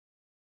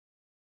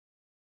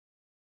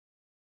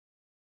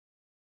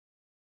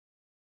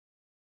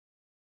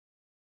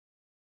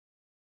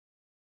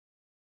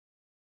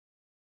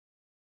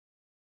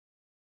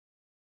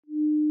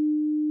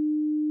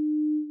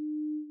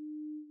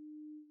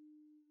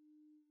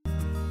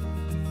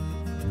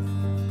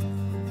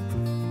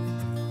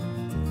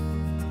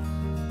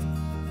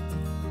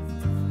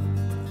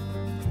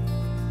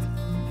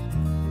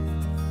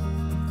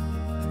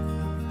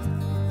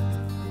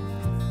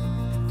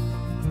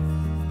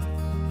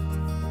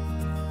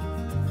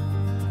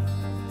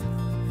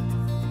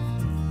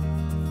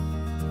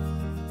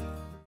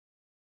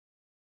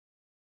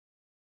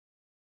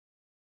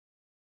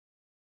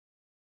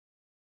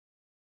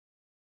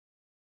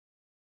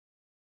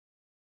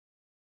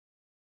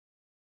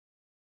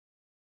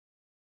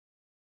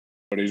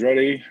Everybody's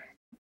ready.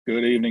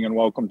 Good evening and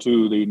welcome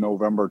to the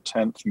November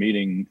 10th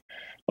meeting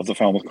of the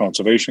Falmouth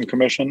Conservation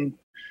Commission.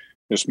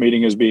 This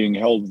meeting is being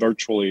held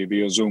virtually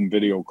via Zoom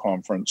video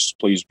conference.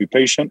 Please be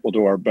patient. We'll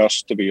do our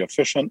best to be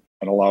efficient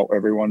and allow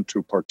everyone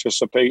to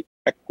participate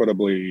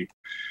equitably.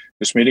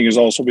 This meeting is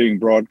also being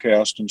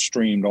broadcast and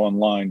streamed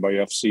online by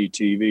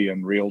FCTV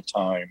in real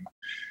time.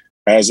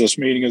 As this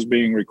meeting is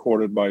being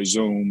recorded by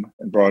Zoom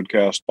and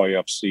broadcast by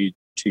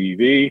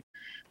FCTV,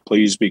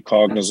 please be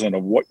cognizant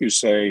of what you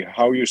say,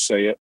 how you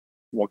say it,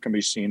 what can be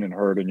seen and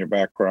heard in your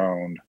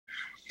background.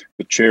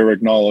 The chair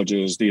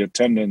acknowledges the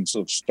attendance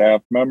of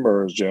staff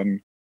members,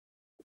 Jen,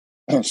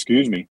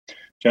 Kevin,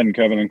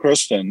 and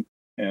Kristen,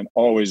 and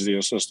always the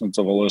assistance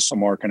of Alyssa,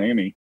 Mark, and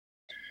Amy.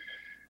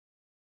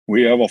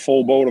 We have a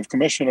full board of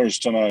commissioners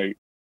tonight.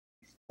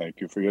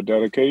 Thank you for your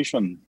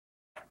dedication.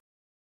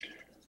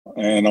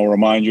 And I'll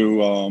remind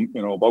you,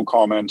 about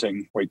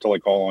commenting. Wait till I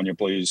call on you,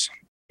 please.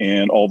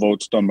 And all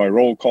votes done by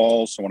roll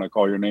call. So when I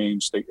call your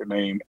name, state your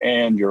name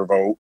and your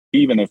vote,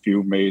 even if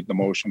you made the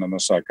motion in a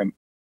second.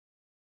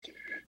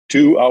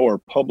 To our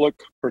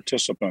public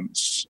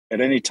participants,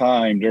 at any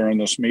time during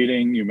this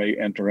meeting, you may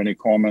enter any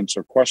comments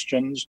or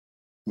questions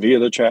via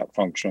the chat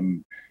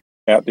function.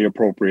 At the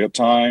appropriate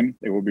time,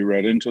 they will be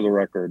read into the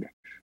record.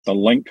 The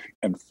link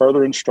and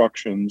further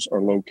instructions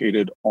are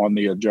located on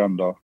the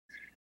agenda.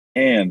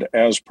 And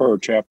as per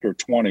Chapter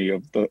 20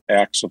 of the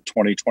Acts of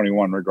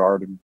 2021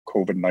 regarding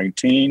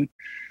COVID-19,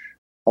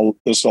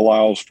 this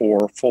allows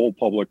for full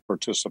public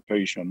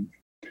participation.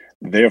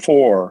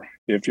 Therefore,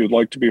 if you'd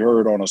like to be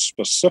heard on a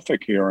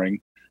specific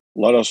hearing,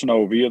 let us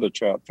know via the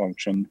chat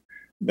function.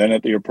 Then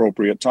at the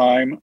appropriate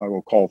time, I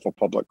will call for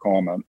public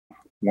comment.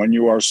 When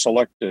you are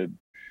selected,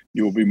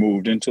 you will be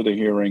moved into the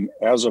hearing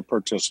as a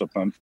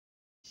participant.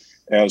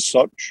 As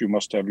such, you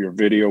must have your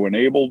video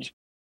enabled,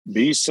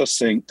 be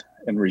succinct,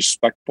 and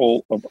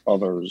respectful of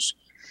others.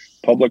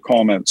 Public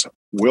comments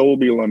will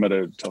be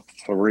limited to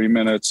 3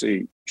 minutes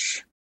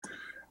each.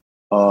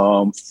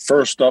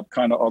 First up,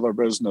 kind of other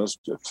business,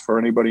 just for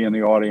anybody in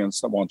the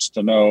audience that wants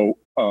to know,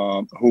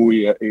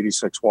 Hui at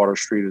 86 Water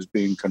Street is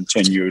being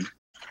continued.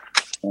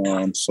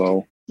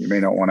 So you may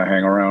not want to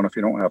hang around if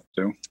you don't have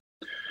to.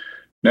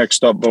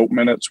 Next up, vote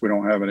minutes. We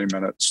don't have any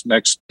minutes.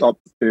 Next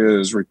up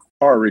is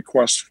our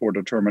request for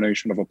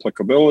determination of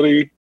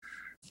applicability.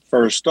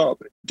 First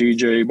up,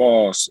 DJ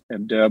Boss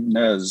and Deb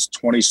Nez,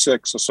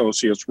 26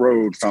 Associates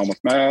Road, Falmouth,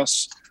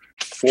 Mass,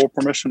 for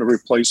permission to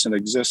replace an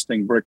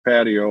existing brick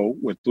patio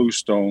with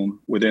bluestone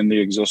within the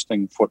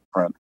existing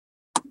footprint.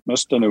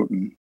 Mr.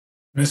 Newton.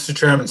 Mr.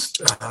 Chairman,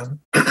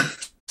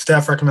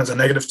 staff recommends a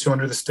 -2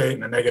 under the state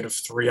and a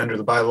 -3 under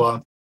the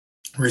bylaw.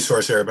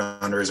 Resource area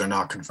boundaries are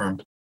not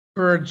confirmed.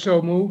 Bird,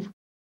 so move.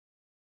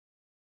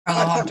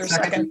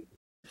 Second.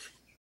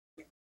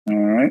 All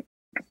right.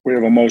 We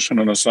have a motion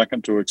and a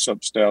second to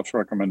accept staff's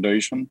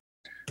recommendation.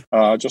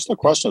 Just a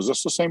question, is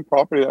this the same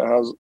property that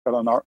has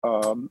got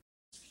an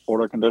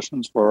order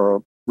conditions for a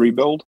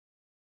rebuild?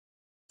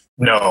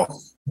 No,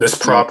 this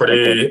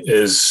property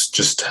is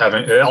just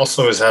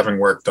having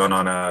work done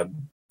on a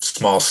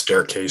small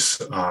staircase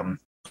on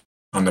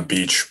the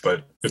beach,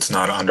 but it's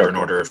not under an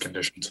order of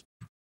conditions.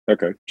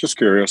 Okay, just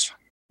curious.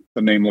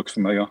 The name looks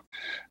familiar.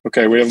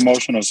 Okay, we have a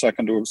motion and a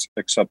second to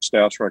accept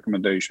staff's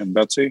recommendation.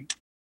 Betsy?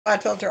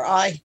 Gladfelter,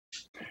 aye.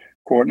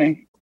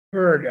 Courtney?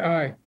 Bird,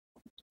 aye.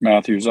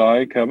 Matthews,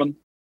 aye. Kevin?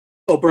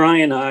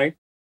 O'Brien, aye.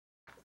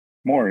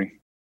 Maury?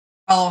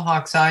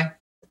 Hawks, aye.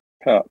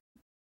 Pat?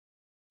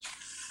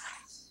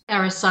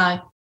 Harris,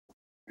 aye.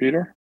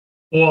 Peter?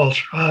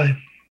 Walsh, aye.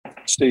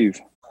 Steve?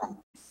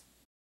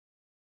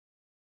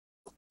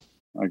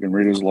 I can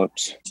read his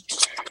lips.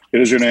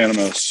 It is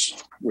unanimous.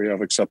 We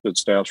have accepted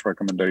staff's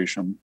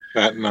recommendation.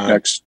 Pat and I.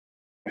 Next.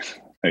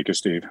 Thank you,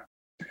 Steve.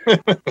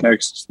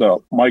 Next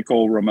up,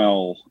 Michael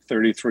Ramel,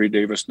 33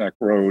 Davis Neck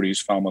Road,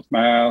 East Falmouth,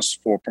 Mass,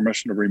 for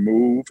permission to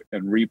remove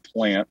and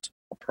replant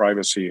a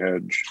privacy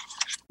hedge.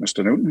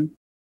 Mr. Newton?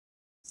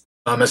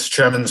 Mr.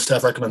 Chairman, the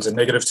staff recommends a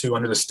 -2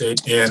 under the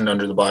state and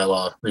under the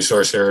bylaw.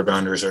 Resource area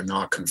boundaries are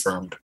not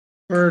confirmed.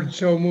 Bird,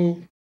 so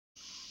move.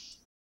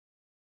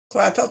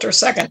 Gladfelter,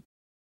 second.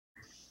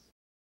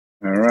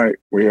 All right,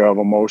 we have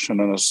a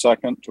motion and a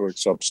second to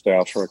accept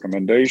staff's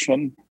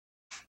recommendation.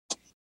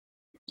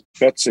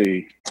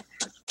 Betsy?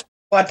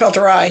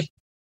 Gladfelter, aye.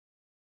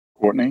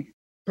 Courtney?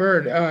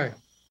 Bird, aye.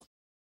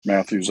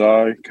 Matthews,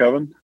 aye.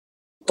 Kevin?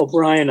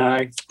 O'Brien,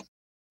 aye.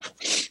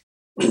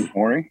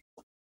 Maury?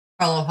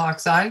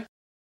 Hawks, aye.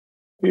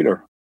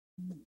 Peter?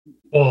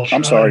 Walsh,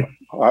 I'm sorry.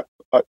 I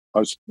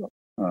was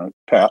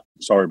Pat.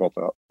 Sorry about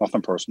that.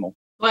 Nothing personal.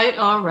 Quite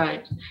all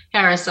right.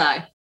 Harris,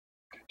 aye.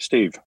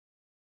 Steve?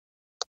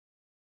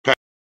 Pat.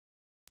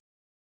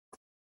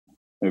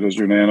 It is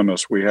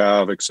unanimous. We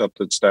have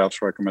accepted staff's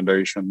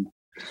recommendation.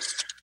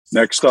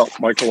 Next up,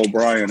 Michael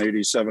O'Brien,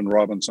 87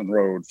 Robinson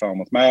Road,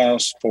 Falmouth,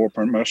 Mass, for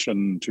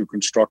permission to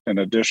construct an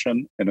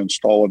addition and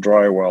install a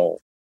dry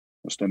well.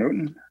 Mr.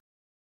 Newton?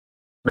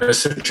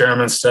 Mr.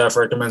 Chairman, staff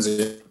recommends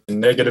a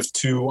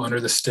 -2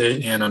 under the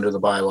state and under the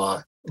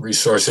bylaw.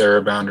 Resource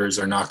area boundaries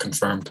are not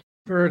confirmed.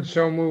 Bird,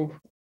 so move.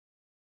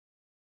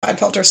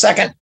 Gladfelter,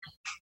 second.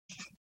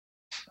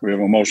 We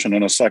have a motion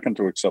and a second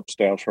to accept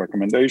staff's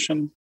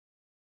recommendation.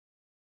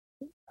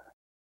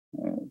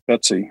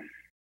 Betsy,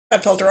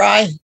 Gladfelter,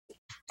 aye.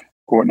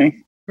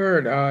 Courtney,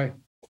 Bird, aye.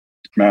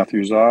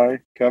 Matthews, aye.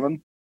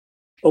 Kevin,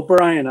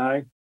 O'Brien,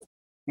 aye.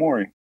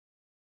 Maury,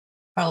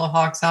 Carla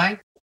Hawks Eye.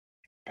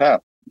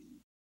 Pat,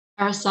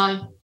 Harris,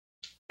 aye.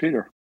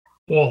 Peter,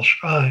 Walsh,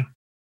 aye.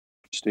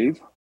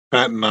 Steve.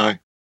 Pat and I.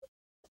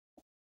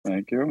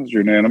 Thank you. It's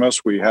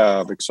unanimous. We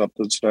have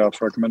accepted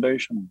staff's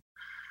recommendation.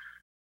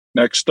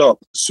 Next up,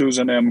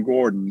 Susan M.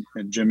 Gordon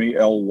and Jimmy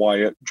L.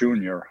 Wyatt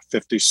Jr.,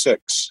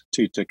 56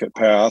 T-Ticket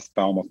Path,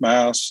 Falmouth,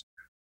 Mass.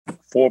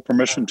 For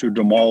permission to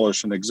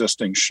demolish an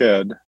existing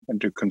shed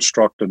and to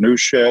construct a new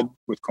shed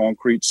with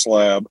concrete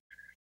slab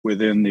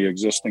within the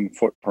existing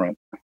footprint.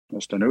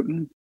 Mr.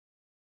 Newton?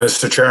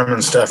 Mr.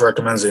 Chairman, staff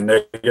recommends a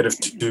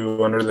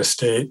 -2 under the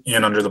state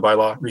and under the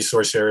bylaw.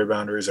 Resource area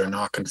boundaries are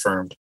not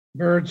confirmed.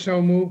 Bird,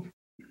 so move.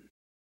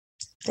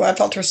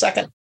 Gladfelter,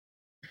 second.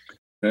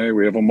 Okay,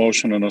 we have a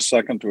motion and a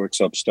second to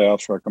accept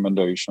staff's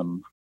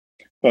recommendation.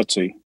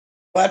 Betsy,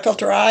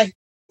 Gladfelter, aye.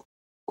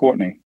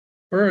 Courtney,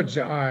 Bird's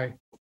aye.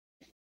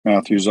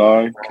 Matthews,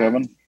 aye.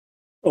 Kevin,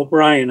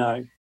 O'Brien,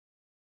 aye.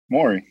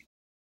 Maury,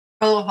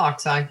 Carla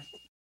Hawks Eye.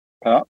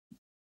 Pat,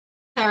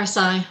 Harris,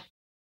 aye.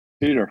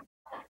 Peter,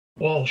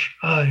 Walsh,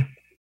 aye.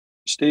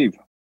 Steve.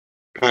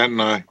 Pat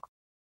and I.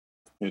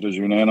 It is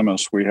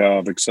unanimous. We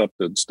have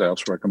accepted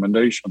staff's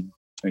recommendation.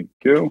 Thank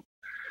you.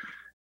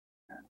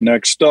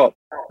 Next up,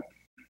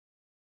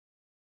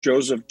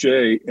 Joseph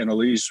J. and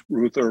Elise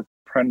Ruther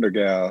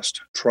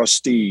Prendergast,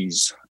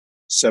 trustees,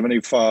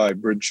 75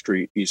 Bridge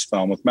Street, East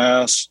Falmouth,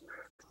 Mass.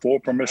 For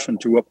permission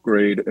to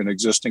upgrade an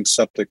existing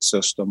septic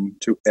system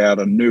to add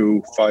a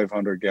new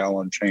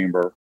 500-gallon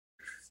chamber.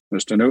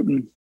 Mr.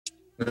 Newton?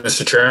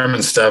 Mr.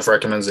 Chairman, staff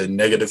recommends a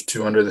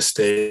 -2 under the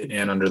state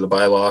and under the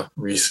bylaw.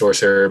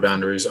 Resource area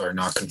boundaries are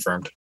not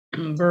confirmed.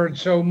 Bird,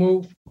 so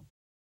move.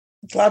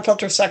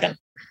 Gladfelter, second.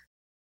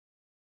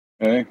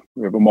 Okay,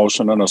 we have a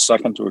motion and a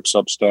second to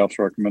accept staff's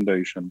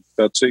recommendation.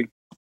 Betsy,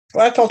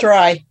 Gladfelter,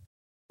 aye.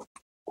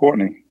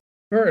 Courtney,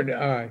 Bird,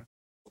 aye.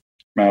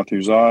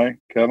 Matthews, aye.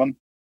 Kevin,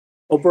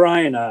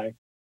 O'Brien, aye.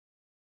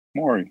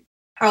 Maury,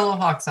 Carla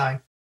Hawks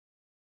Eye.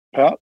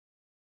 Pat,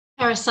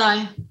 Harris,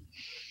 aye.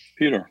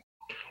 Peter,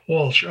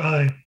 Walsh,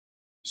 aye.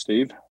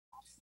 Steve.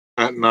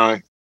 Pat and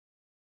I.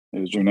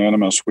 It is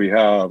unanimous. We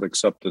have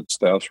accepted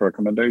staff's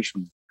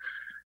recommendation.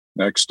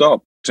 Next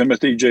up,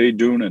 Timothy J.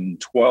 Doonan,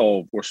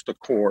 12 Worcester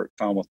Court,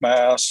 Falmouth,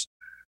 Mass.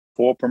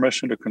 For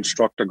permission to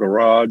construct a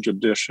garage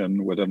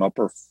addition with an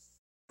upper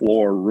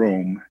floor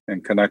room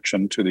in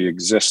connection to the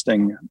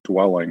existing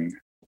dwelling.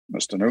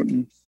 Mr.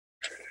 Newton?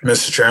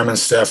 Mr. Chairman,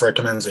 staff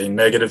recommends a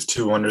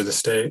 -2 under the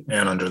state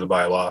and under the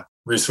bylaw.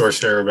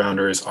 Resource area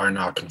boundaries are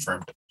not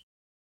confirmed.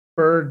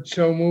 Bird,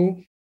 so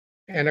move.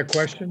 And a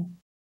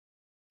question?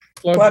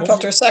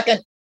 Gladfelter,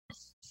 second.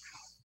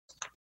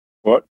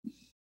 What?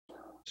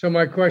 So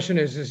my question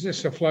is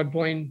this a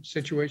floodplain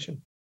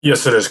situation?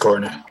 Yes, it is,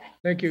 Courtney.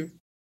 Thank you.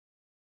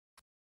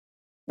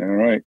 All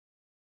right.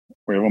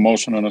 We have a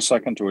motion and a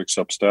second to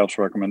accept staff's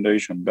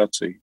recommendation.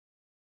 Betsy,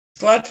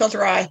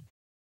 Gladfelter, aye.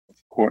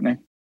 Courtney,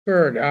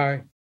 Bird,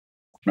 aye.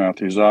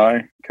 Matthews,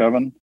 aye.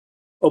 Kevin,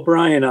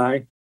 O'Brien,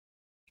 aye.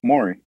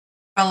 Maury,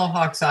 Carla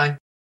Hawks Eye.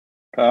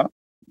 Pat,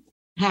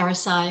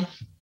 Harris, aye.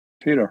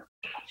 Peter,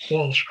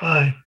 Walsh,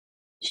 aye.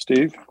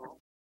 Steve.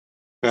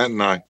 Pat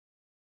and I.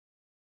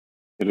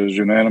 It is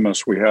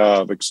unanimous. We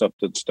have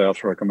accepted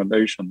staff's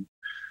recommendation.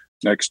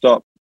 Next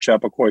up,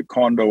 Chappaquiddick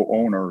condo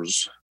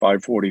owners,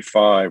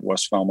 545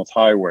 West Falmouth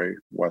Highway,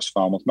 West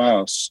Falmouth,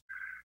 Mass.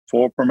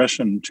 For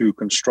permission to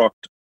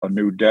construct a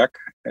new deck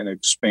and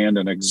expand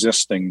an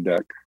existing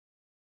deck.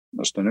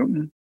 Mr.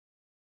 Newton?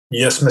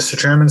 Yes, Mr.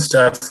 Chairman,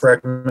 staff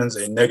recommends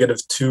a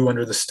 -2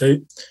 under the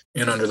state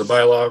and under the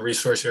bylaw.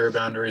 Resource area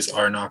boundaries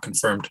are not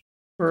confirmed.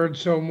 Bird,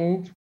 so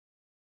move.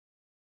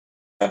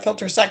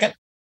 Gladfelter, second.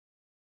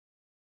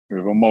 We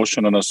have a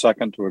motion and a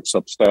second to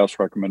accept staff's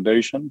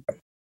recommendation.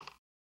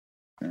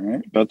 All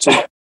right, Betsy,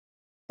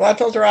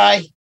 Gladfelter,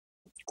 aye.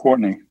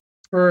 Courtney,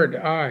 Bird,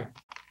 aye.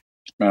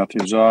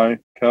 Matthews, aye.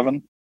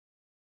 Kevin,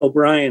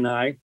 O'Brien,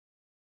 aye.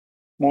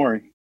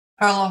 Maury,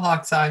 Carla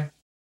Hawks Eye.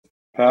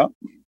 Pat,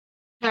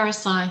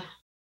 Harris, aye.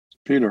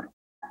 Peter,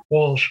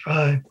 Walsh,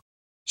 aye.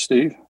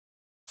 Steve.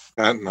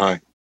 Pat and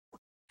I.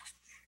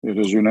 It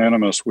is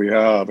unanimous. We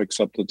have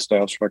accepted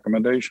staff's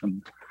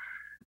recommendation.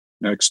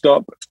 Next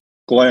up,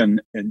 Glenn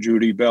and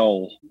Judy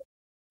Bell,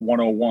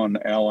 101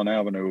 Allen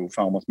Avenue,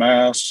 Falmouth,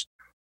 Mass.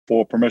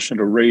 For permission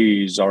to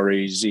raise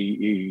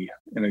RAZE,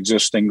 an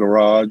existing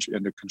garage,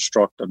 and to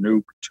construct a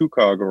new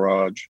two-car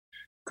garage,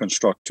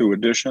 construct 2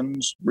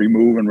 additions,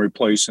 remove and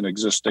replace an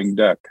existing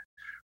deck,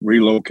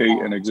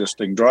 relocate an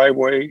existing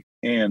driveway,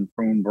 and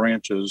prune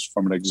branches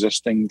from an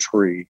existing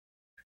tree.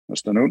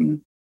 Mr.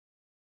 Newton?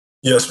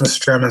 Yes, Mr.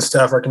 Chairman,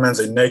 staff recommends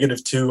a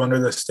 -2 under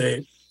the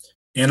state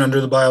and under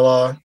the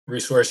bylaw.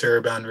 Resource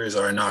area boundaries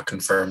are not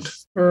confirmed.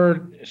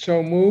 Bird,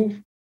 so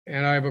move.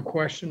 And I have a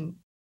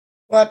question.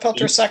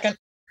 Gladfelter, second.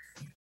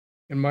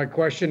 And my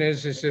question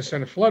is this a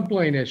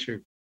floodplain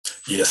issue?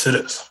 Yes, it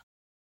is.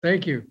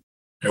 Thank you.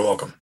 You're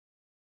welcome.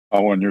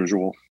 How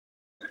unusual.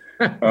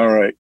 All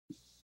right.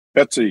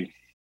 Betsy,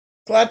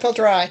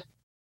 Gladfelter, aye.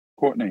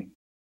 Courtney,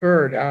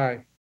 Bird,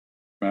 aye.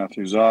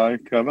 Matthews, aye.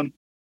 Kevin,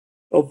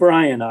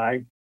 O'Brien,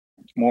 aye.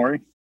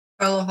 Maury,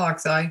 Yellow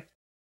Hawk's Eye.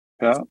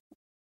 Pat,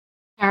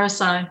 Harris,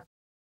 aye.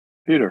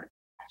 Peter,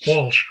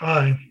 Walsh,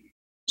 aye.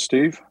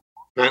 Steve.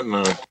 Patton,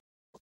 aye.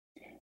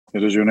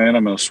 It is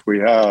unanimous. We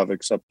have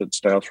accepted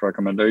staff's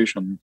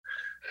recommendation.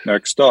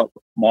 Next up,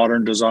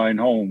 Modern Design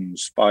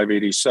Homes,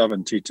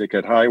 587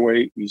 T-Ticket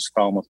Highway, East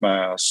Falmouth,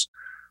 Mass.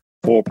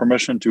 For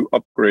permission to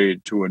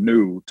upgrade to a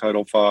new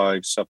Title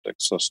V septic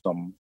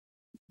system.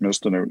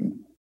 Mr.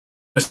 Newton.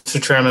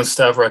 Mr. Chairman,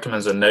 staff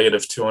recommends a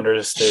 -2 under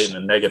the state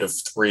and a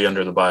 -3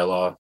 under the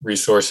bylaw.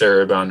 Resource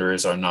area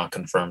boundaries are not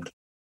confirmed.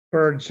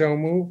 Bird, so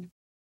moved.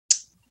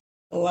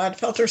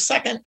 Gladfelter,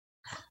 second.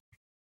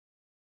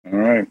 All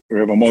right, we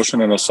have a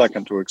motion and a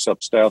second to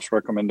accept staff's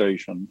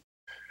recommendation.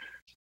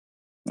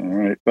 All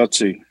right,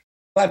 Betsy,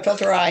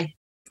 Gladfelter, aye.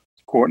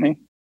 Courtney,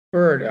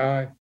 Bird,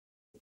 aye.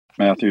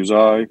 Matthews,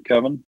 aye.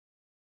 Kevin,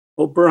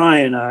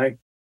 O'Brien, aye.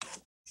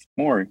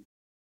 Maury,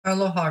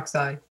 Yellow Hawk's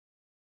Eye.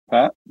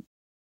 Pat,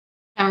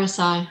 Harris,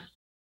 aye.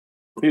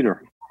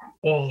 Peter,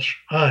 Walsh,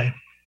 aye.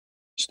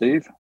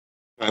 Steve.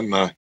 Patton,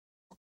 aye.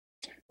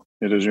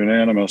 It is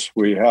unanimous.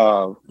 We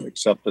have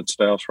accepted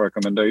staff's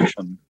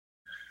recommendation.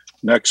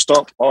 Next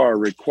up are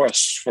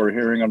requests for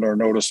hearing under a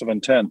notice of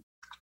intent.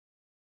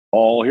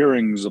 All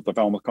hearings of the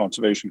Falmouth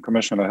Conservation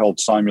Commission are held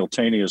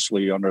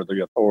simultaneously under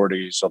the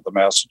authorities of the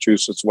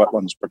Massachusetts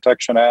Wetlands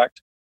Protection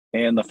Act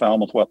and the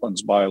Falmouth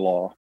Wetlands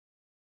Bylaw.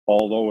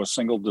 Although a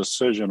single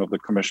decision of the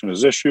commission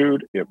is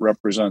issued, it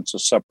represents a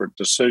separate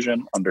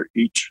decision under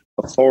each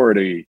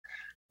authority.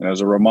 And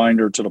as a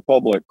reminder to the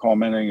public,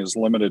 commenting is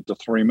limited to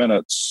 3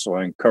 minutes, so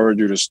I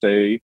encourage you to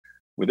stay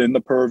within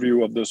the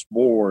purview of this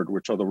board,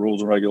 which are the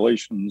rules and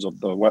regulations of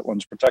the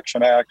Wetlands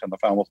Protection Act and the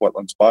Falmouth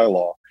Wetlands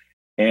Bylaw,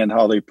 and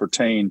how they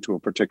pertain to a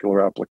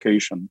particular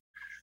application.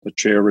 The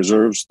chair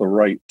reserves the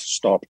right to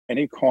stop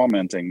any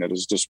commenting that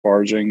is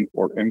disparaging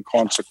or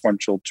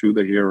inconsequential to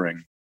the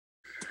hearing.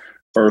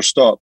 First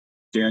up,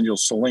 Daniel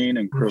Celine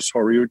and Chris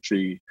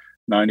Horiuchi,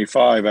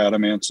 95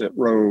 Adamancet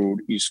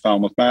Road, East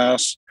Falmouth,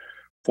 Mass.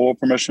 For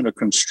permission to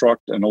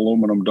construct an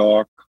aluminum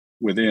dock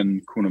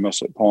within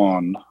Coonamessett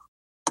Pond.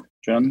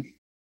 Jen?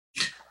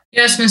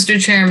 Yes, Mr.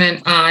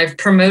 Chairman, I've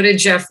promoted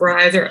Jeff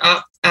Ryther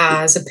up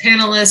as a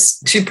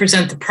panelist to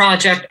present the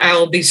project. I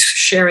will be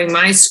sharing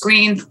my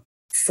screen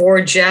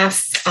for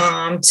Jeff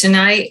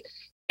tonight.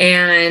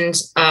 And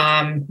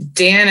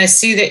Dan, I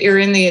see that you're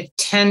in the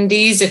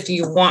attendees. If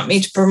you want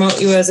me to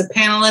promote you as a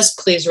panelist,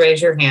 please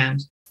raise your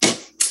hand.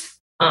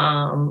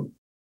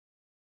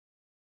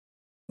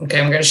 Okay,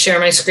 I'm going to share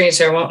my screen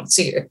so I won't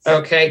see it.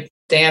 Okay,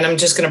 Dan, I'm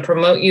just going to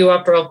promote you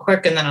up real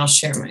quick and then I'll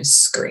share my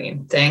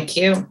screen. Thank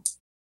you.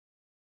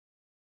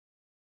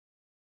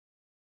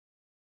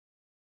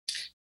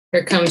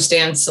 Here comes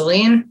Dan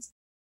Celine.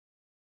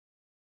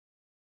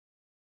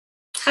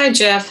 Hi,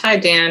 Jeff. Hi,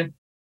 Dan.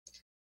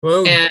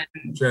 Hello, and,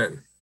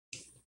 Jen.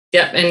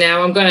 Yep, and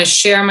now I'm going to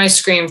share my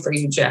screen for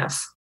you,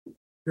 Jeff.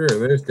 Sure,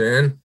 there's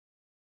Dan.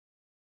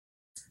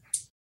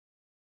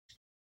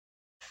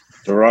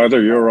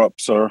 Ryther, you're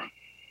up, sir.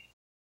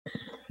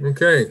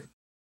 Okay,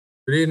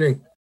 good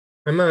evening.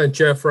 I'm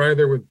Jeff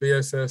Ryther with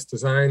BSS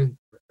Design.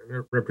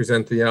 I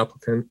represent the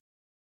applicant.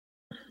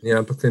 The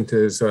applicant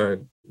is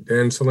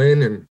Dan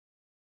Celine and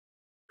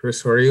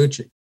Chris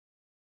Horiuchi.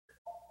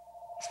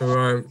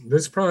 So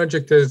this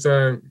project is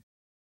a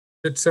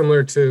bit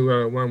similar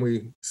to one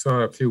we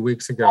saw a few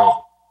weeks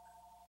ago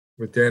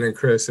with Dan and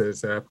Chris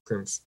as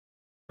applicants.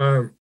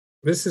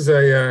 This is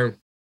a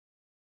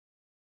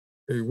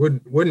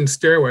wooden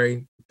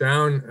stairway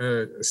down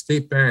a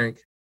steep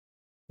bank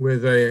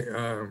with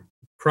a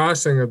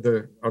crossing of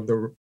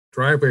the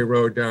driveway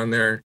road down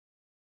there,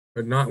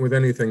 but not with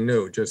anything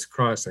new, just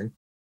crossing,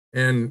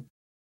 and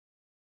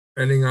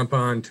ending up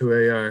onto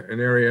an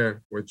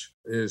area which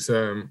is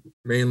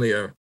mainly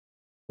a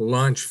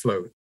launch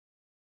float.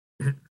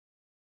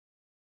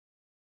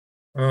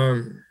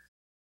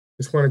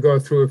 Just want to go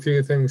through a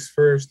few things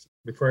first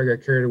before I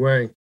get carried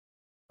away.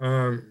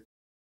 The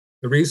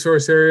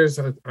resource areas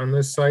on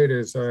this site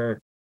is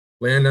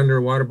land under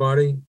a water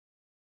body.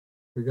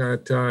 We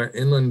got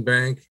inland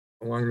bank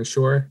along the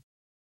shore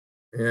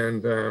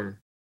and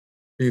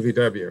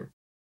BVW.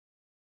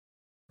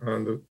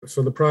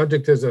 So the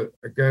project is,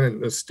 again,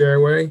 the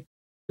stairway.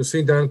 You'll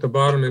see down at the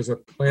bottom is a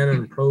plan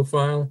and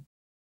profile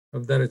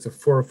of that. It's a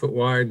 4-foot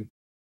wide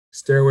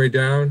stairway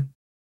down.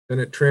 Then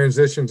it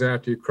transitions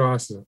after you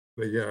cross the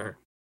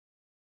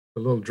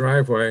little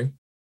driveway.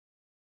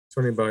 It's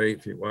only about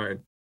 8 feet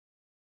wide.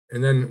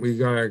 And then we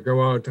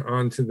go out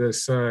onto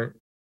this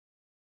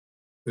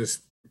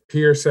this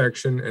pier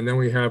section, and then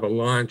we have a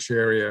launch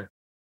area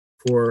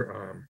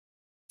for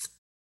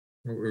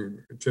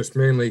just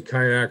mainly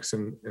kayaks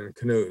and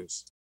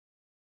canoes.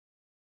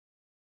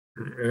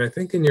 And I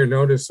think in your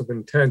notice of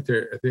intent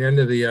there, at the end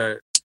of the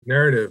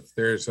narrative,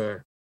 there's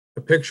a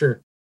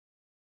picture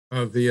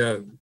of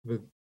the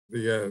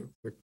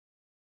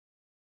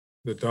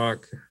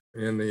dock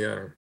and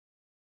the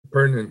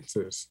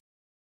appurtenances.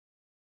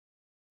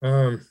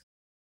 So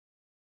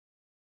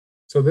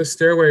this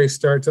stairway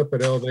starts up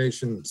at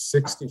elevation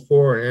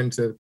 64 and ends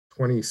at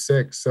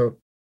 26. So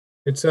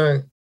it's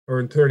or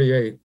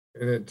 38,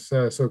 and it's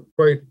so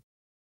quite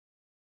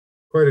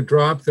a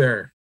drop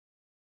there.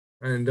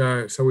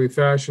 And so we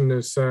fashioned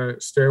this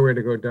stairway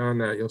to go down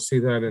that. You'll see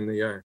that in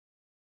the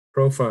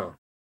profile.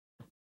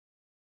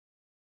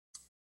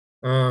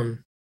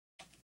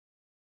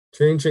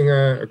 Changing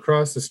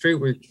across the street,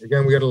 we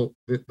got the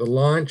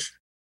launch,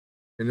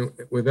 and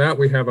with that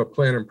we have a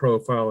plan and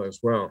profile as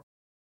well.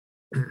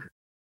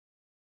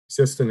 It's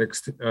just a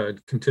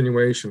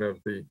continuation of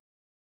the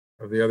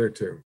other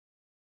two.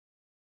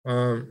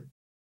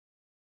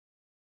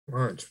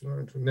 Launch.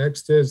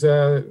 Next is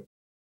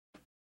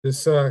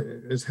this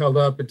is held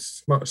up.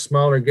 It's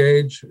smaller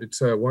gauge.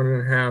 It's a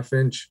 1.5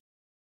 inch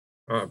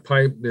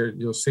pipe. There,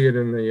 you'll see it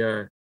in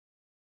the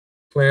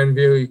plan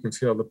view. You can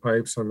see all the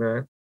pipes on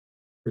that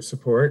for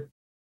support.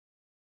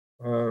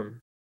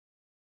 The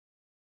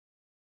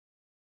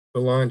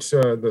launch,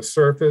 the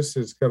surface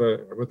has got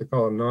what they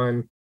call a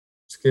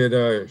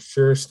non-skid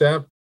shear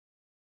step,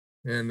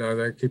 and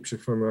that keeps you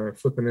from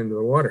flipping into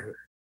the water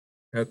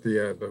at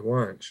the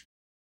launch.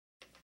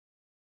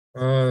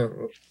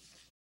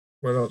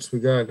 What else we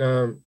got?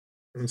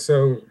 And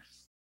so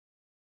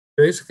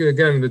basically,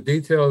 again, the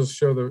details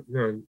show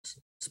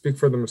speak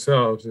for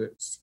themselves.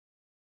 It's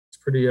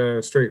pretty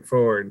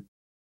straightforward.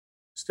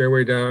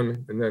 Stairway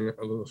down, and then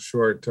a little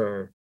short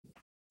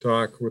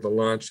dock with a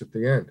launch at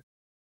the end.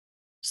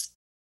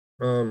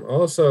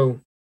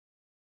 Also,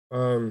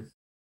 we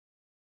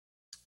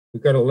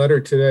got a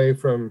letter today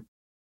from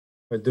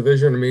a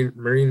division of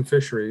marine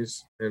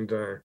fisheries, and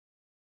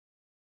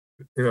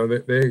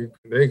they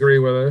agree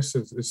with us.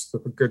 It's a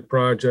good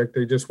project.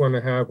 They just want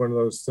to have one of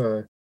those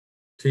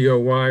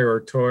TOY or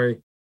toy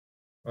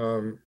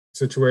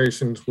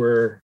situations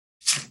where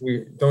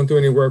we don't do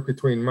any work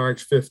between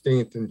March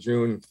 15th and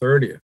June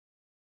 30th.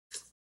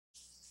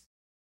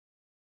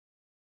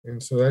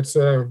 And so that's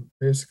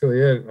basically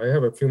it. I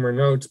have a few more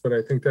notes, but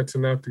I think that's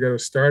enough to get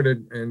us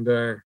started. And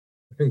I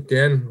think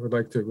Dan would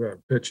like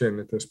to pitch in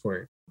at this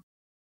point.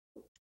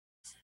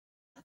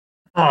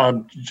 I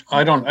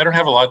don't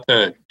have a lot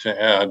to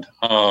add.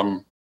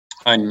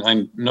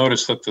 I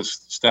noticed that the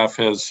staff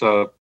has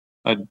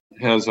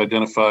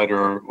identified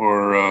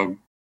or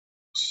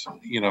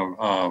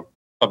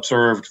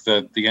observed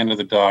that the end of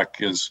the dock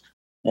is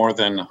more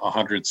than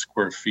 100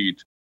 square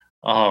feet.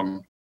 I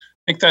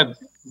think that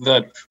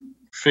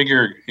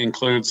figure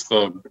includes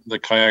the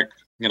kayak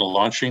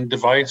launching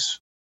device,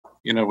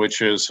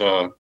 which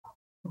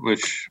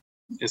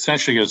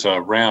essentially is a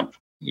ramp,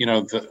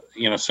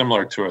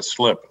 similar to a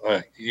slip,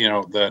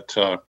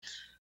 that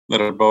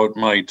a boat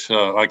might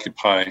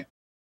occupy,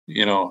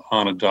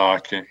 on a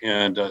dock.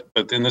 And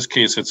but in this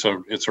case, it's a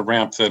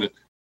ramp that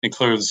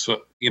includes a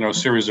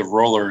series of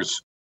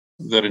rollers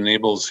that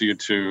enables you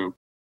to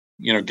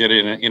get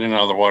in and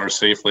out of the water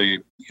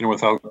safely,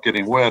 without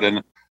getting wet.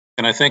 And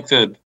I think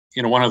that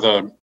one of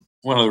the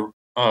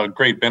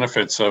great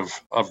benefits of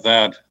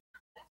that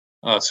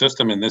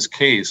system in this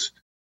case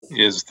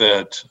is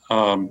that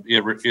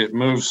it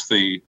moves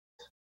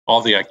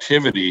all the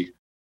activity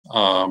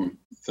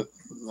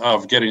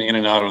of getting in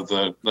and out of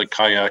the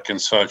kayak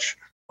and such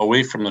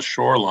away from the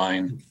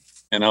shoreline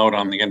and out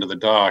on the end of the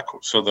dock,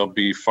 so there'll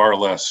be far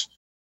less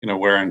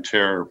wear and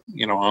tear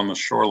on the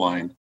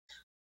shoreline.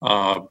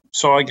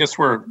 So I guess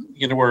we're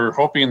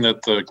hoping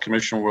that the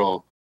commission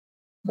will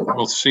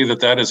see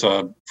that is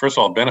first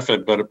of all,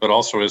 benefit, but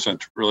also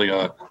isn't really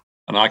an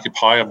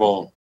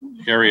occupiable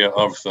area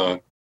of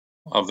the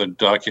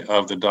dock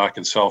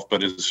itself,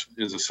 but is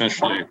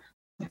essentially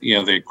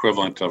the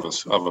equivalent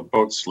of a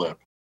boat slip.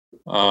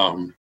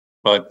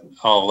 But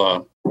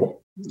I'll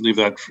leave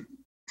that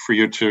for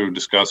you to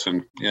discuss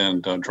and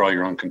draw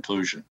your own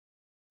conclusion.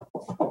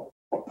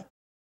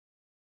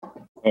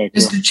 Thank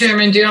you. Mr.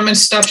 Chairman, do you want me to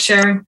stop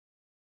sharing?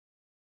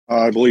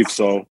 I believe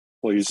so,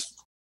 please.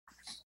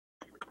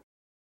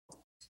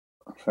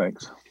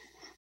 Thanks.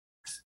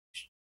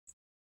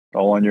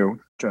 All on you,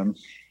 Jen.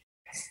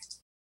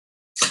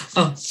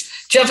 Oh,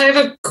 Jeff, I have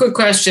a quick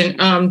question.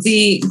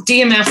 The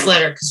DMF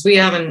letter, because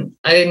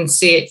I didn't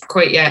see it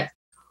quite yet.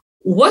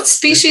 What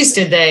species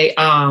did they,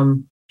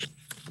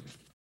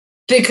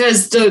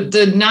 because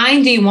the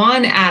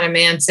 91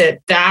 Adamancet,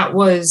 that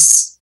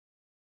was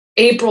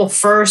April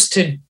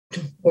 1st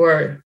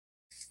or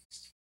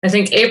I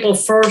think April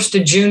 1st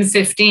to June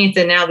 15th,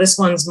 and now this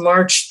one's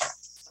March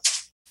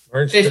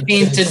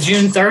 15th to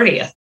June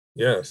 30th.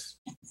 Yes.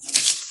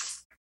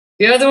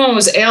 The other one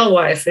was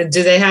alewife.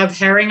 Do they have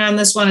herring on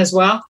this one as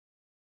well?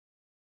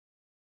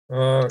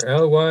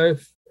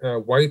 Alewife,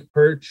 white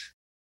perch.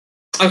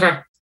 Okay.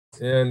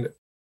 And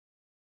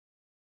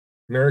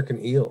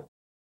American eel.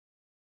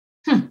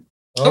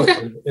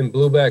 Okay. And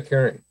blueback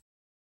herring.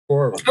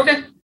 4 of them.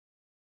 Okay.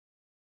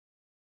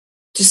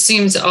 Just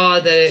seems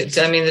odd that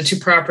the two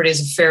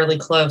properties are fairly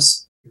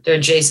close. They're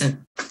adjacent.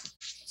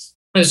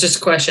 It was just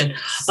a question.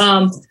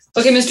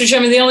 Okay, Mr.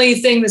 Chairman, the only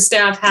thing the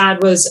staff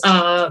had was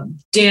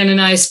Dan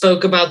and I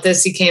spoke about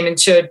this. He came and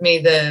showed me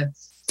the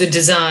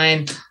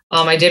design.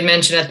 I did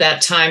mention at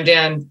that time,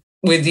 Dan,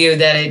 with you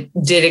that it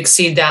did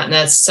exceed that, and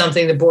that's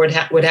something the board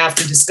would have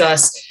to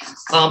discuss.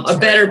 A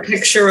better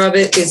picture of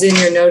it is in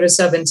your notice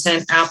of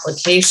intent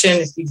application.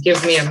 If you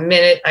give me a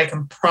minute, I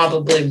can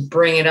probably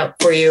bring it up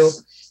for you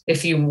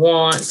if you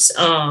want.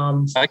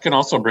 I can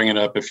also bring it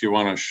up if you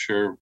want to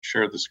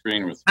share the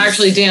screen with me.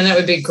 Actually, Dan, that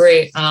would be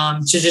great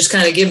to just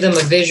kind of give them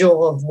a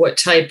visual of what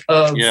type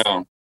of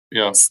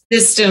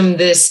system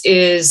this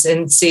is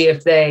and see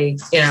if they,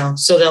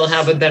 so they'll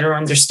have a better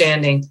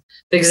understanding,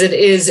 because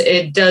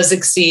it does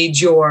exceed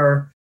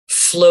your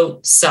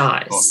float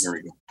size. Oh, here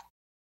we go.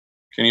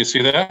 Can you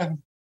see that?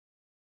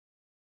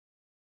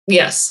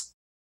 Yes.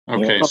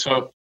 Okay,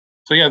 so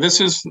yeah, this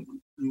is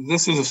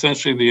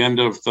essentially the end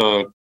of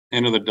the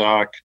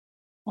dock.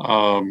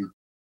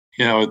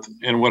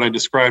 And what I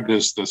described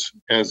as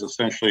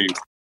essentially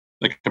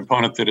the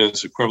component that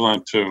is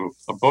equivalent to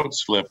a boat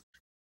slip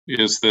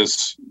is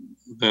this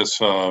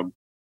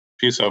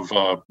piece of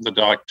the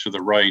dock to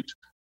the right,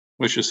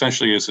 which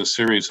essentially is a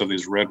series of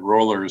these red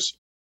rollers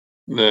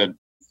that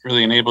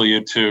really enable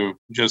you to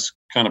just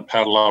kind of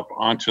paddle up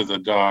onto the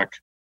dock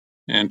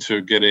and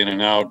to get in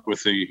and out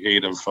with the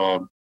aid of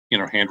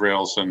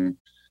handrails and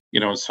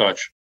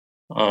such.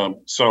 I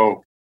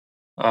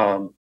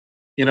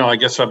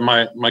guess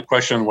my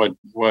question,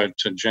 what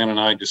Jen and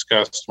I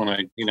discussed when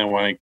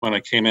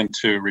I came in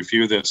to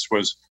review this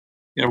was,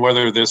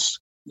 whether this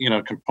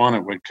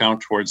component would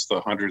count towards the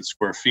 100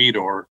 square feet,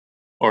 or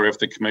if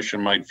the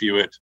commission might view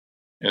it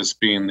as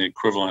being the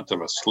equivalent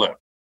of a slip,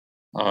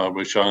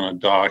 which on a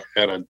dock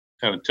at a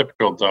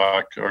typical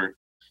dock, or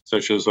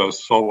such as a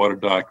saltwater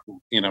dock,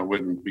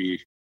 wouldn't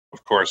be,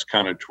 of course,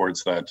 counted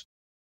towards that,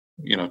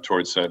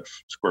 towards that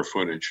square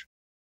footage.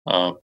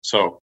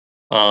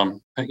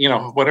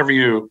 Whatever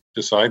you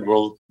decide,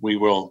 we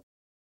will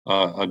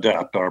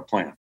adapt our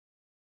plan.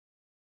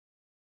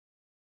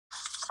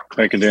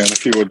 Thank you, Dan.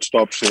 If you would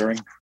stop sharing.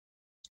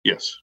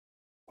 Yes.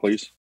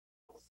 Please.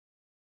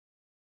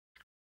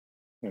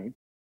 Okay.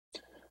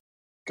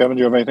 Kevin,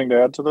 do you have anything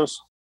to add to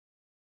this?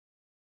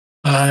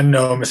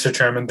 No, Mr.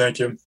 Chairman, thank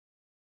you.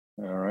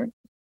 All right.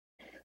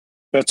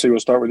 Betsy, we'll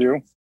start with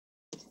you.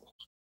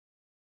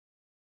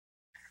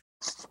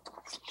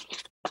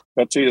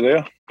 Betsy, you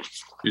there?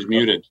 She's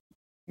muted.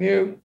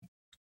 Mute.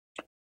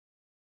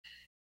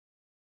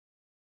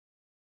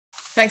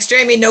 Thanks,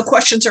 Jamie. No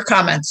questions or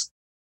comments.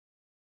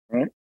 All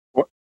right.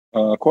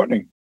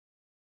 Courtney.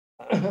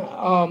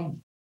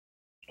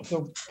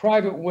 So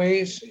private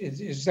ways,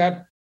 is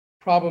that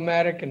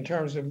problematic in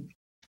terms of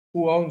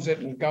who owns it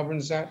and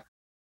governs that?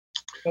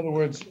 In other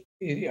words,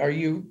 are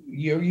you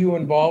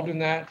involved in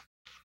that?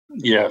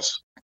 Yes.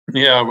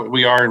 Yeah,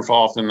 we are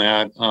involved in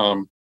that.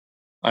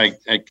 I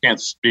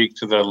can't speak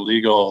to the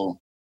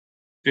legal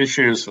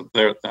issues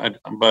there,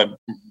 but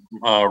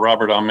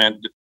Robert Ahmed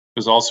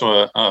is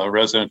also a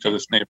resident of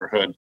this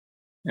neighborhood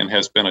and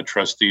has been a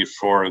trustee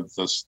for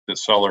the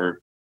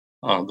seller,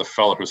 the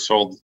fellow who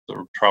sold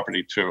the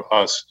property to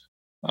us,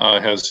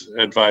 has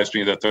advised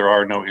me that there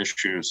are no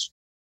issues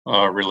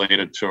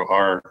related to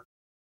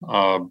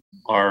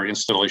our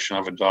installation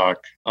of a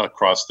dock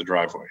across the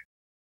driveway.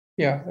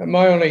 Yeah,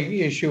 my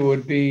only issue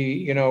would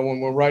be,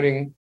 when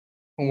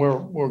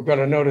we're got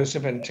a notice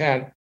of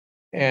intent,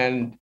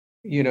 and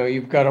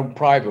you've got a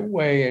private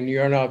way and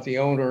you're not the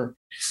owner,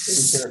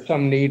 is there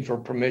some need for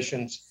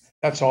permissions?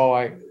 That's all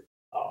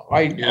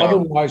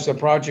otherwise the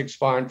project's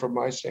fine from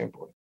my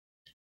standpoint.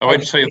 I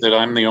would say that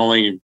I'm the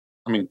only,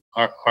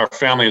 our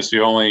family is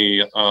the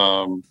only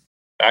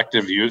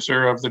active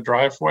user of the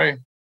driveway.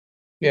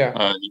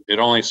 Yeah. It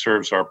only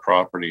serves our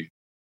property,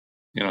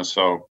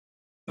 so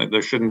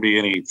there shouldn't be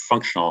any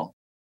functional,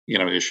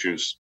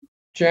 issues.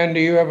 Jen, do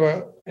you have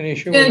an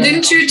issue? Yeah,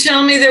 didn't you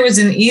tell me there was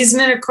an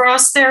easement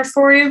across there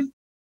for you?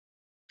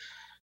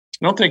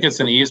 I don't think it's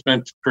an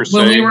easement per se.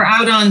 When we were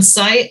out on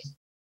site?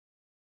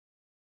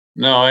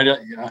 No, I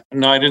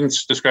didn't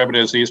describe it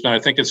as easement. I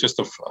think it's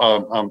just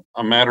a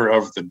matter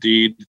of the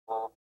deed,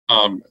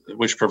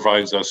 which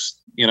provides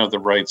us, the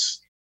rights,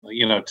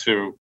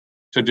 to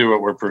do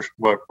what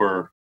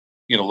we're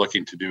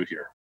looking to do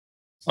here.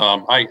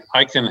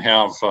 I can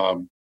have,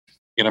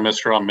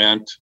 Mr.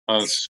 Ament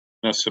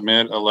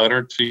submit a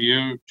letter to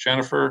you,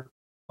 Jennifer,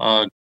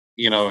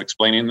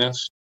 explaining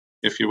this,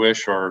 if you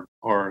wish, or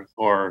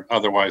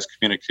otherwise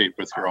communicate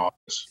with your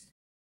office.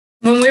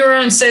 When we were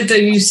on site, though,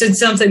 you said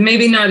something,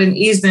 maybe not an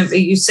easement,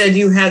 but you said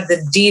you had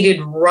the deeded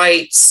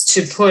rights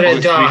to put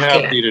a dock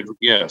in.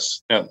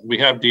 Yes, we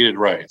have deeded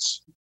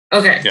rights.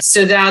 Okay, yeah.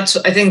 So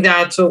I think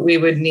that's what we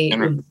would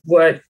need.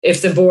 What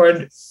if the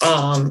board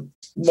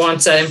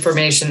wants that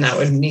information, that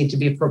would need to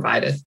be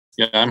provided.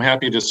 Yeah, I'm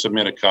happy to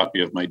submit a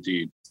copy of my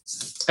deed.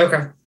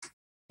 Okay.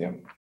 Yeah.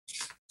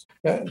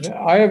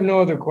 I have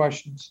no other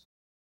questions.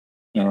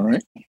 All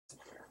right.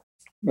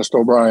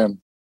 Mr.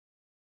 O'Brien.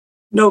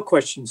 No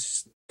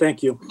questions.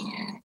 Thank you.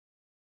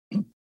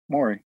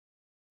 Maury.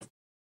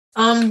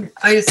 I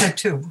just had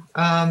two.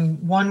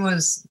 One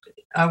was,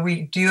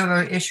 do you have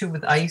an issue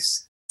with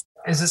ice?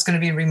 Is this going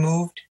to be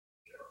removed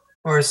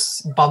or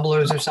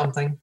bubblers or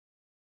something?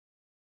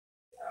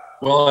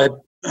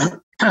 Well,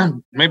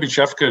 maybe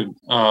Jeff could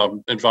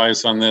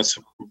advise on this.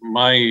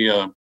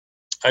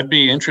 I'd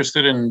be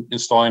interested in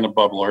installing a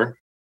bubbler,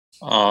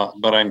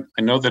 but I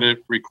know that it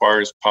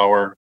requires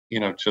power,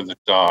 to the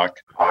dock.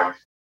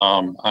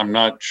 I'm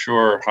not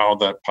sure how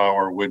that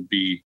power would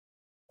be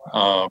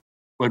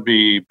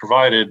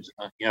provided.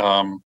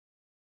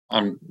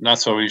 I'm not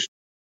so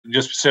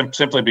just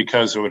simply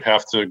because it would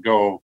have to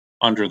go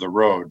under the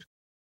road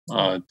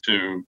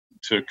to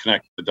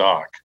connect the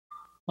dock.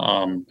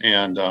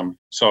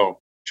 So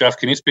Jeff,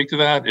 can you speak to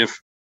that?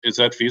 Is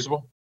that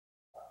feasible?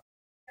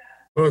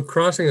 Well,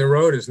 crossing the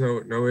road is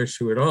no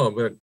issue at all,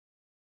 but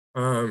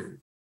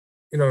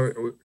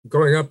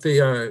going up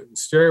the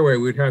stairway,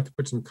 we'd have to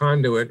put some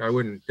conduit. I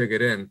wouldn't dig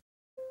it in.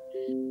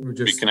 It would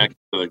just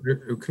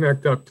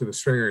connect up to the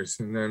stringers,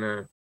 and then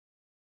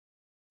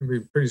it'd be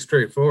pretty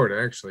straightforward,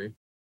 actually.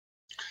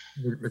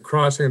 The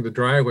crossing of the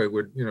driveway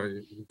would,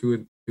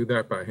 do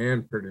that by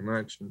hand pretty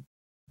much. And,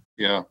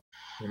 yeah.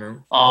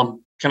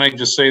 Can I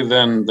just say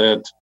then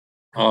that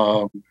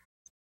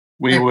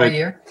we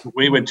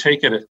would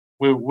take it.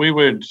 We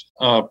would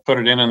put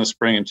it in the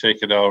spring and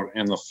take it out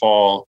in the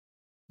fall,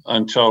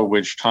 until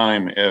which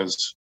time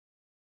as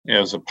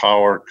a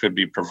power could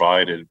be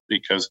provided,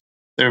 because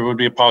there would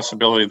be a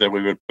possibility that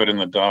we would put in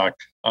the dock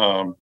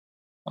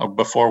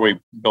before we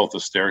built the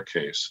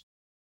staircase,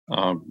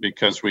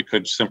 because we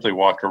could simply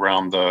walk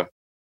around the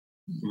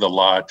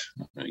lot,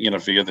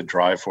 via the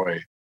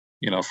driveway,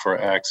 for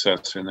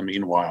access in the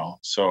meanwhile.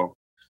 So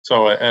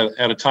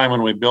at a time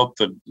when we built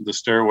the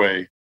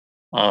stairway,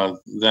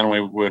 then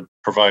we would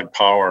provide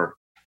power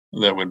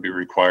that would be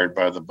required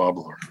by the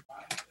bubbler.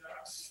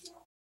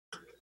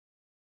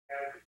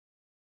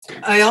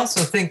 I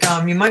also think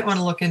you might want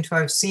to look into,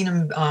 I've seen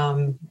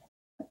them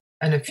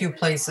in a few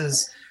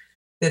places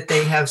that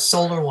they have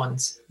solar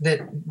ones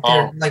they're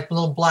like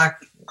little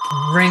black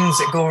rings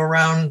that go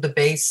around the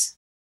base,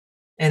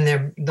 and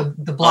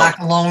the black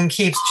alone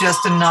keeps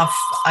just enough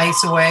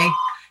ice away,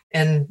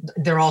 and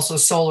they're also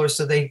solar,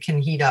 so they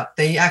can heat up.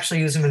 They actually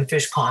use them in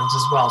fish ponds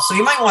as well. So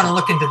you might want to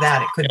look into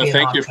that. It could be an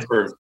option.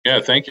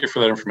 Thank you for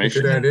that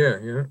information. Good idea,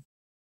 yeah.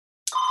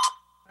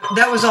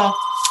 That was all.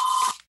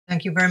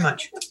 Thank you very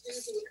much.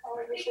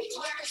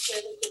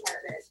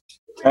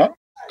 Huh?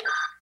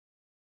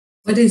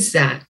 What is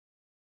that?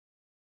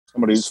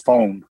 Somebody's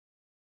phone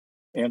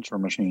answer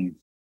machine.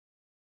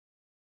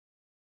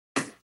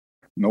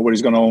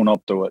 Nobody's going to own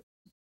up to it.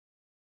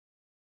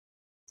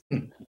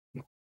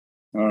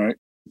 All right.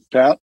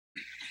 Pat?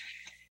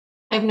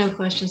 I have no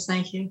questions.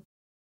 Thank you.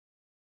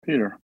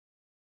 Peter?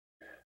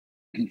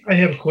 I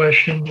have a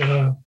question.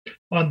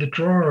 On the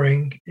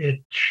drawing,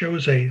 it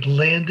shows a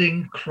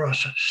landing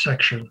cross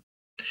section.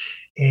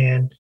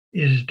 And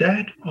is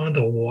that on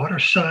the water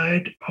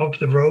side of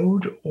the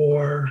road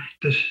or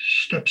the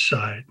step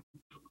side?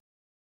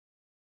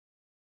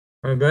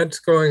 That's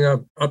going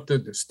up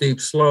the steep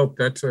slope.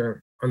 That's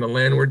on the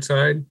landward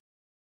side.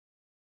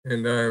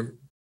 And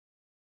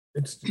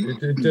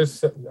it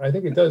just, I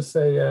think it does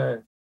say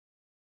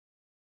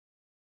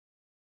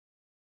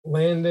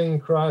landing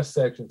cross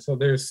section. So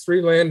there's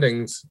 3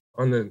 landings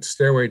on the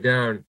stairway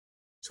down,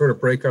 sort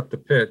of break up the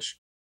pitch.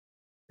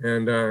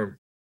 And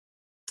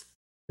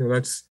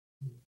that's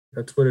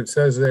what it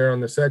says there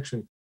on the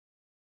section.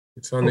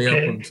 It's on the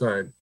upland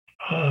side.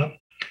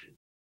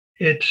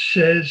 It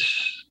says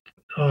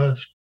the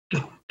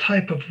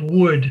type of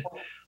wood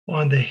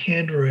on the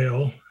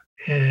handrail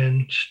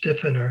and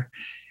stiffener.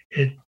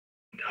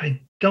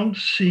 I don't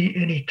see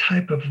any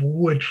type of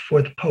wood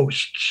for the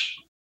posts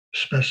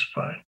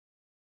specified.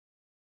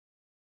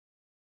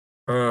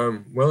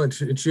 Well,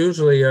 it's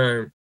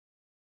usually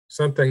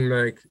something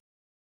like,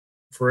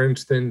 for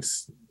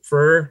instance,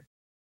 fir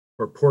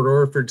or Port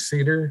Orford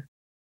cedar.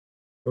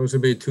 Those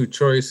would be 2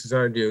 choices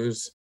I'd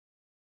use.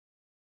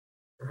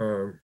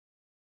 And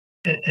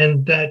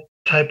that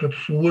type of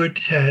wood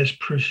has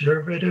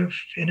preservative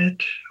in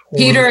it?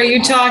 Peter, are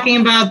you talking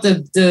about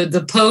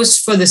the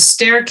post for the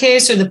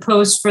staircase or the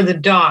post for the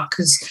dock?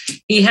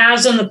 Because he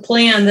has on the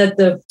plan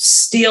that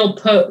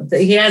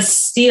he has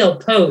steel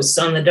posts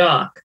on the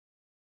dock.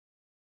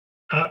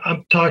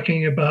 I'm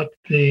talking about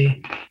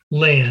the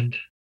land,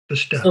 the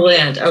steps. The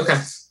land, okay.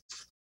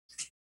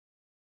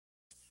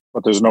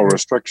 But there's no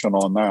restriction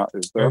on that,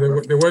 is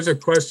there? There was a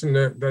question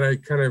that I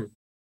kind of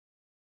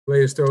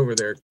glazed over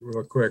there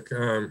real quick.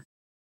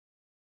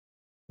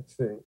 Let's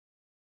see.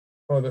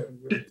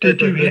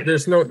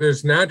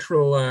 There's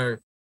natural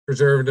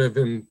preservative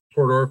in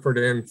Port Orford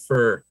and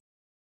fir,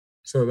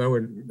 so that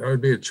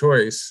would be a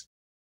choice.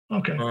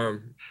 Okay.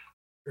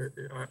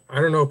 I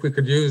don't know if we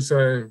could use.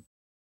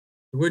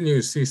 We wouldn't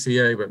use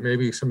CCA, but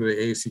maybe some of the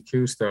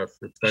ACQ stuff,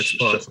 if that's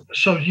possible.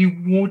 So you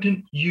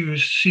wouldn't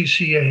use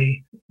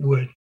CCA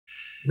wood?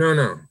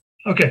 No.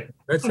 Okay.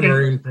 That's a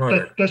marine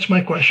product. That's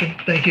my question.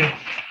 Thank you.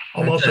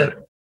 I'm all set.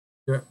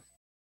 Yeah.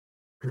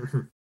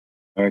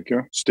 Thank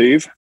you.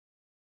 Steve?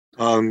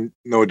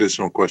 No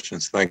additional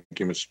questions. Thank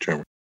you, Mr.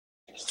 Chairman.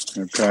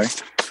 Okay.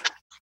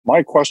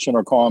 My question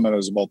or comment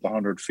is about the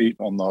 100 feet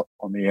on the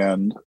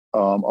end.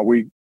 I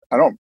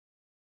don't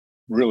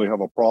really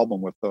have a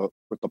problem with the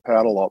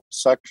paddle up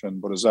section,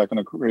 but is that going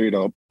to create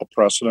a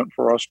precedent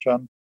for us,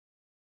 Jen?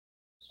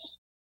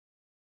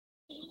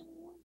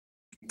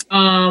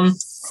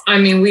 I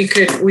mean, we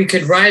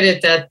could write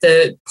it that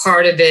the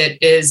part of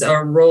it is a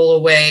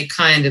rollaway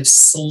kind of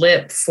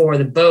slip for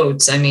the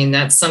boats. I mean,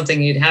 that's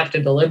something you'd have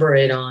to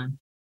deliberate on.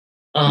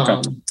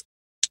 Okay.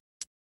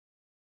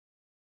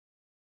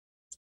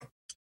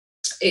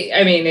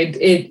 I mean,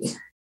 it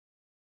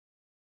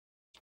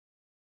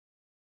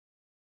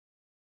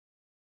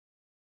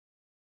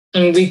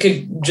and we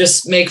could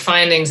just make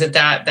findings that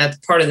that's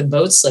part of the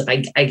boat slip,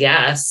 I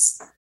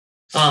guess.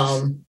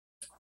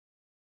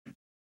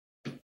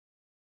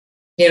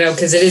 You know,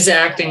 because it is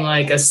acting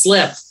like a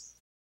slip,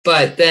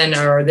 but then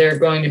are there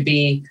going to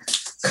be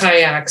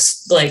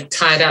kayaks like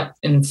tied up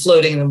and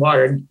floating in the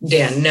water?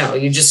 Dan, no,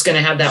 you're just going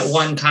to have that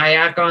one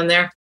kayak on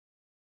there.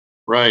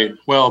 Right.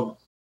 Well,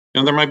 you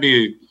know, there might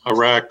be a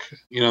rack,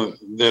 you know,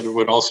 that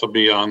would also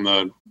be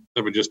that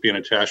would just be an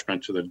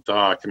attachment to the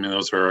dock. I mean,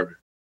 those are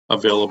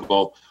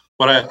available.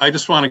 But I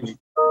just want to,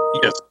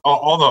 yes,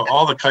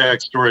 all the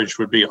kayak storage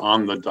would be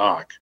on the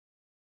dock.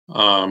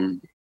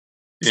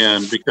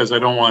 And because I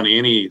don't want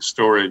any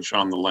storage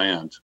on the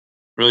land,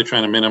 really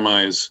trying to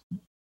minimize,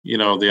 you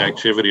know, the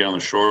activity on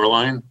the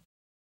shoreline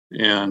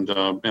and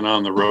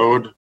on the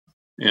road,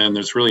 and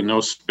there's really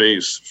no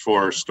space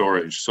for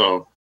storage.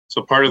 So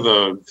part of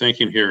the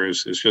thinking here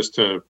is just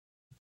to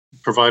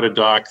provide a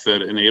dock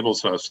that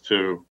enables us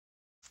to,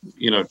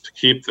 you know, to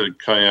keep the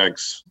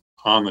kayaks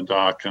on the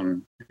dock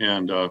and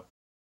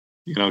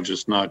you know,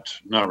 just not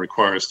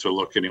require us to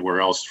look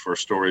anywhere else for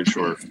storage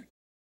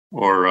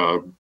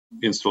or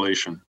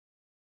installation.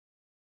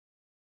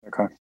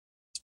 Okay.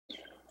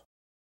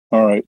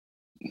 All right.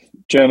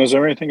 Jen, is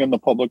there anything in the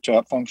public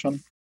chat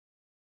function?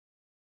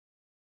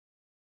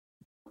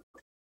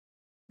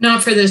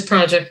 Not for this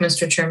project,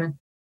 Mr. Chairman.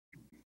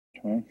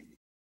 Okay.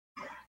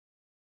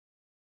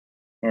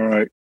 All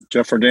right.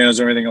 Jeff or Dan, is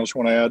there anything else you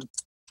want to add?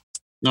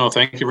 No,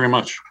 thank you very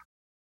much.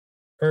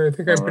 I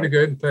think I'm pretty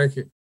good. Thank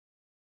you.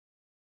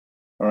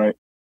 All right.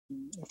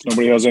 If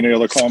nobody has any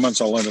other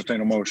comments, I'll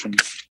entertain a motion.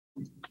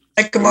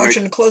 Make a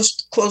motion to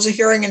close the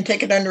hearing and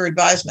take it under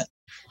advisement.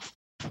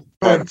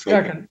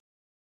 Second.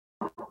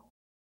 All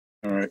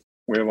right.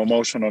 We have a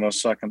motion and a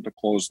second to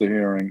close the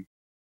hearing.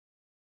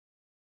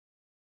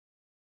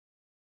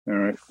 All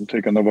right. I'm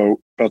taking the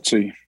vote.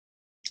 Betsy.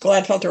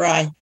 Gladfelter,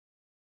 aye.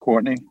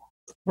 Courtney.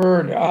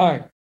 Bird,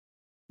 aye.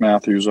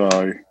 Matthews,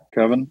 aye.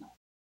 Kevin.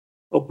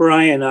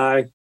 O'Brien,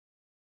 aye.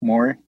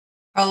 Maury.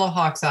 Carlo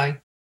Hawks, aye.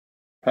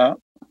 Pat.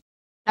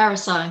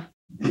 Harris, aye.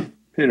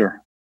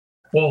 Peter.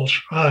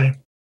 Walsh, aye.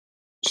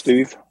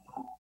 Steve.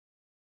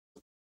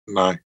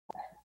 Aye.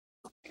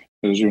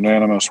 It is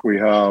unanimous. We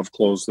have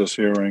closed this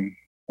hearing.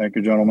 Thank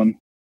you, gentlemen.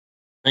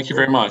 Thank you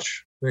very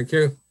much. Thank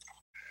you.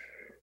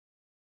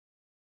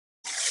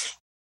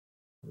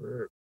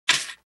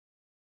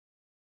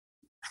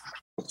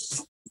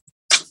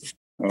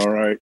 All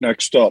right.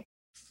 Next up,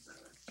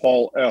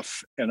 Paul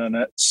F. and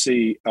Annette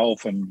C.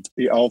 Alphen,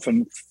 the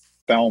Alphen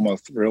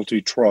Falmouth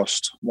Realty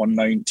Trust,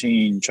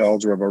 119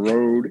 Childs River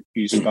Road,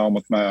 East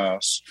Falmouth,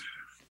 Mass.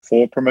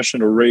 For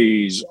permission to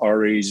raise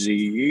RAZE,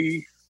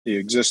 the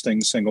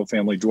existing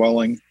single-family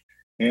dwelling,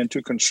 and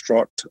to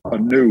construct a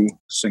new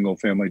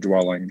single-family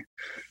dwelling,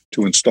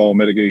 to install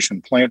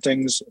mitigation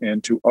plantings,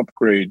 and to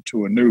upgrade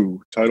to a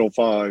new Title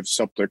V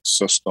septic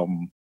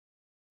system.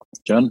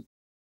 Jen?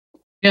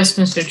 Yes,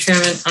 Mr.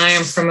 Chairman, I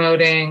am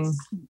promoting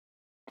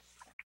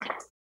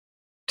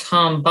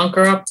Tom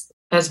Bunker up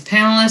as a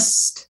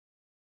panelist,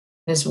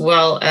 as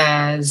well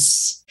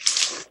as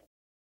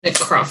Nick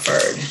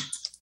Crawford.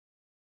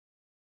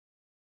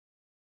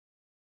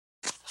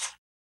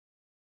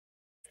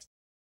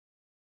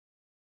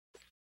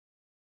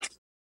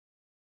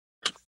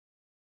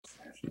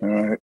 All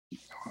right.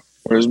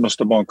 Where's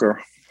Mr.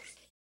 Bunker?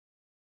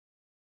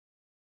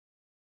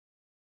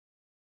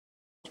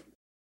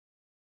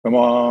 Come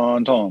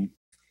on, Tom.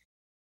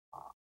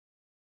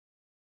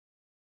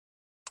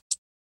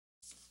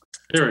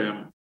 Here I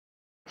am.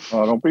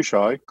 Don't be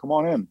shy. Come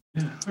on in.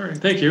 Yeah, all right,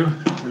 thank you.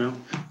 You know,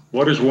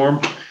 water's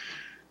warm.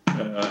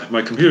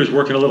 My computer's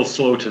working a little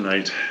slow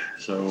tonight,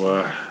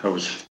 so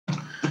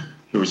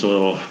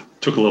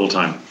took a little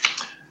time.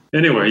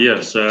 Anyway,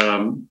 yes,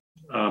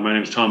 my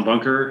name is Tom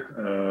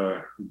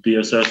Bunker,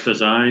 BSS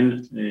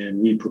Design, and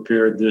we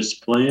prepared this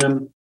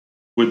plan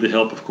with the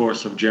help, of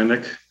course, of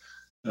Genic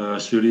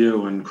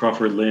Studio and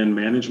Crawford Land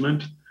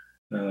Management.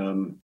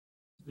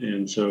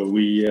 And so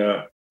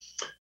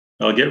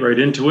I'll get right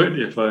into it,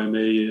 if I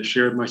may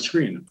share my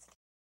screen.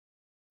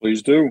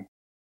 Please do.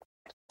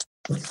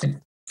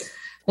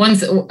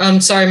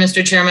 I'm sorry,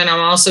 Mr. Chairman, I'm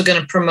also going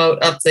to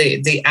promote up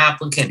the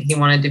applicant. He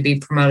wanted to be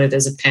promoted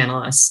as a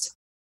panelist.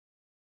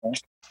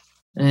 Okay.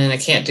 And I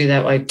can't do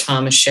that while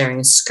Tom is sharing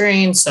his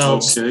screen, so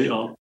okay,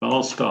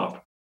 I'll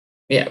stop.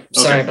 Yeah,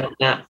 sorry about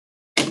that.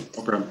 No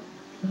problem.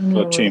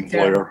 The team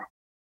player.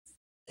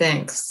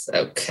 Thanks.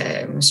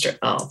 Okay, Mr.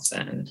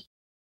 Alphen.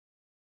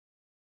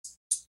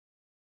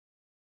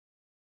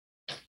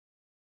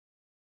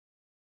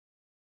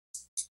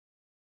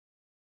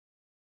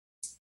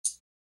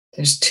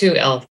 There's two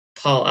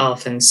Paul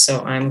Alphens, so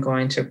I'm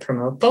going to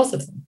promote both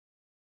of them.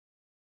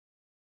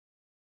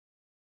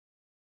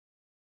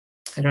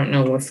 I don't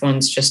know if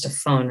one's just a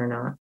phone or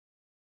not.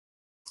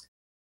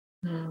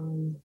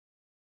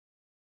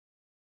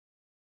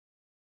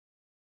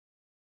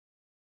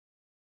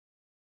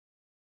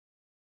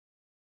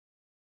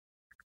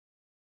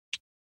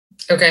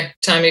 Okay,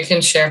 Tom, you can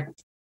share.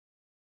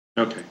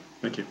 Okay,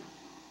 thank you.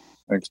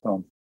 Thanks,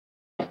 Tom.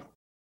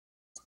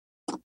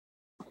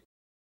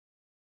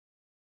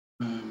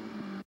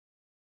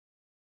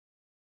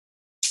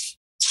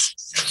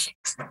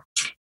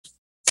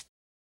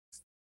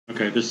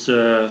 Okay, this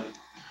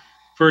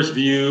first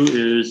view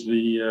is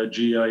the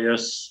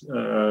GIS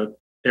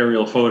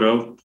aerial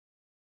photo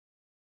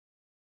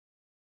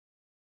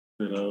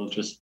that I'll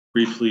just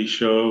briefly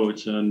show.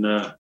 It's on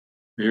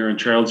here on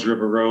Charles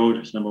River Road.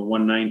 It's number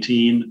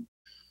 119,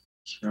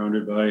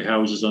 surrounded by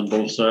houses on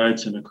both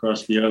sides, and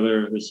across the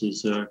other, this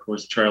is of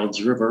course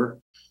Charles River,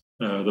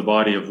 the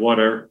body of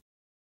water,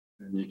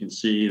 and you can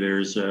see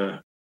there's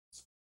a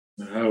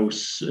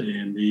house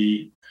and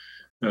the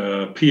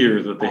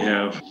pier that they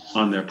have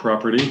on their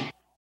property.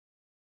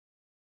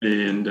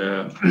 And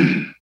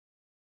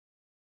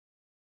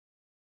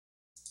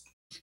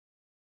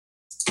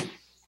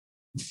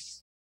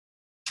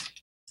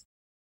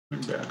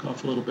back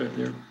off a little bit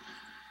there.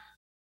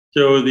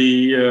 So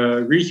the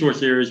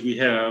resource areas we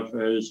have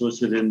is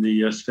listed in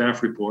the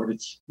staff report.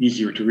 It's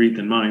easier to read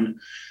than mine,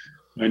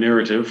 my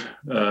narrative.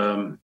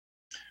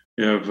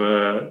 We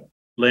have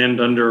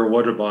land under a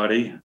water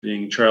body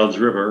being Childs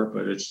River,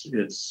 but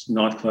it's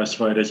not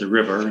classified as a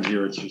river, and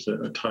here it's just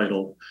a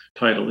tidal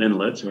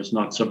inlet, so it's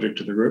not subject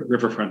to the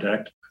Riverfront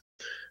Act.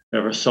 We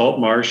have a salt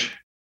marsh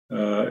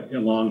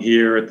along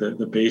here at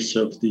the base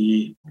of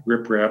the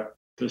riprap,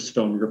 the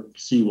stone rip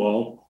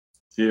seawall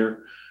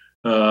here.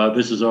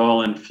 This is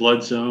all in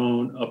flood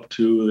zone up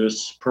to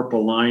this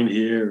purple line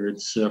here.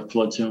 It's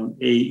flood zone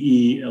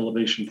AE,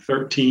 elevation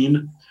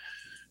 13.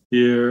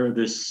 Here,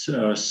 this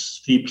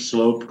steep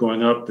slope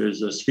going up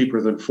is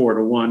steeper than 4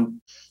 to 1.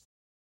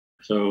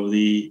 So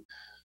the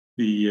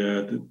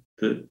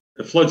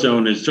flood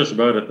zone is just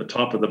about at the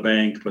top of the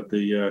bank, but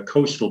the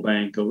coastal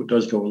bank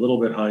does go a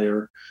little bit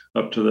higher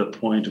up to the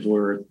point of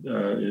where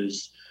it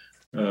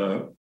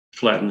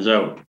flattens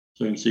out.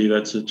 So you can see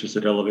that's just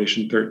at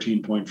elevation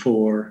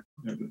 13.4,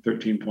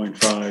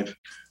 13.5, a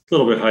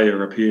little bit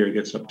higher up here. It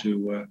gets up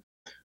to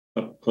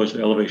up close to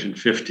elevation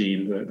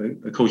 15.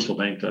 The coastal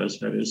bank does,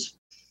 that is.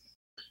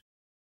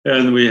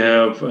 And we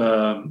have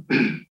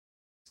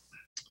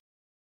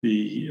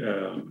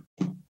the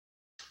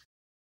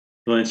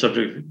land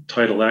subject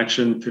tidal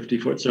action,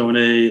 50-foot zone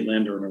A,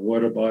 land under a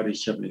water body,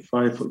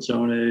 75-foot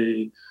zone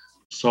A,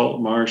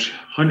 salt marsh,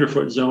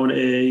 100-foot zone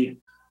A.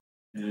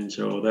 And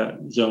so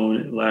that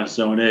zone, last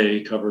zone A,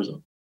 covers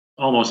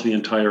almost the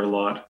entire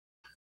lot.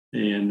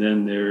 And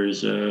then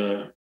there's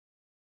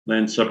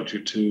land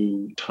subject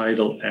to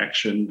tidal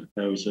action.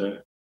 That was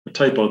a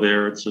typo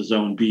there. It's a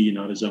zone B,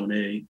 not a zone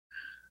A.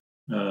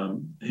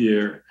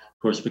 Here, of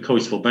course, the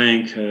coastal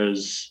bank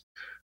has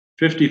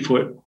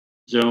 50-foot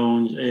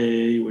zones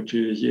A, which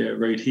is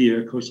right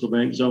here, coastal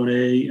bank zone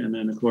A, and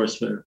then of course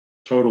the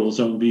total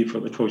zone B for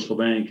the coastal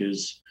bank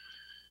is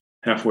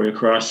halfway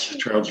across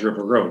Charles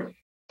River Road.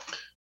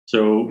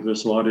 So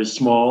this lot is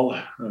small.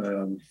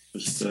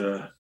 Just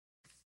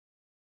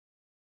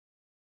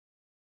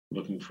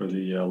looking for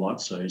the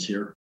lot size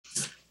here.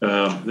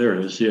 There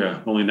it is.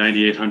 Yeah, only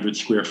 9,800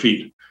 square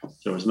feet.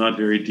 So it's not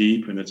very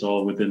deep, and it's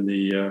all within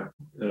the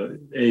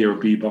A or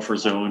B buffer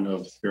zone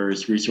of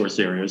various resource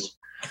areas.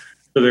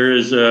 So there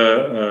is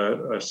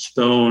a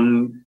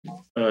stone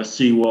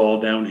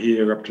seawall down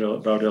here up to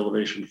about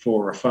elevation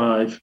 4 or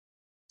 5,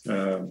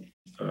 a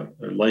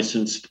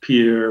licensed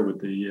pier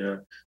with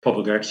the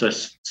public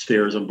access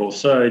stairs on both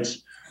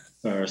sides,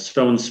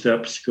 stone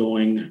steps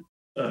going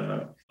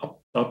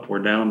up or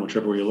down,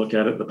 whichever way you look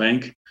at it, the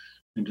bank,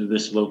 into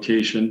this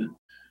location.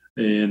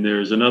 And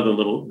there's another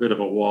little bit of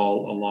a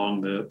wall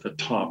along the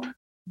top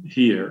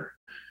here,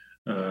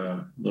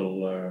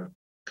 little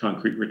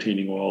concrete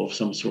retaining wall of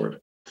some sort.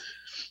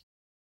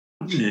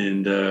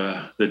 And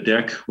the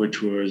deck,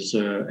 which was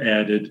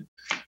added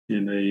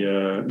in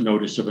a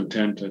notice of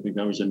intent, I think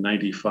that was in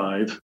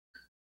 95,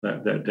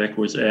 that deck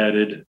was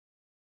added.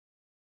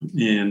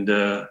 And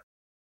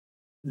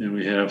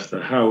we have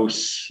the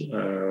house,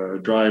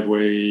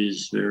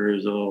 driveways. There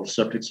is a little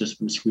septic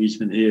system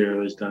squeezed in here.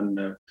 It was done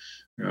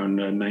around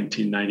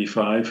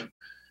 1995.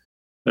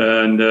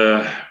 And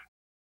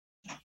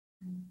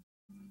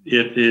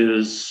it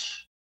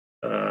is,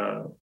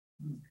 the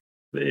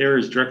air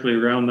is directly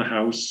around the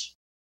house.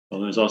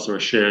 Well, there's also a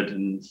shed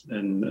and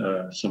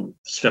some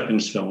stepping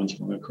stones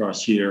going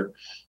across here,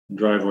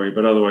 driveway.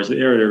 But otherwise, the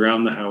area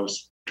around the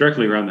house,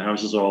 directly around the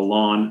house, is all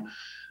lawn.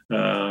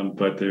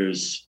 But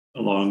there's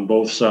along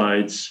both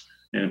sides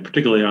and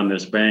particularly on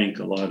this bank,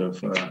 a lot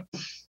of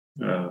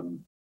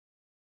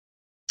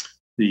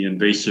the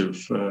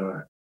invasive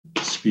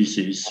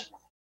species.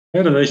 I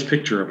had a nice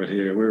picture of it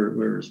here.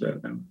 Where is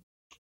that now?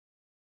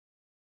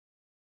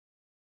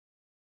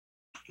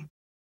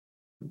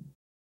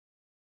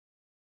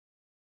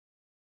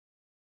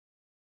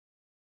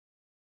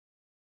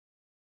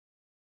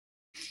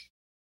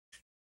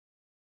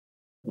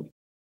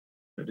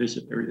 That is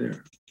it, right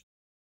there.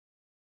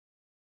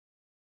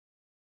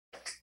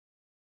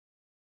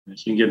 So you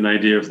can get an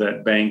idea of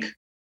that bank,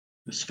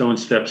 the stone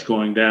steps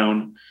going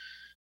down,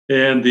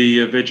 and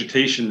the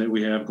vegetation that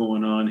we have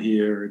going on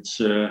here. It's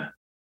yep,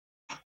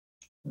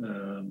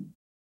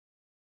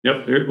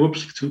 there,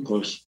 whoops, too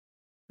close.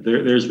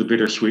 There's the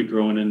bittersweet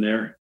growing in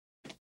there.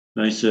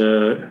 Nice,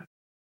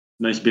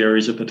 nice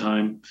berries at the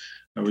time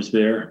I was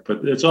there.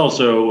 But it's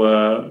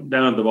also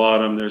down at the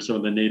bottom, there's some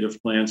of the native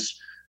plants.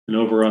 And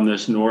over on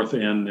this north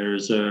end,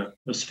 there's a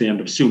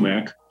stand of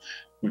sumac,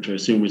 which I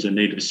assume is a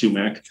native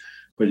sumac.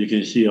 But you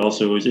can see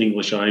also is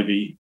English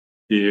ivy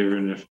here.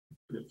 And if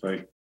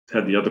I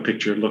had the other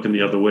picture looking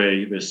the other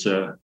way, this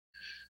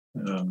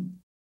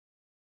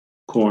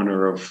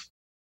corner of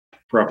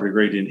property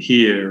right in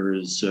here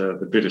is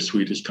the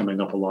bittersweet is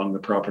coming up along the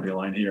property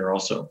line here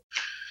also.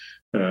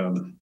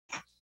 So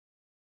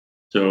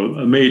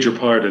a major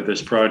part of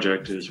this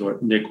project is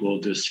what Nick will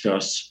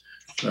discuss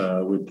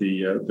with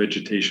the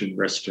vegetation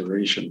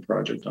restoration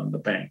project on the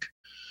bank.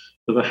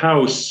 So the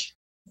house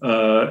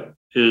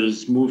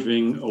is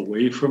moving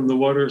away from the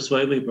water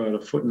slightly,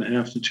 about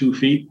 1.5 to 2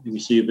 feet. You can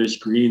see this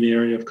green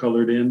area I've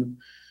colored in.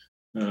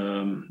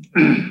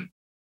 I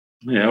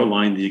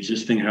outlined the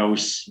existing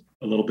house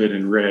a little bit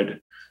in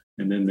red,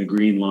 and then the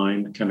green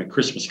line, kind of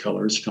Christmas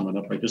colors coming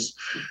up, I guess.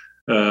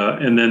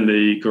 And then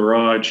the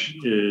garage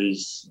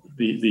is,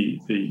 the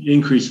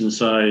increase in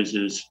size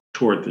is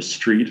toward the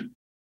street.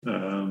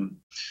 There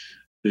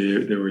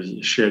was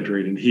a shed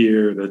right in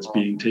here that's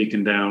being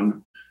taken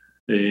down.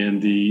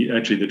 And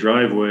actually the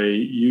driveway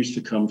used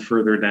to come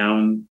further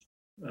down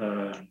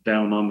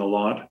on the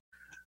lot.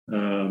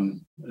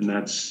 And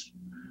that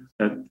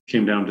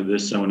came down to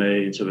this zone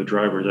A. And so the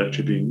driveway is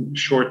actually being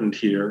shortened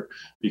here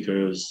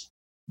because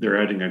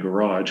they're adding a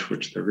garage,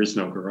 which there is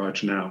no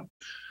garage now.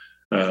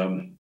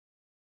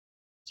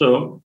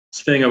 So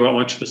staying about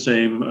much the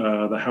same.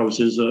 The house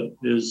is a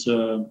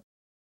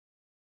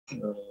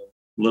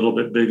little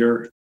bit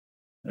bigger,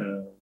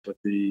 but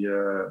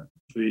the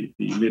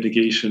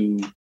mitigation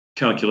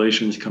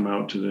calculations come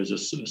out to there's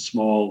a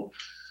small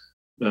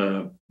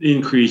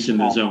increase in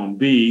the zone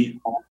B,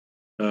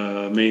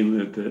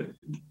 mainly the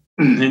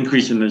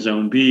increase in the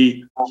zone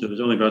B. So there's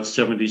only about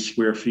 70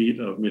 square feet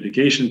of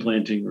mitigation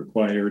planting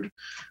required,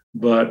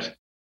 but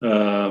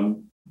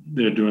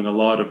they're doing a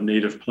lot of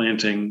native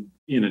planting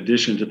in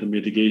addition to the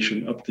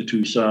mitigation up the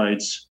two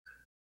sides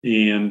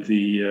and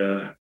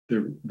the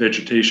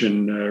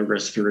vegetation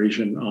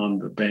restoration on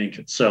the bank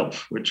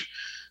itself, which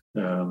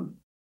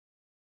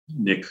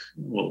Nick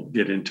will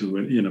get into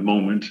in a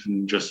moment.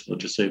 And we'll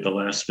just say the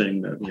last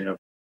thing that we have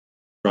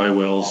dry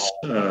wells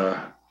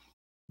for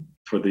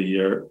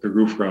the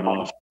roof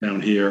runoff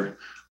down here.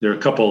 There are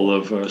a couple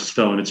of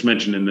stone, it's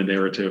mentioned in the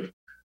narrative,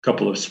 a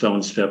couple of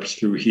stone steps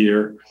through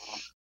here,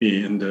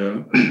 and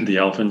the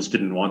Alphans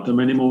didn't want them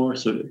anymore.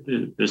 So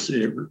the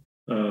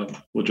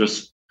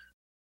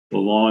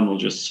lawn will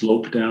just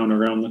slope down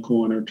around the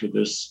corner to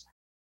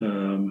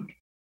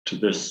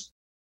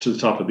the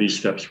top of these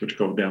steps, which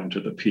go down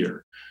to the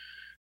pier.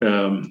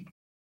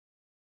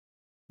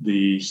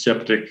 The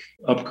septic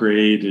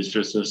upgrade is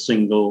just a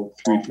single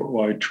 3-foot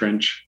wide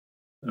trench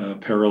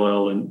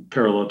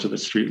parallel to the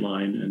street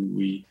line, and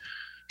we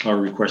are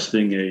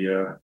requesting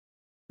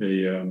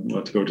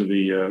let's go to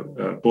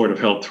the Board of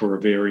Health for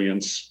a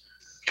variance.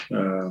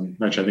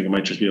 Actually, I think it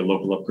might just be a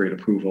local upgrade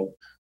approval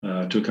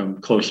to come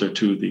closer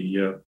to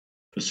the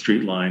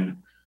street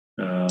line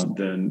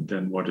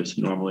than what is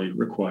normally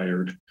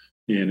required.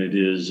 And it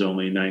is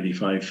only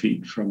 95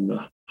 feet from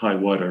the high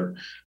water,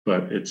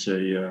 but it's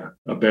a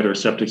better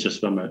septic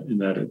system in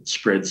that it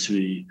spreads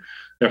the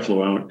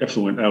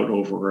effluent out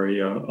over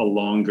a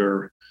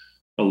longer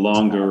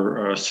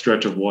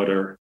stretch of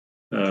water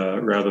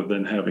rather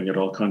than having it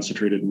all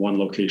concentrated in one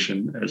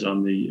location as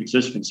on the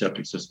existing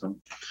septic system.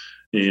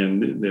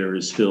 And there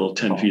is still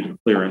 10 feet of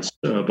clearance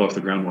above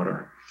the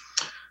groundwater.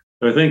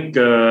 I think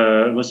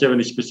unless you have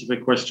any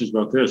specific questions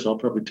about this, I'll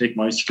probably take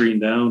my screen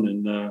down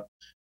and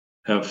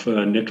have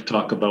Nick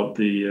talk about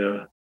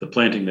the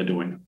planting they're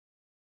doing.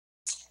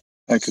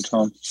 Thank you,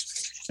 Tom.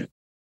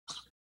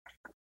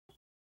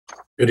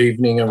 Good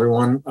evening,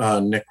 everyone.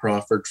 Nick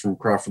Crawford from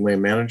Crawford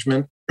Land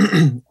Management.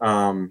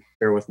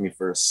 Bear with me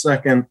for a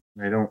second.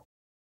 I don't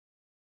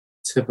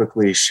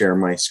typically share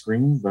my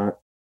screen,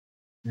 but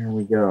there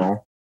we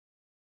go.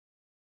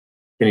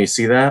 Can you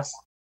see that?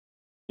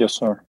 Yes,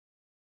 sir.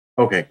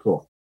 Okay,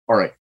 cool. All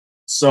right.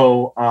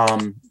 So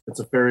it's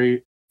a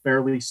fairly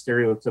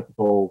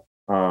stereotypical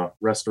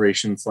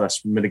restoration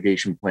 /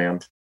 mitigation plan.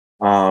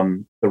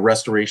 The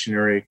restoration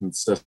area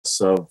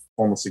consists of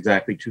almost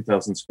exactly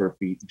 2,000 square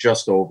feet,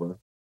 just over.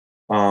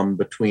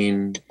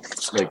 between,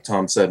 like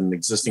Tom said, an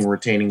existing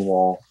retaining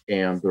wall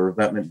and the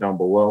revetment down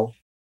below.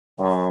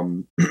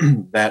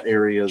 That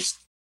area is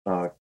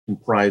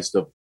comprised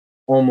of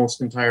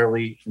almost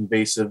entirely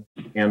invasive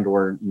and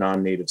or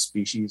non-native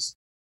species.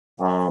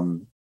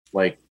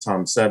 Like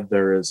Tom said,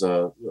 there is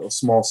a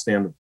small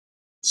stand of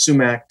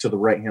sumac to the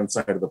right-hand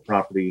side of the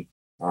property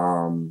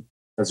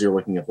as you're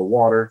looking at the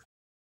water.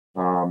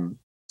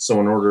 So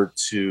in order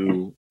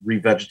to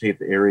revegetate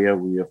the area,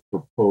 we have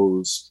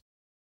proposed,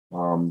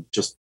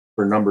 just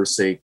for numbers'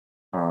 sake,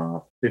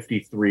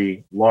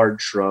 53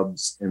 large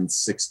shrubs and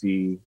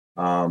 60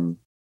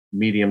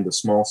 medium to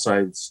small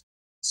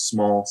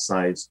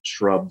sized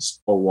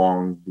shrubs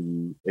along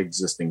the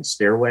existing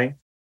stairway.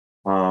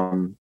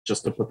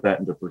 Just to put that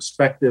into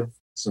perspective,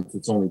 since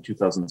it's only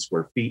 2,000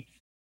 square feet,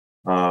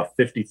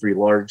 53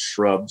 large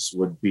shrubs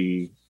would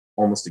be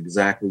almost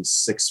exactly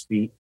 6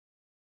 feet,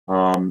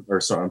 I'm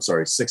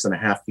sorry,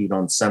 6.5 feet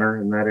on center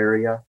in that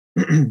area.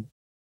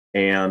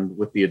 And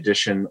with the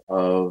addition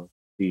of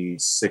the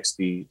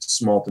 60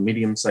 small to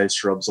medium sized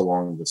shrubs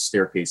along the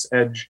staircase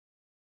edge,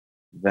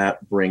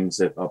 that brings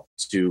it up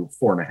to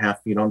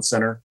 4.5 feet on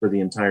center for the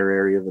entire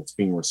area that's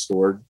being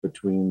restored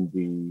between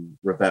the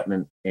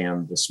revetment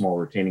and the small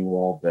retaining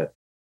wall that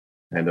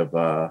kind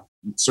of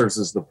serves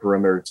as the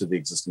perimeter to the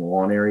existing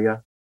lawn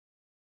area.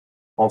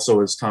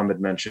 Also, as Tom had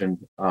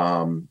mentioned,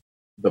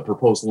 the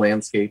proposed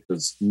landscape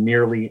is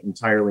nearly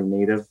entirely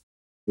native,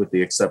 with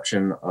the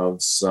exception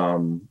of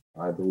some,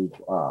 I believe,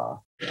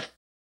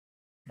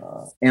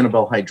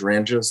 Annabelle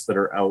hydrangeas that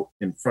are out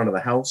in front of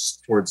the house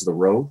towards the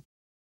road.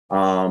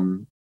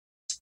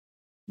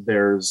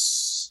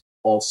 There's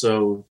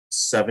also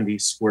 70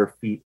 square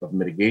feet of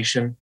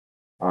mitigation.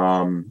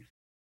 That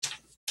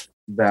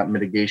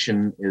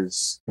mitigation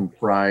is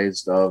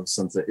comprised of,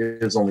 since it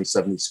is only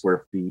 70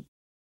 square feet,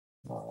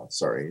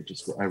 sorry,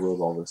 I wrote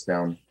all this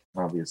down,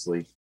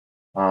 obviously.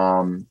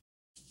 10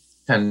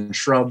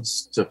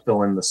 shrubs to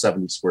fill in the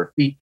 70 square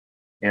feet.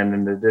 And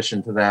in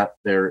addition to that,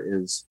 there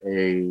is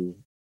a,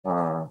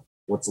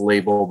 what's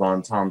labeled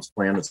on Tom's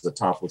plan as the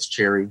topless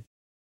cherry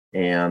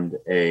and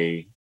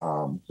a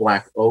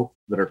black oak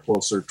that are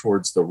closer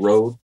towards the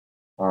road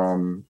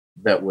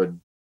that would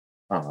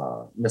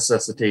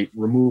necessitate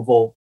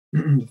removal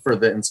for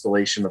the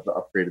installation of the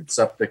upgraded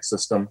septic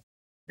system.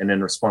 And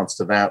in response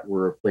to that,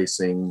 we're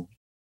replacing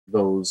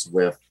those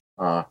with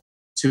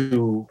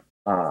two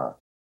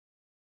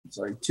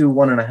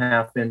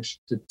 1.5 inch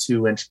to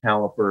 2 inch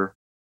caliper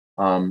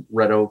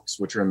red oaks,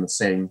 which are in the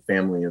same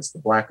family as the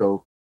black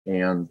oak,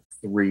 and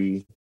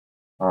 3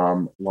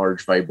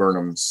 large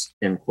viburnums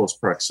in close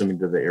proximity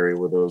to the area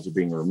where those are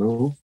being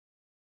removed.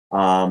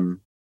 And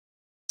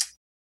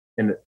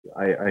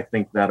I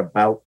think that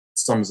about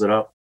sums it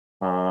up.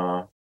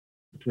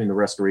 Between the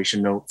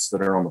restoration notes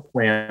that are on the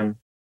plan,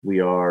 we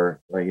are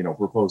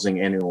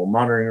proposing annual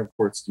monitoring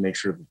reports to make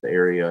sure that the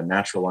area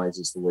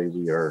naturalizes the way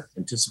we are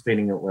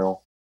anticipating it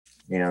will.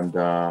 And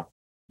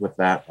with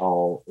that,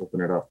 I'll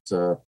open it up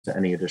to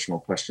any additional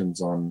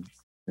questions on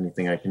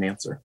anything I can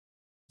answer.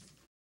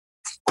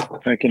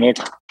 Thank you, Nick.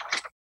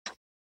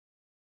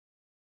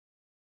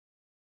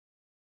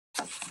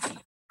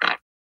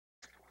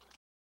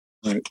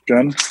 All right,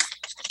 Jen?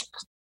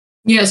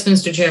 Yes,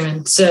 Mr.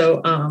 Chairman.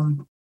 So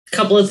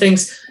couple of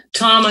things.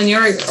 Tom, on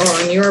your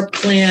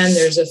plan,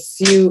 there's a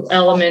few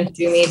elements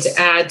you need to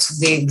add to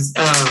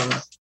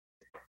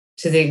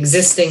the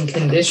existing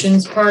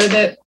conditions part of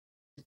it.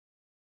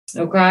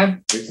 Okay.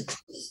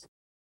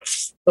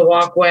 The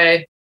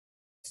walkway.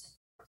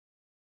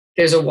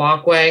 There's a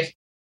walkway.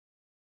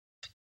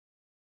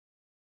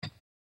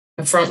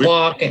 A front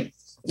walk, and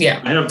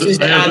yeah. I have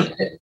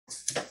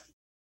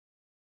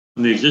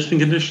on the existing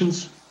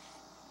conditions.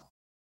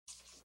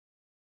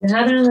 You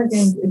have it on like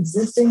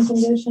existing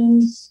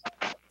conditions?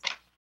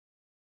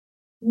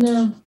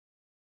 No.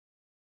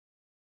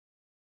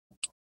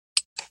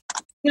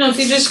 If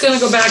you're just going to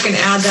go back and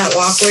add that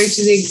walkway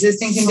to the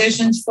existing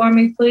conditions for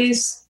me,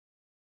 please.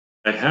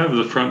 I have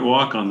the front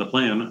walk on the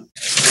plan,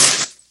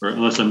 or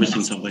unless I'm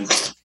missing something.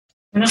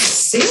 I don't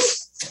see it.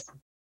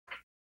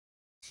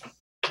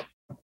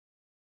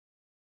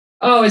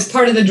 Oh, it's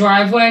part of the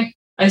driveway?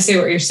 I see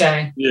what you're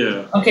saying.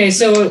 Yeah. Okay,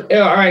 so,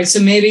 all right, so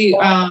maybe,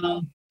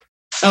 oh,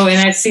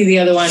 and I see the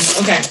other one.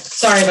 Okay,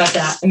 sorry about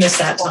that. I missed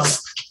that, Tom.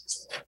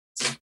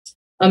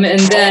 And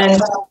then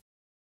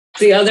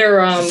the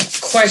other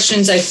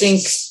questions, I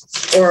think,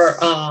 or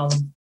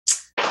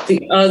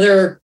the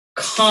other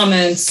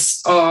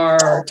comments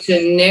are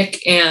to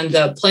Nick and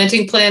the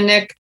planting plan,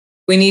 Nick.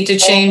 We need to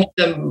change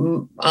the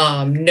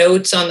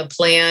notes on the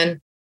plan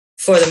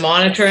for the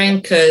monitoring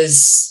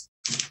because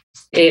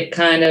it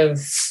kind of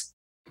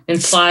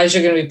implies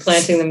you're going to be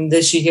planting them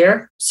this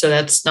year. So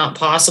that's not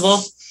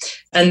possible.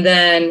 And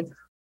then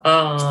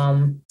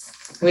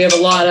we have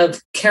a lot of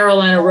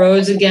Carolina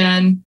Rose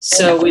again.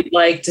 So we'd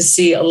like to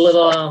see a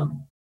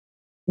little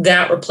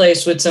that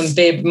replaced with some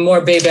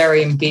more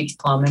bayberry and beach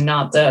plum and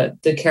not the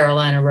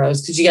Carolina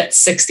Rose, because you got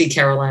 60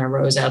 Carolina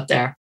Rose out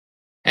there.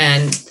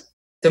 And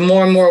the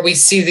more and more we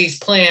see these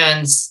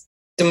plans,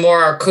 the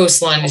more our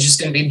coastline is just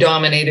going to be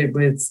dominated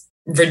with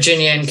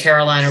Virginia and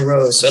Carolina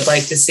rose. So I'd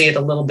like to see it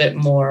a little bit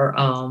more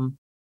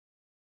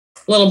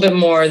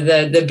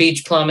the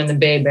beach plum and the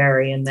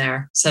bayberry in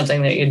there,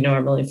 something that you'd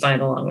normally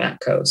find along that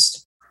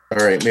coast.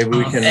 All right, maybe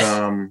we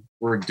can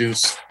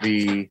reduce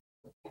the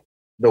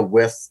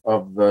width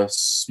of the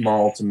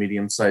small to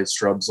medium-sized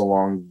shrubs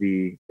along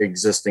the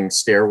existing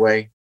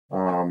stairway.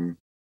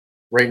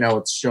 Right now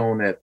it's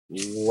shown at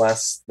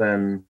less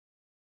than,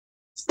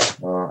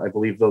 I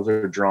believe those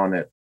are drawn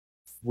at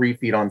 3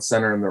 feet on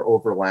center and they're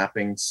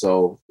overlapping.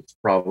 So it's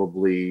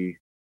probably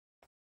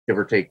give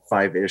or take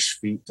 5-ish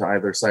feet to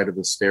either side of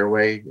the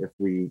stairway. If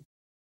we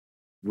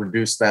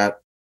reduce that,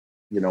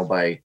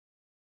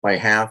 by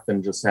half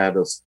and just had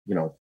us,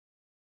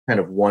 kind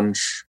of one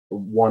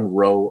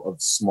row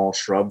of small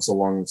shrubs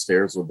along the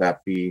stairs, would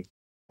that be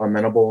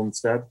amenable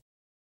instead?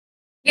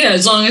 Yeah,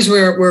 as long as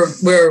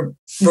we're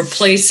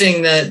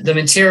replacing the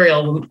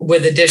material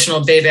with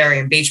additional bayberry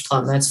and beach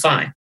plum, that's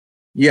fine.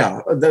 Yeah,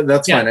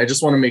 that's fine. I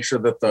just want to make sure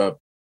that the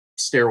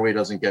stairway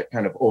doesn't get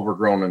kind of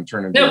overgrown and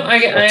turn into. No,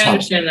 I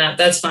understand that.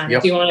 That's fine. Yep.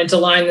 If you wanted to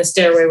line the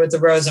stairway with the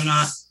rose, I'm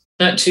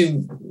not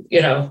too,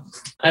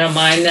 I don't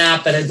mind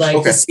that, but I'd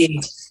like to see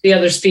the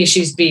other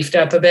species beefed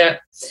up a bit.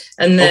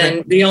 And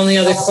then the only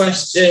other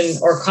question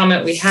or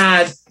comment we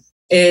had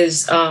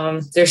is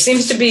there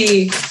seems to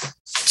be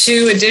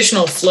 2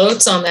 additional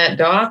floats on that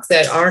dock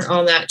that aren't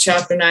on that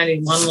Chapter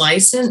 91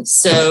 license.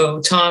 So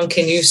Tom,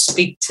 can you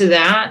speak to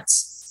that?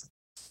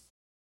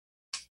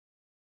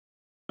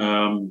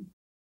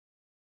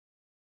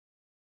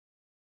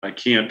 I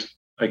can't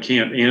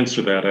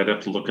answer that. I'd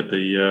have to look at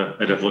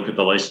the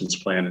license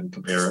plan and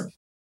compare it.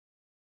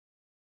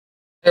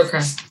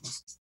 Okay.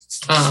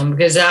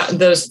 Because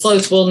those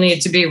floats will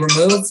need to be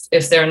removed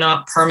if they're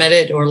not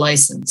permitted or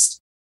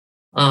licensed.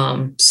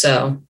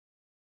 So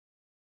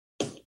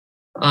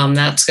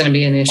that's going to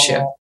be an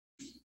issue.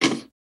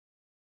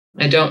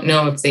 I don't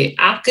know if the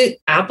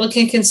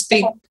applicant can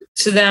speak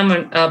to them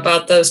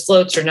about those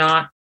floats or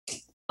not.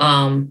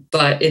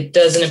 But it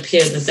doesn't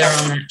appear that they're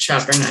on that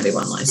Chapter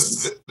 91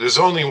 license. There's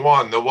only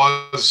one. There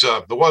was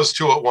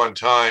 2 at one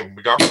time.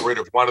 We got rid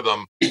of one of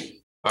them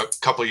a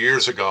couple of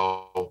years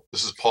ago.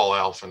 This is Paul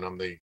Alphin. I'm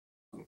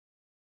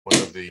one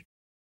of the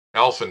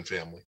Alphin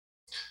family.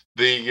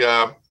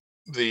 I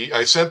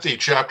sent the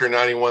Chapter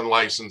 91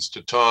 license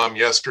to Tom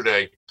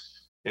yesterday,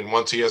 and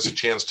once he has a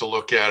chance to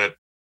look at it,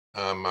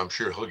 I'm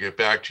sure he'll get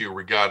back to you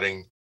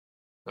regarding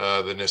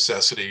the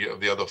necessity of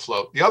the other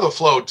float. The other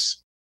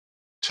float's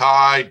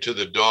tied to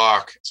the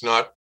dock. It's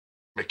not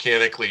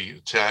mechanically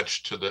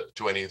attached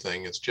to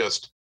anything. It's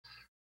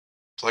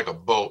like a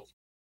boat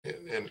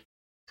and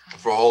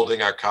for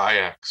holding our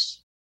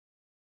kayaks.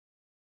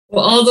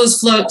 Well, all those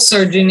floats,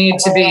 sir, do need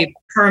to be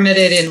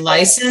permitted and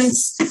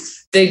licensed.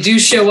 They do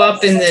show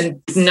up in the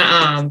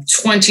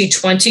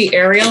 2020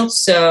 aerial,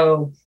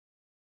 so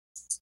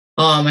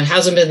it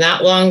hasn't been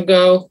that long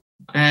ago.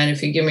 And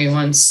if you give me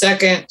 1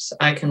 second,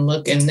 I can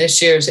look in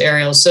this year's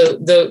aerial. So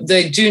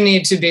they do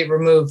need to be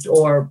removed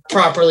or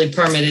properly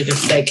permitted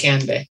if they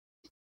can be.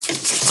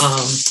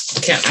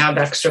 Can't have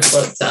extra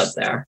floats out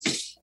there.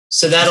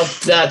 So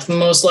that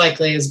most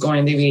likely is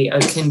going to be a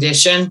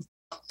condition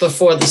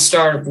before the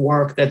start of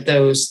work that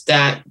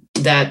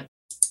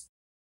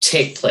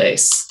take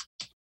place.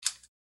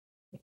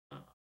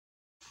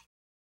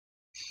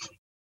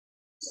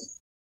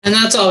 And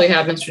that's all we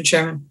have, Mr.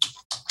 Chairman.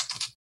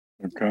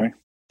 Okay.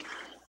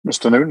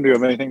 Mr. Newton, do you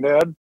have anything to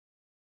add?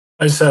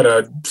 I just had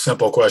a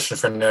simple question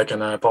for Nick,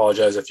 and I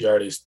apologize if you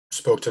already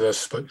spoke to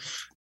this, but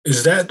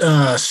is that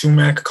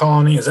sumac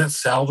colony, is that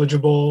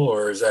salvageable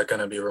or is that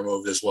going to be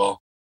removed as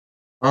well?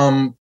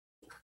 I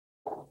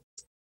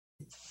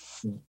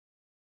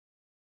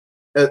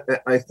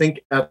think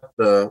at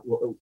the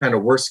kind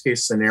of worst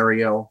case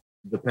scenario,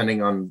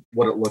 depending on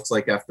what it looks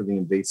like after the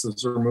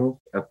invasives are removed,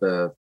 at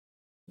the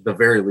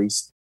very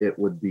least, it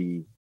would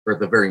be, or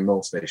the very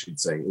most, I should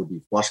say, it would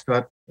be flush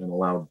cut and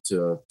allowed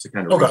to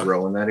kind of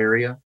regrow in that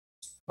area.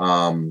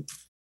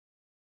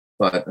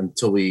 But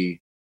until to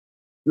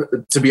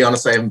be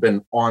honest, I haven't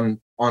been on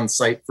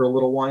site for a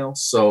little while,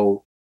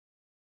 so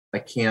I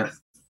can't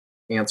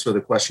answer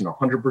the question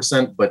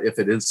 100%, but if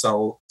it is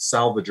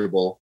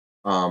salvageable,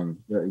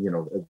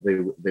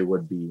 they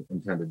would be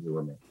intended to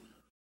remain.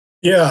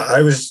 Yeah,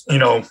 I was,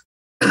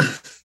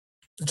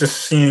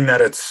 just seeing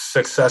that it's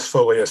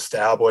successfully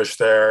established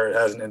there, it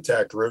has an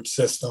intact root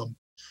system.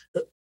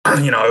 It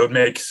would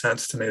make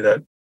sense to me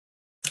that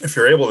if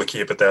you're able to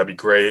keep it, that'd be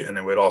great. And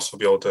it would also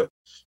be able to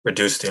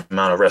reduce the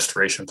amount of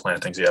restoration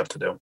plantings you have to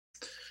do.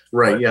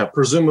 Right. Yeah.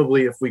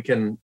 Presumably, if we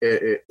can,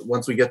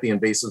 once we get the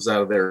invasives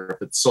out of there,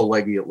 if it's so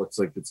leggy, it looks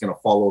like it's going to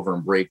fall over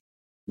and break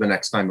the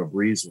next time a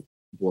breeze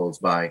blows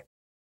by,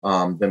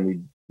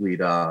 then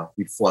we'd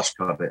flush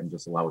cut it and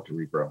just allow it to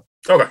regrow.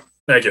 Okay.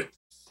 Thank you.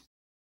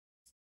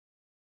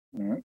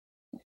 All right.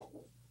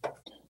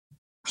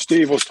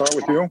 Steve, we'll start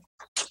with you.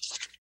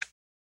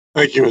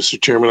 Thank you,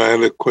 Mr. Chairman. I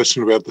had a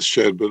question about the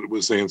shed, but it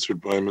was answered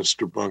by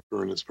Mr.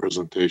 Bunker in his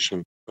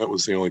presentation. That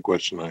was the only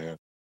question I had.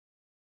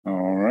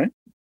 All right.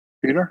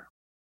 Peter?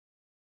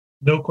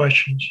 No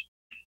questions.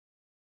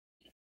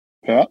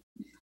 Pat?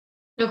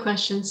 No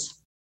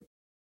questions.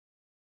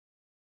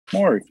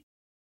 Maury?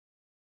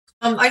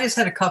 I just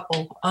had a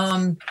couple.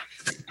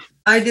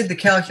 I did the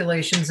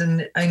calculations,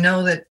 and I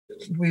know that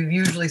we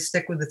usually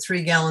stick with the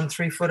 3-gallon,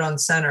 3-foot on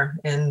center.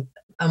 And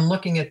I'm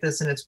looking at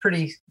this, and it's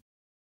pretty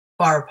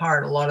far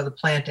apart. A lot of the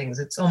plantings,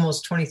 it's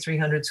almost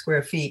 2,300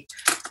 square feet,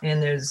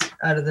 and there's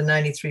out of the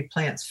 93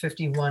 plants,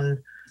 51.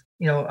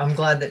 You know, I'm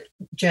glad that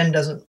Jen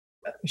doesn't.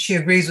 She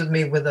agrees with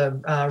me with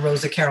a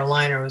Rosa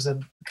Carolina. It was a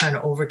kind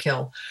of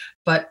overkill,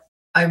 but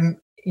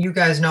you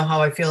guys know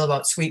how I feel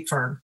about sweet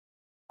fern.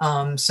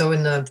 So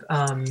in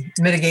the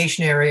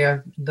mitigation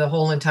area, the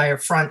whole entire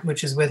front,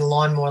 which is where the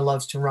lawnmower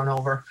loves to run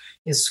over,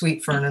 is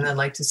sweet fern. And I'd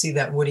like to see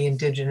that woody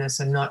indigenous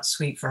and not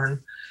sweet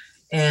fern.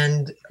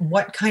 And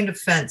what kind of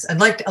fence? I'd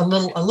like a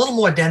little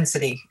more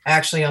density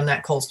actually on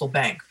that coastal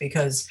bank,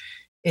 because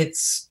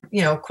it's,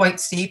 you know, quite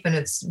steep, and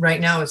it's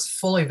right now it's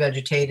fully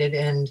vegetated.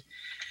 And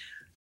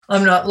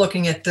I'm not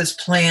looking at this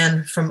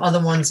plan from other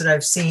ones that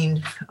I've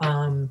seen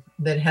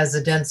that has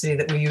the density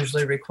that we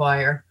usually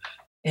require.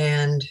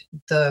 And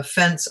the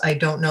fence, I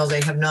don't know.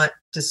 They have not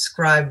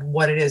described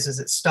what it is. Is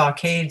it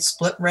stockade,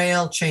 split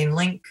rail, chain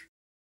link?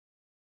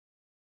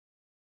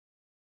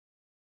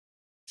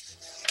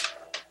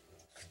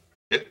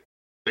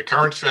 The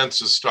current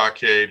fence is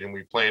stockade, and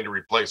we plan to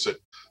replace it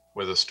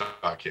with a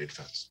stockade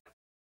fence.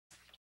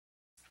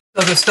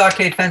 So the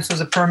stockade fence was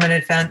a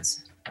permanent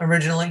fence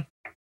originally?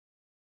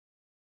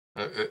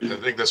 I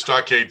think the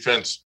stockade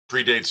fence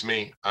predates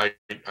me. I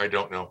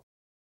don't know.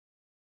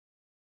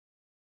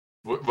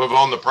 We've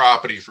owned the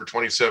property for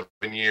 27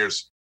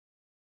 years,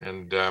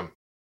 and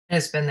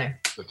it's been there.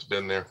 It's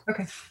been there.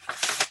 Okay.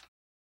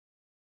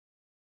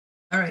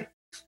 All right.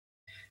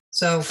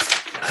 So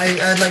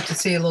I'd like to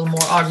see a little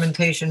more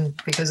augmentation,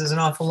 because there's an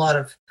awful lot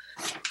of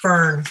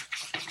fern.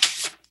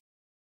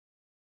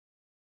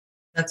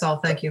 That's all.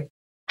 Thank you.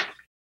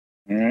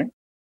 All right.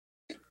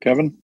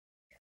 Kevin?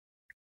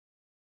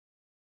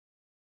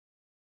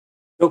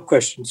 No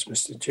questions,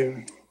 Mr.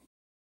 Chairman.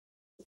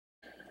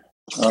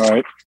 All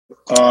right.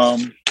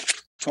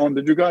 Tom,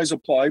 did you guys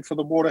apply for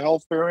the Board of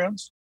Health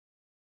variance?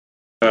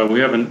 We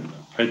haven't.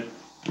 I'm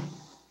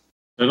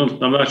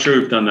not sure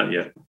we've done that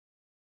yet.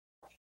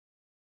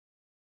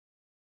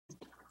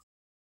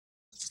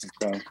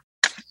 Okay.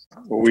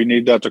 Well, we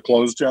need that to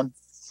close, Jen?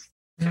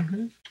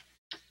 Mm-hmm.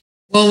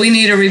 Well, we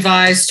need a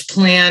revised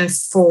plan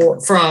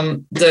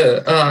from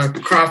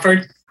the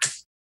Crawford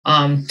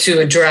to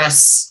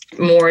address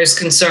Moore's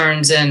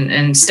concerns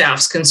and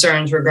staff's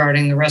concerns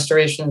regarding the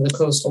restoration of the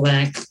coastal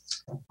bank.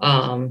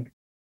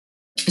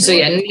 So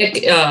yeah,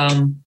 Nick,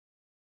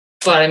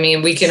 but I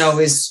mean, we can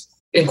always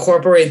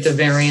incorporate the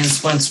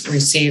variance once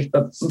received.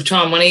 But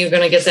Tom, when are you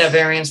going to get that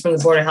variance from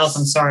the Board of Health?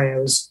 I'm sorry, I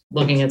was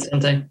looking at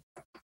something.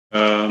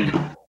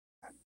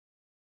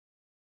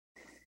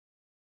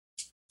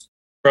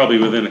 Probably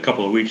within a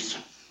couple of weeks.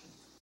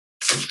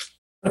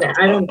 Okay,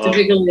 I don't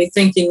particularly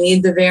think you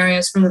need the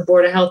variance from the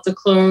Board of Health to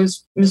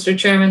close, Mr.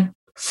 Chairman.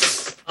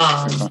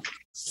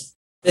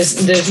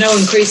 There's no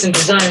increase in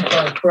design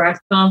flow,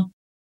 correct, Tom?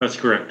 That's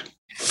correct.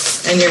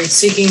 And you're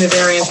seeking the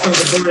variance from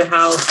the Board of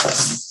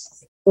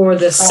Health for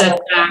the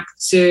setback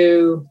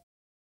to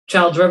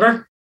Childs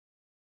River?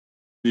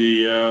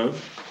 The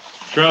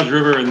Childs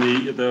River and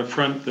the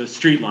front, the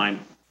street line.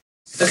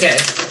 Okay,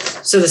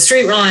 so the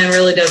street line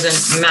really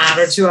doesn't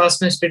matter to us,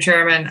 Mr.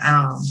 Chairman.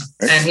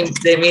 And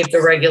they meet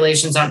the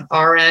regulations on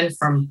our end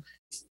from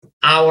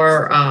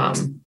our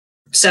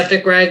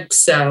septic regs.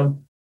 So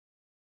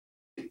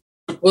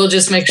we'll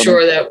just make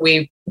sure that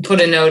we put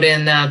a note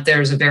in that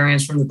there's a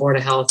variance from the Board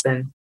of Health,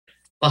 and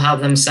we'll have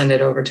them send it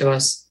over to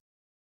us.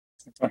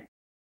 Okay.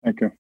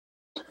 Thank you.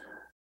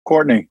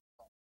 Courtney?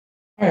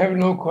 I have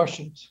no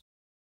questions.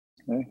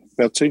 Okay.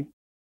 Betsy?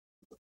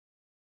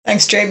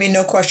 Thanks, Jamie.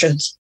 No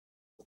questions.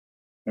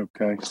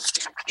 Okay.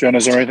 Jen,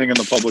 is there anything in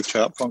the public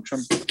chat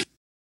function?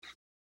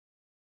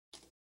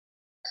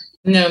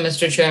 No,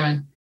 Mr.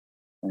 Chairman.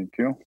 Thank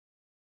you.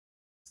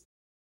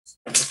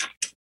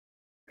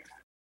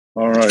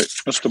 All right,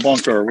 Mr.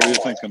 Bunker, what are you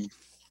thinking?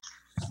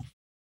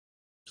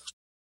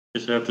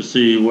 Just have to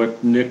see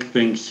what Nick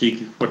thinks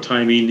what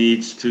time he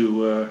needs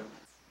to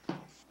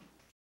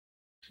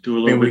do a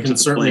little bit. We can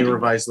certainly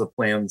revise the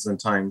plans in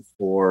time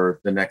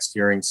for the next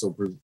hearing. So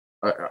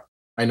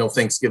I know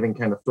Thanksgiving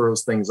kind of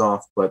throws things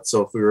off, but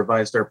so if we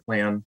revised our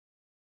plan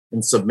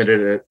and submitted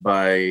it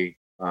by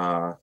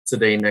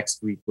today,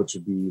 next week, which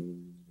would be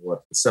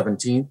what, the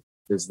 17th,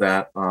 is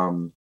that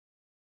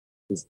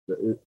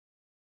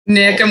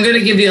Nick, I'm going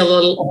to give you a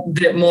little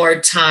bit more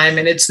time,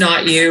 and it's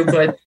not you,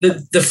 but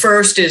the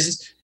first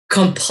is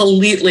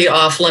completely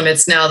off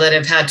limits now that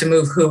I've had to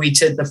move Hui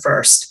to the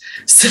first.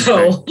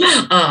 So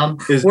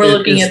we're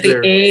looking at the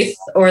 8th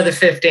or the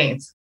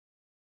 15th.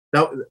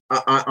 Now,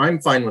 I'm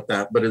fine with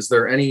that, but is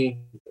there any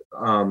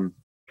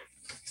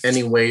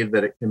way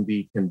that it can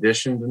be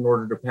conditioned in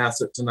order to pass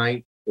it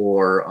tonight,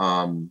 or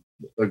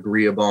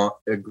agree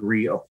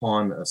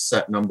upon a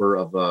set number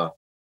of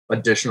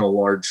additional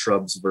large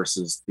shrubs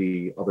versus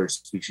the other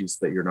species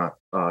that you're not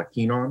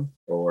keen on,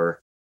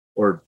 or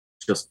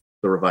just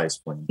the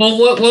revised plan? Well,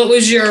 what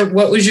was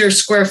your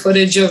square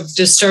footage of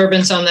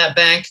disturbance on that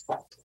bank?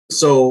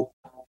 So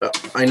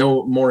I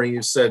know, Maury,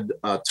 you said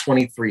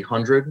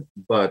 2,300,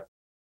 but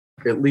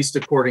at least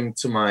according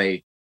to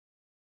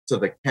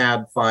the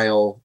CAD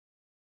file,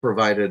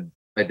 provided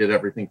I did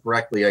everything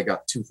correctly, I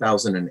got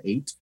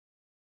 2008.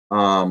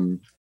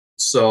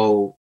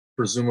 So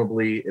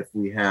presumably if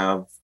we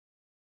have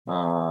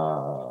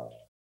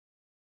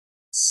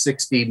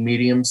 60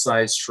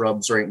 medium-sized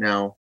shrubs right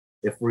now,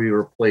 if we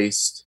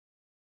replaced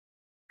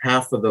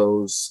half of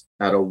those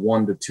at a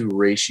 1-to-2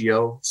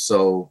 ratio,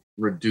 so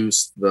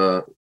reduce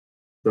the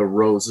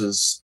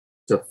roses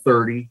to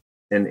 30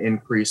 and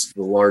increase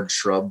the large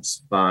shrubs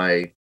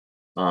by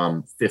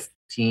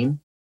 15,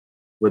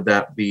 would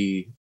that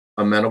be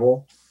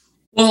amenable?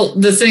 Well,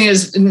 the thing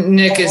is,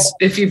 Nick, is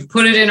if you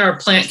put it in our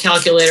plant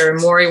calculator,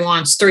 and Maury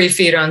wants 3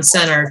 feet on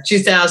center,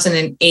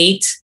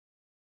 2008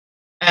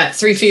 at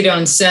 3 feet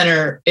on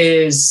center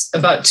is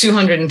about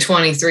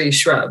 223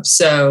 shrubs.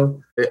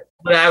 So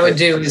what I would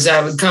do is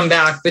I would come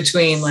back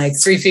between like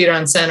 3 feet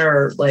on center,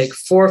 or like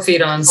 4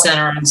 feet on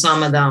center on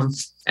some of them,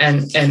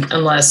 and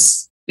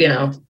unless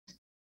 4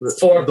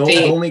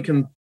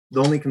 feet. The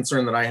only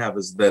concern that I have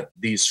is that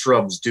these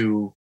shrubs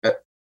do at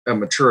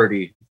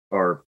maturity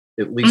are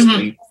at least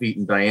 8 feet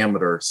in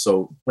diameter.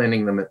 So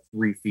planting them at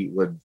 3 feet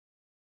would,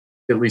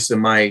 at least in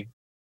my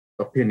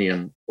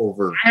opinion,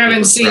 I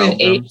haven't seen an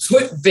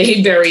 8-foot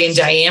bayberry in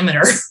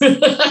diameter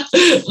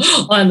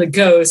on the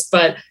coast,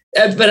 but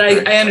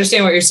I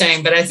understand what you're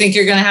saying. But I think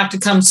you're going to have to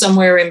come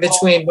somewhere in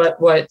between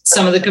what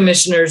some of the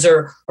commissioners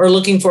are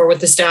looking for,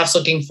 what the staff's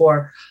looking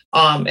for.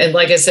 And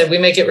like I said, we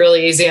make it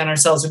really easy on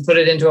ourselves. We put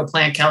it into a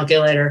plant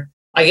calculator.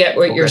 I get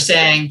what you're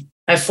saying.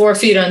 At 4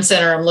 feet on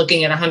center, I'm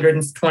looking at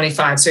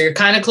 125. So you're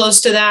kind of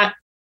close to that.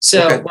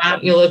 So why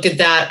don't you look at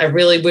that? I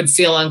really would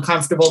feel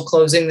uncomfortable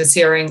closing this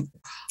hearing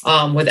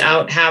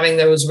without having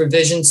those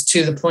revisions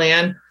to the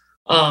plan.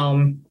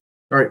 All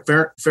right,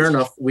 fair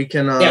enough. We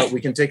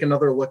can take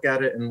another look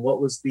at it. And what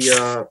was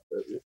the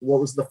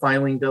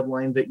filing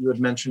deadline that you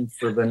had mentioned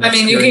for the next? I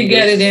mean, you can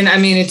get it in. I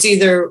mean, it's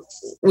either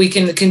we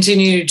can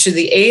continue to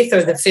the 8th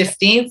or the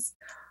 15th.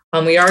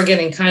 We are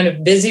getting kind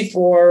of busy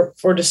for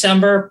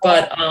December,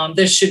 but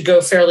this should go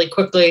fairly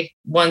quickly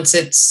once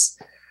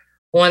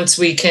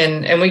we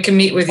can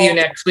meet with you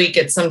next week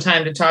at some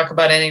time to talk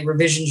about any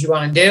revisions you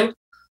want to do.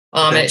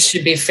 It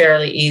should be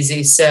fairly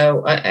easy.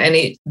 So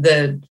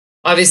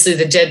obviously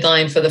the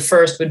deadline for the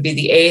 1st would be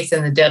the 8th,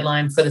 and the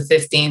deadline for the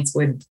 15th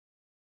would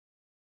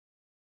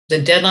be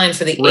the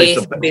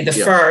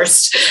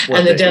 1st,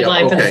 and the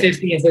deadline for the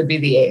 15th would be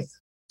the 8th.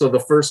 So the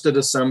 1st of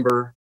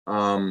December,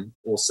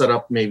 we'll set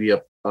up maybe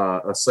a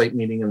site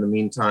meeting in the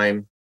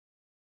meantime,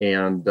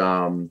 and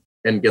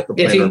get the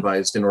plan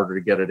revised in order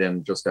to get it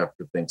in just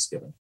after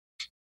Thanksgiving.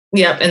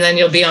 Yep, and then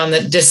you'll be on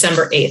the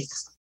December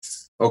 8th.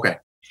 Okay.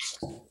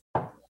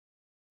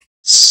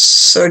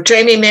 So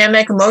Jamie, may I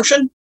make a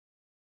motion?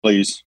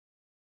 Please.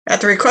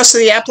 At the request of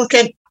the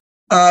applicant,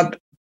 I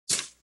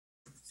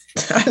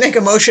make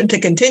a motion to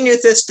continue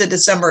this to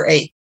December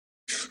 8th.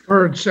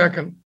 Third,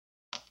 second.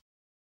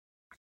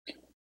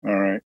 All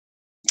right.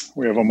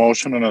 We have a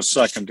motion and a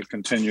second to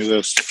continue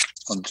this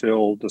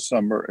until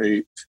December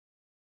 8th.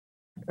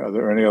 Are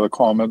there any other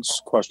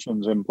comments,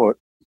 questions, input?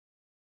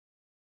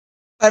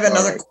 I have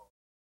another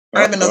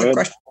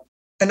question.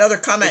 Another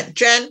comment.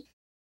 Jen?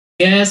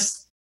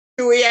 Yes.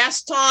 Do we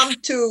ask Tom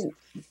to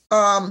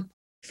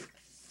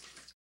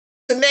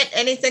submit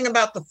anything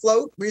about the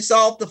float,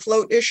 resolve the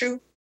float issue?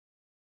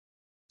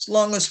 As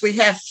long as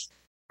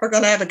are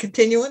going to have a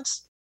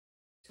continuance?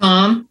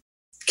 Tom,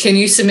 can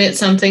you submit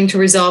something to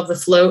resolve the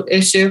float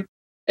issue?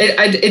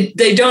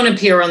 They don't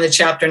appear on the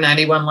Chapter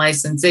 91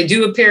 license. They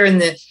do appear in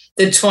the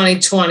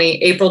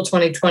April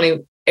 2020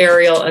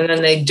 aerial, and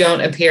then they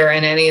don't appear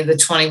in any of the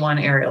 21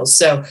 aerials.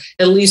 So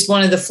at least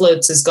one of the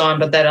floats is gone,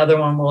 but that other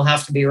one will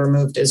have to be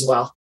removed as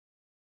well,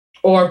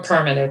 or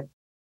permitted.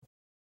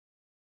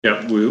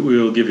 Yeah, we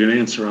will give you an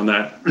answer on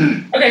that.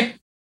 Okay,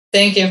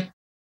 thank you. Is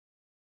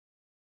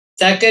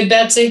that good,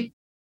 Betsy?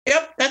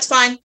 Yep, that's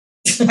fine.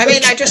 I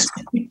mean, I just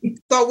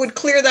thought we'd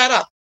clear that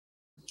up.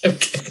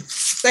 Okay.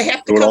 They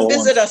have to come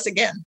visit us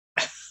again.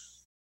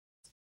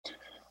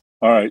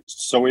 All right,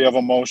 so we have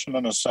a motion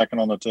and a second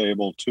on the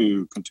table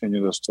to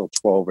continue this till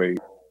 12/8.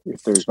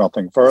 If there's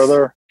nothing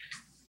further.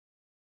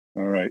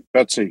 All right,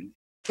 Betsy.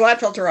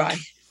 Gladfelter, aye.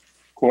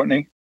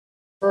 Courtney.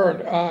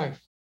 Bird, aye.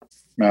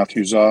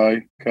 Matthews,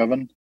 aye.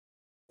 Kevin.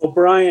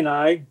 O'Brien,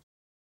 aye.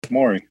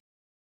 Maury.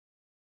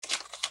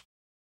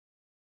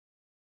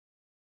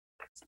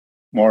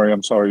 Maury,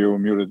 I'm sorry, you were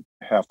muted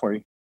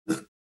halfway.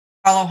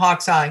 Carlo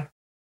Hawks, aye.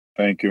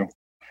 Thank you.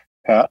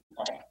 Pat.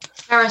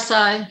 Harris,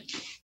 aye.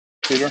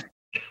 Peter.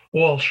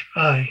 Walsh,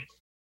 aye.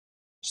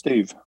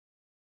 Steve.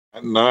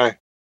 Aye.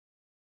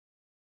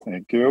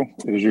 Thank you.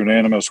 It is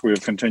unanimous. We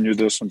have continued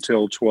this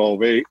until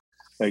 12/8.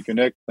 Thank you,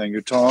 Nick. Thank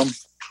you, Tom.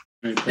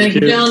 Thank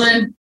you,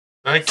 gentlemen.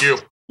 Thank you.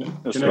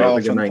 Mr.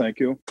 Allison, thank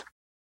you.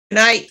 Good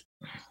night.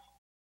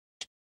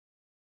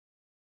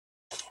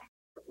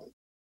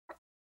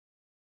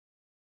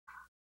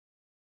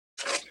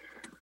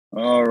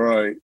 All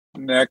right,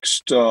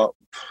 next up,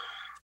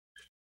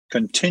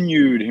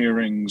 continued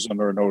hearings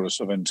under a notice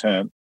of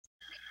intent.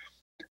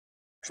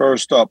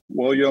 First up,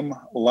 William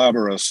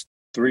Labaris,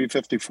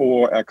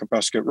 354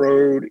 Acapesket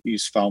Road,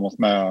 East Falmouth,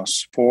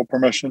 Mass, for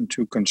permission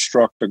to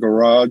construct a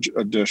garage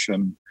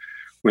addition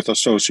with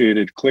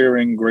associated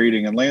clearing,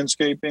 grading, and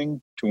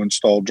landscaping, to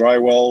install dry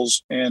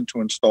wells, and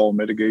to install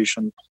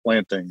mitigation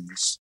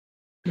plantings.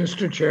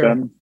 Mr. Chair,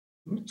 Ben?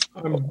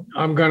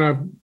 I'm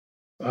gonna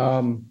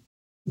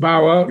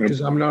bow out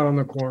because I'm not on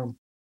the quorum.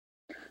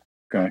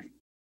 Okay,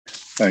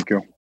 thank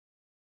you.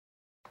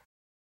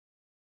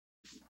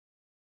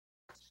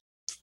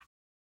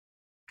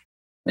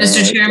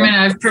 Mr. Chairman,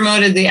 I've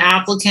promoted the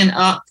applicant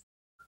up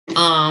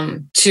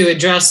to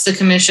address the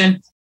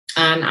commission,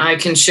 and I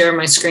can share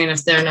my screen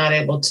if they're not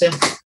able to.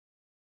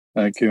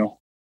 Thank you.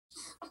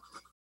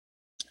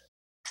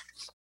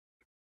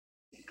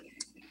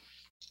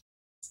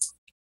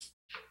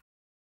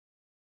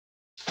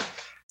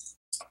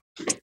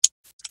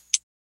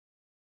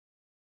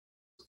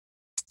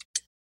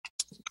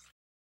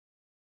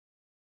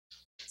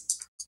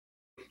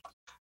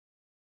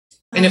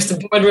 And if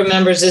the board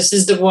remembers, this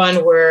is the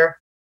one where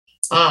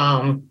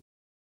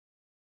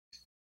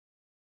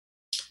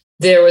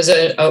there was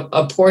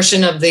a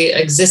portion of the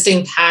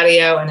existing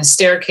patio and a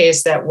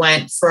staircase that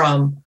went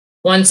from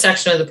one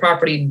section of the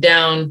property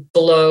down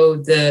below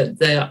the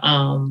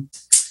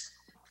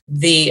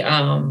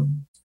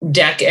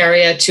deck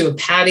area to a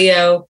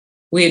patio.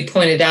 We had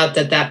pointed out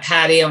that that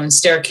patio and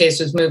staircase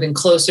was moving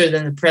closer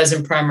than the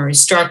present primary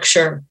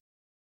structure.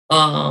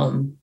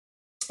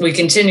 We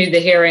continued the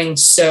hearing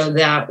so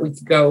that we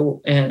could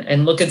go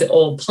and look at the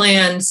old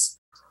plans.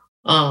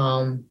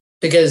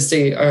 Because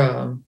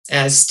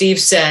as Steve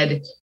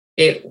said,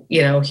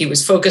 he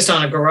was focused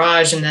on a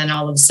garage, and then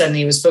all of a sudden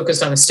he was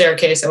focused on a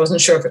staircase. I wasn't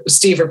sure if it was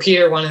Steve or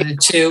Peter, one of the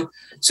two.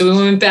 So we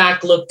went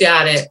back, looked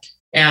at it,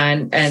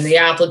 and the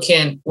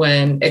applicant,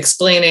 when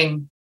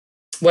explaining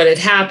what had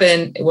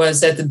happened,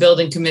 was that the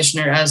building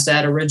commissioner, as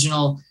that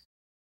original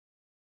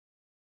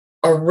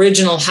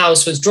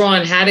house was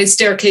drawn, had a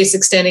staircase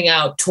extending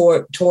out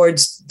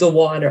towards the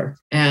water.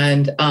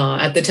 And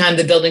at the time,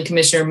 the building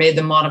commissioner made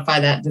them modify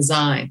that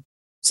design.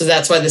 So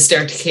that's why the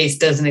staircase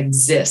doesn't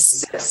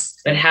exist.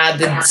 But had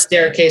the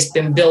staircase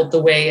been built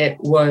the way it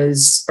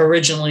was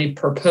originally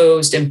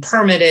proposed and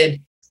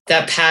permitted,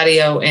 that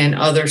patio and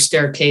other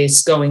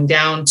staircase going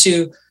down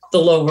to the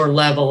lower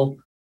level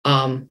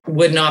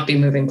would not be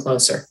moving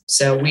closer.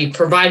 So we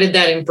provided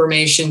that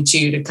information to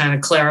you to kind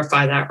of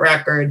clarify that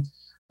record.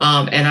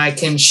 And I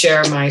can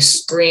share my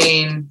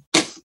screen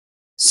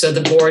so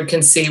the board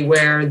can see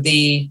where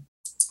the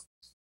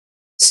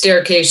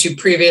staircase you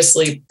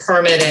previously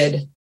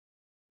permitted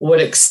would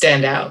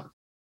extend out.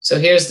 So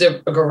here's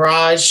the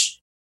garage.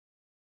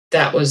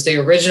 That was the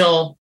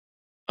original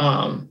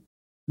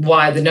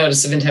why the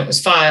notice of intent was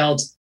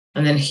filed.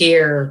 And then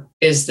here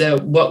is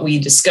what we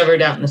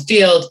discovered out in the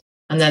field.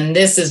 And then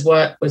this is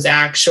what was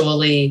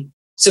actually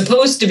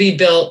supposed to be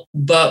built,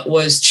 but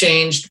was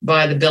changed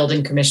by the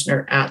building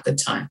commissioner at the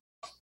time.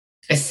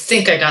 I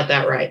think I got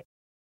that right.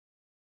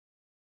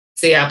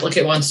 If the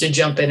applicant wants to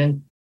jump in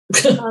and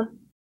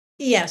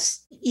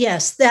yes,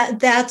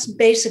 that's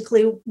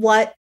basically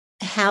what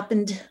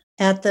happened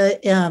at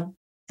the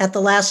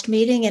last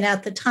meeting, and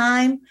at the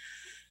time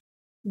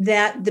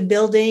that the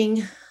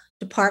building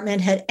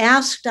department had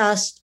asked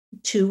us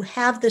to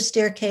have the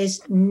staircase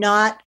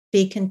not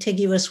be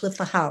contiguous with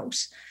the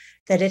house,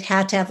 that it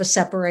had to have a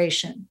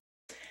separation.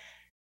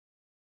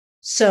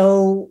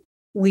 So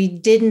we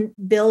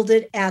didn't build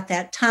it at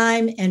that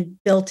time and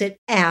built it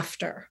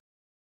after.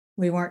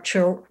 We weren't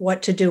sure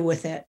what to do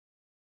with it.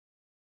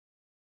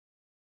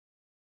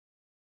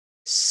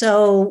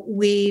 So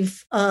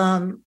we've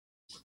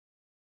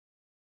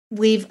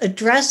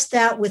addressed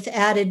that with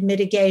added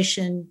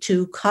mitigation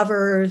to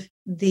cover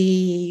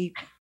the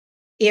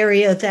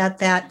area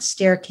that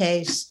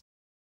staircase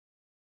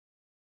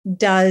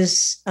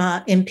does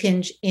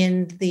impinge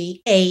in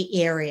the A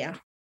area.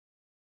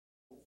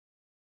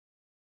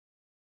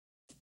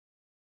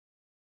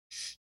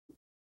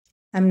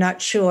 I'm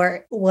not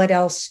sure what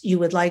else you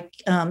would like,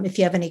 if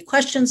you have any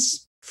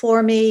questions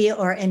for me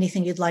or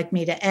anything you'd like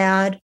me to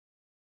add.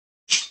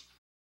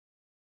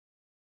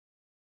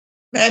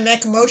 May I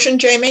make a motion,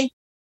 Jamie?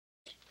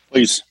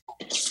 Please.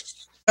 I'm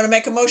going to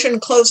make a motion to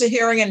close the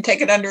hearing and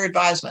take it under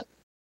advisement.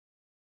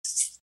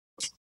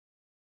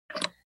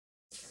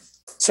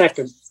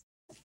 Second.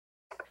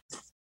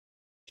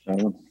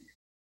 Does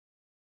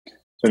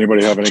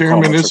anybody have any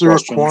Chairman, comments is there a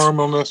questions? quorum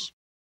on this?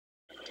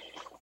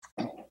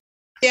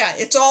 Yeah,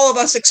 it's all of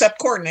us except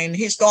Courtney, and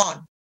he's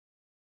gone.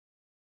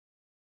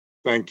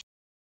 Thank you.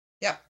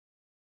 Yeah.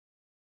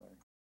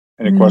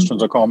 Any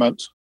questions or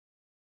comments?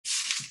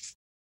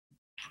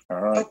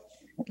 All right.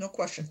 No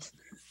questions.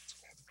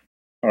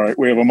 All right,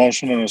 we have a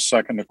motion and a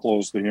second to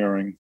close the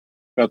hearing.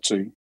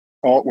 Betsy.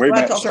 Oh, wait a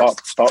minute,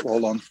 stop,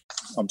 hold on.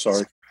 I'm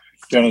sorry.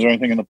 Jen, is there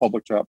anything in the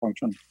public chat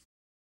function?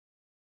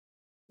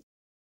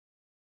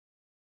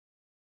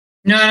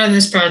 Not on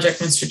this project,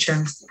 Mr.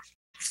 Chairman.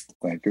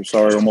 Thank you.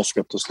 Sorry, I almost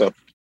skipped a step.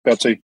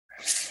 Betsy?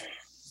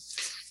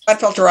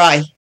 Gladfelter,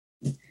 aye.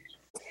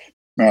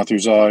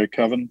 Matthews, aye.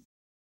 Kevin?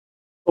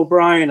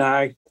 O'Brien,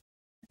 aye.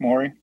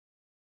 Maury?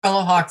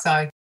 Fellow Hawks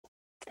eye.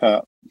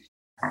 Pat?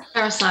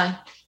 Harris, aye.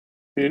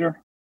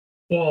 Peter?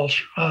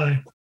 Walsh,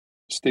 aye.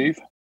 Steve?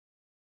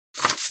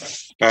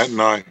 Pat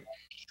and I.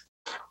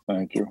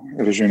 Thank you.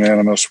 It is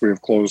unanimous. We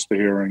have closed the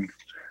hearing.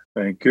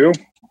 Thank you.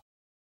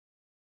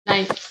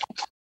 Night.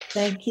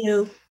 Thank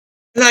you,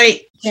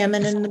 Night.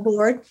 Chairman and the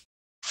board.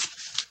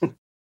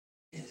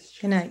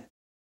 Good night.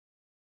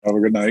 Have a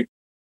good night.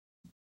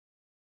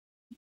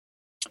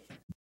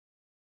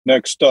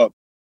 Next up,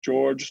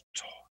 George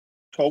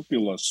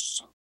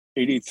Topulus,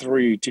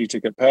 83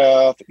 T-Ticket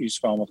Path, East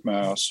Falmouth,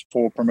 Mass.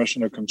 For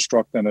permission to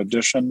construct an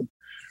addition,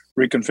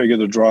 reconfigure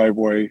the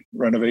driveway,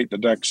 renovate the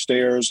deck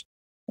stairs,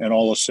 and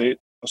all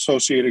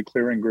associated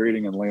clearing,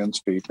 grading, and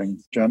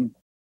landscaping. Jen?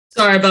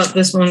 Sorry about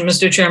this one,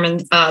 Mr. Chairman.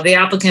 The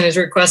applicant is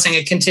requesting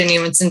a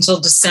continuance until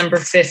December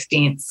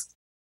 15th.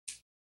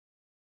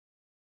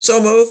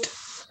 So moved.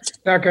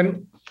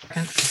 Second.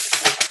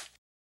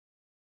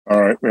 All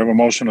right, we have a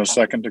motion, a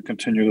second to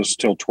continue this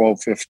till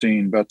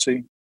 12:15.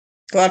 Betsy?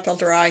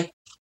 Gladfelter, aye.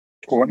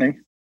 Courtney?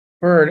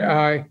 Bird,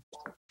 aye.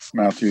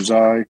 Matthews,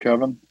 aye.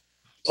 Kevin?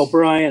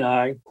 O'Brien,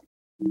 aye.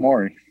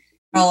 Maury?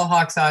 Fellow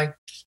Hawks eye.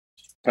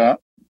 Pat?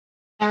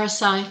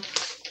 Harris, aye.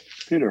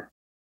 Peter?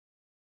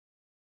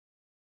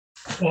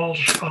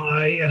 Walsh,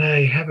 aye. And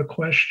I have a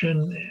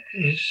question.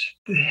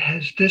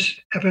 Has this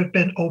ever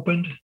been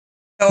opened?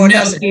 No, it No,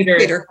 hasn't. Peter.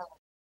 Peter.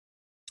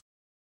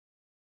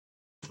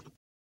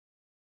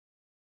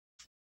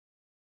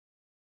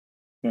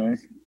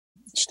 Okay.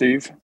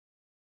 Steve?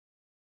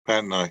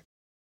 Pat and I.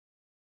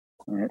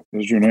 All right, it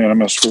is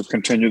unanimous. We'll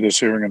continue this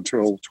hearing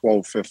until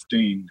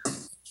 12:15.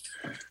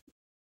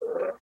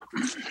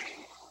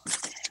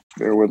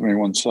 Bear with me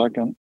one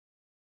second.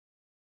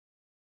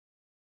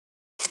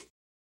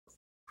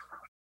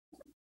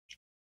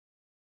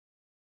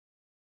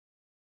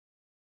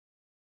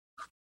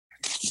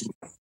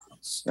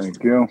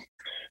 Thank you.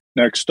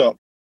 Next up,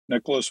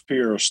 Nicholas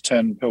Pierce,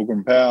 10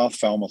 Pilgrim Path,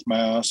 Falmouth,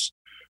 Mass.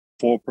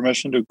 For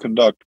permission to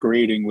conduct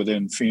grading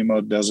within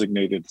FEMA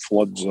designated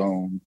flood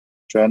zone.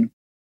 Jen?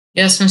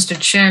 Yes, Mr.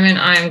 Chairman,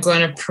 I am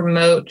going to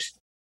promote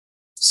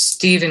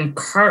Stephen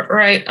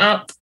Cartwright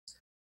up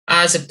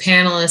as a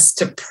panelist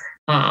to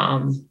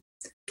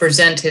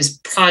present his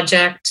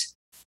project.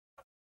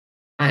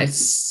 I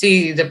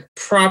see the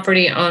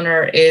property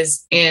owner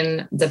is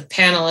in the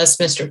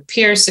panelist. Mr.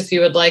 Pierce, if you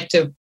would like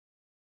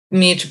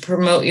me to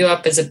promote you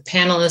up as a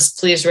panelist,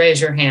 please raise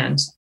your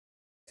hand.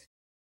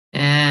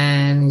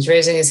 And he's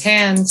raising his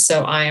hand,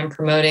 so I am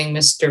promoting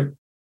Mr.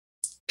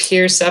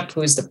 Pierce up,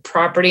 who is the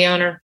property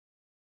owner,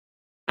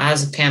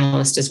 as a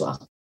panelist as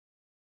well.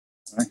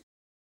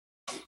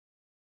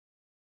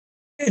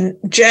 And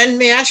Jen,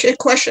 may I ask you a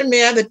question?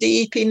 May I have a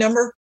DEP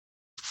number?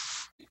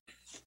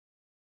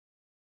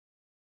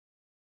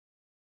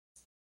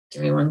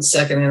 Give me 1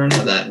 second. I don't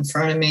have that in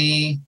front of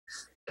me,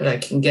 but I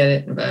can get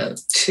it in about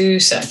 2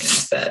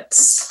 seconds.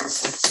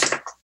 That's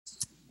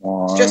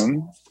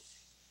one.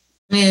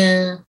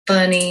 Yeah,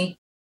 funny.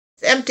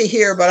 It's empty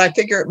here, but I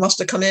figure it must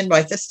have come in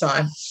by this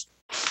time.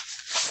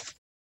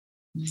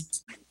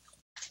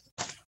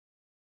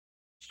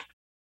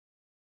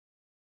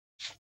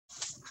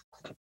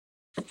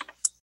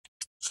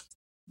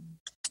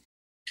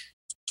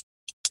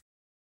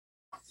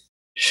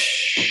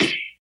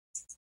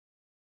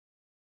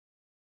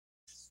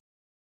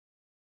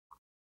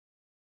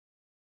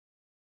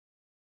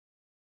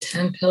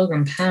 Ten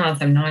Pilgrim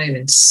Path, I'm not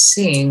even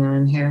seeing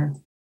on here.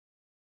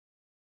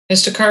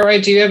 Mr.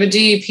 Cartwright, do you have a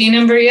DEP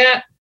number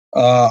yet?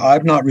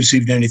 I've not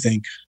received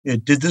anything.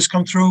 Did this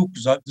come through?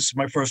 Because this is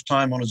my first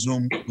time on a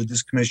Zoom with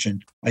this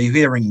commission. Are you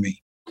hearing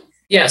me?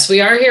 Yes, we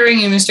are hearing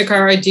you, Mr.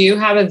 Cartwright. Do you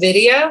have a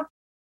video?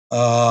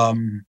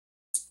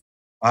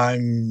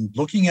 I'm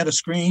looking at a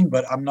screen,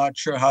 but I'm not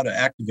sure how to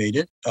activate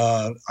it.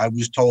 I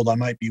was told I'm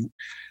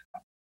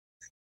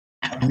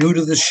new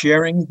to this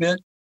sharing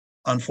bit,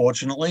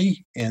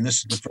 unfortunately, and this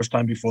is the first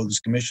time before this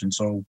commission,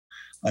 so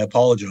I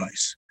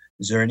apologize.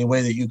 Is there any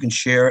way that you can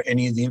share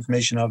any of the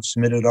information I've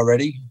submitted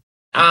already?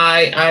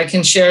 I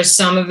can share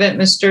some of it,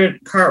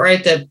 Mr.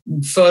 Cartwright. The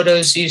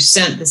photos you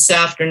sent this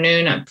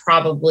afternoon, I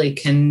probably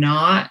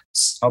cannot.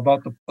 How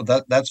about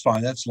that's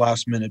fine. That's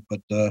last minute,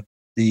 but the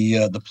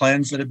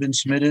plans that have been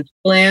submitted?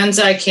 Plans,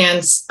 I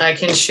can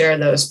share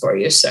those for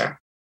you, sir.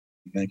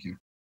 Thank you.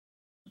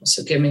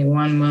 So give me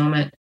one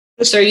moment.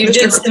 So you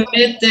did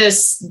submit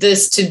this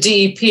to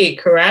DEP,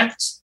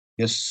 correct?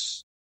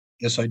 Yes,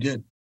 I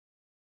did.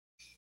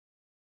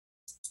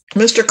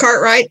 Mr.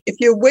 Cartwright, if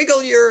you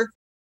wiggle your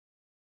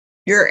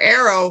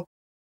arrow,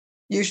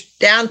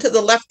 down to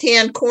the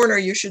left-hand corner,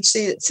 you should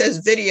see it says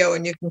video,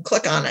 and you can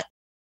click on it.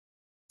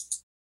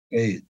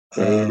 Hey,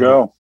 there you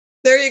go.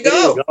 There you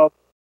go.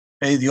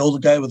 Hey, the older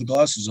guy with the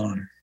glasses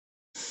on.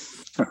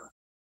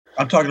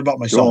 I'm talking about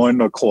myself. Join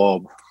the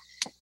club.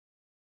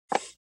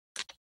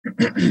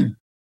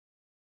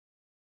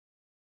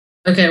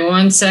 Okay,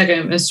 one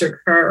second, Mr.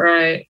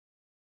 Cartwright.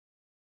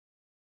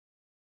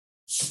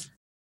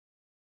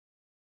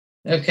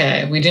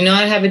 Okay, we do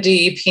not have a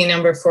DEP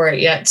number for it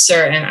yet,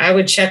 sir, and I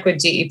would check with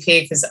DEP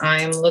because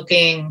I'm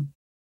looking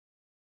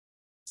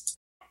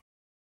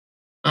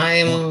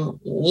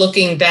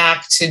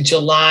back to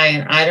July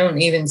and I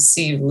don't even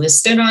see you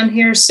listed on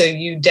here. So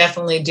you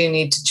definitely do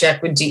need to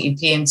check with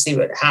DEP and see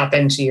what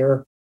happened to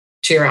your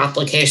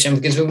application,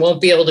 because we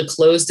won't be able to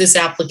close this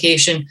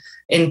application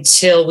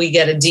until we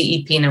get a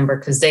DEP number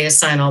because they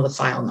assign all the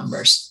file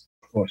numbers.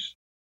 Of course.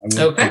 I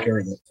will take care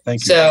of it.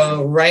 Thank you.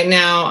 So right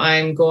now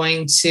I'm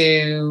going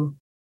to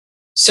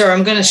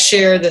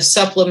share the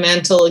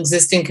supplemental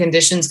existing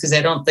conditions because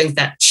I don't think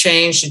that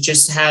changed. It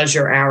just has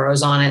your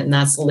arrows on it, and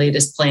that's the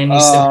latest plan you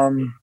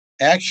submitted.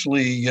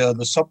 Actually,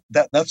 that's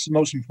the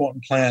most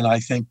important plan, I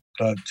think,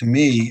 to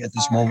me at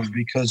this moment,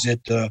 because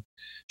it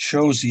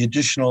shows the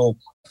additional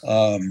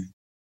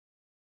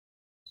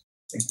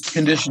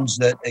conditions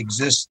that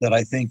exist that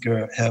I think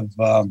have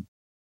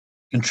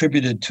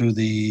contributed to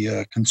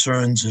the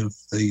concerns of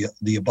the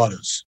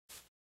abutters.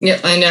 Yeah,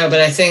 I know, but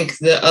I think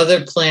the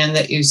other plan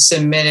that you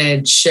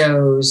submitted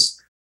shows.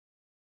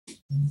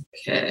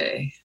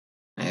 Okay,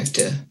 I have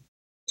to.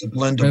 It's a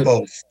blend of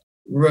both.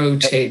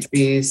 Rotate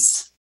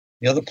these.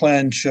 The other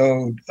plan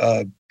showed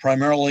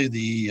primarily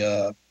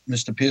the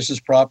Mr. Pierce's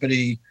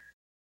property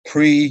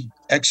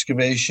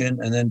pre-excavation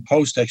and then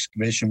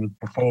post-excavation with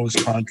proposed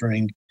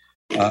contouring.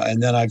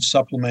 And then I've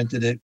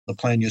supplemented it, the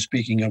plan you're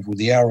speaking of, with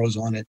the arrows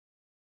on it,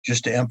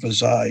 just to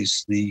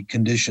emphasize the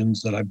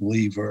conditions that I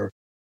believe are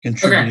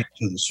contributing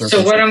to the surface.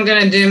 So what I'm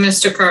going to do,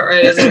 Mr.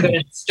 Cartwright, is I'm going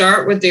to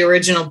start with the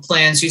original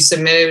plans you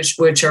submitted,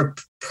 which are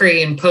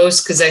pre and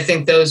post, because I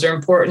think those are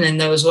important,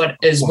 and those what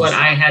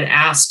I had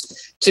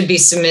asked to be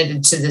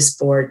submitted to this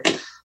board.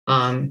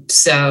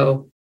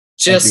 So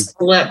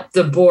just let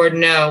the board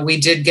know, we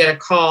did get a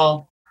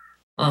call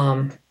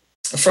from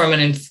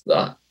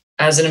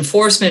as an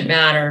enforcement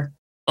matter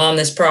on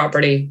this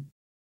property,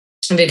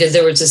 because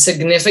there was a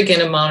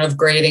significant amount of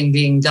grading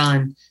being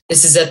done.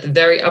 This is at the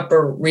very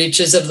upper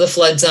reaches of the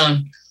flood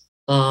zone.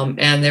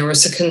 And there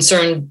was a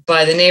concern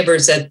by the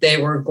neighbors that they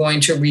were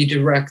going to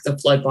redirect the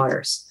flood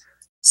waters.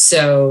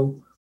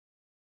 So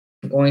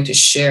I'm going to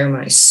share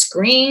my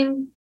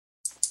screen.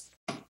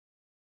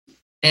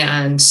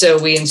 And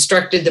so we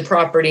instructed the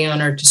property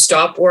owner to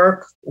stop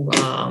work.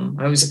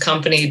 I was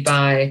accompanied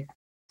by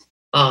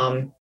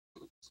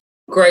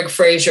Greg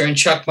Frazier and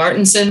Chuck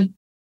Martinson.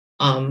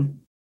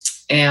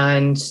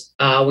 And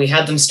we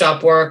had them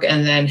stop work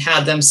and then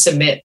had them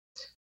submit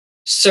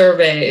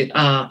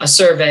a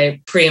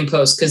survey pre and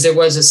post, because there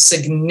was a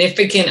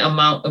significant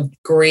amount of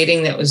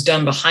grading that was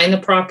done behind the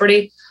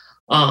property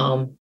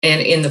and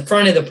in the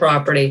front of the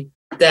property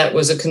that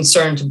was a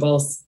concern to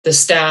both the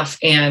staff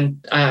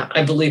and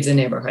I believe the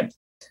neighborhood.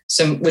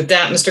 So with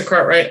that, Mr.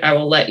 Cartwright, I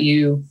will let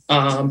you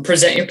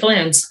present your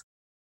plans.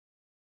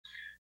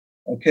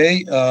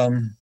 Okay.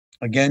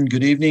 Again,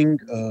 good evening,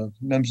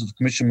 members of the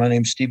commission. My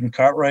name is Stephen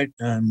Cartwright.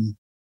 I'm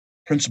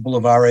principal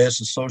of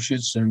RAS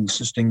Associates and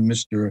assisting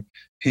Mr.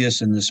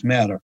 Pierce in this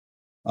matter.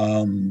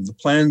 The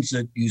plans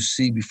that you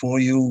see before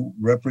you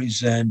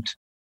represent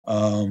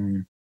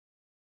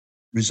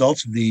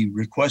results of the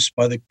request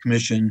by the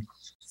commission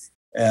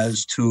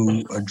as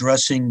to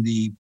addressing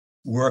the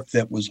work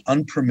that was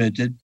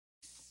unpermitted.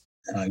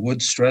 And I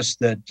would stress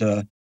that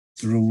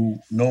through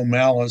no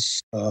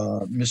malice,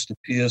 Mr.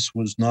 Pierce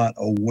was not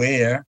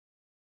aware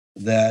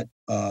that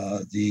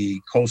the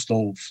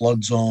coastal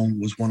flood zone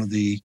was one of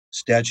the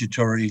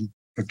statutory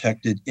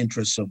protected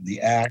interests of the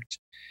act.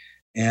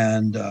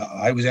 And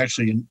I was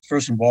actually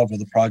first involved with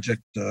the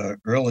project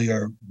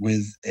earlier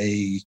with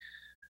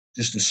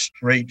just a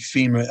straight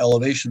FEMA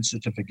elevation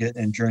certificate.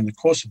 And during the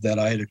course of that,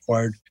 I had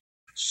acquired a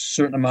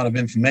certain amount of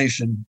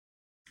information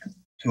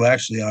to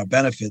actually our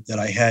benefit that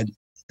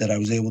I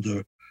was able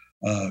to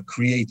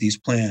create these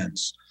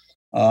plans.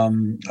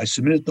 I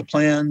submitted the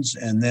plans,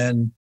 and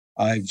then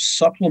I've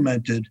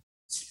supplemented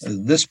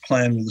this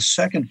plan with a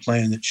second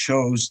plan that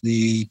shows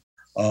the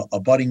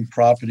abutting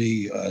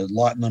property,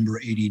 lot number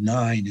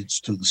 89. It's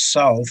to the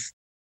south,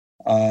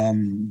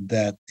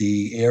 that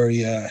the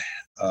area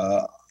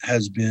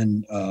has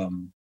been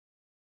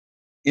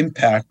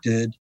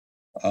impacted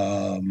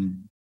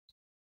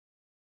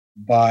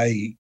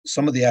by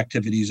some of the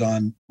activities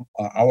on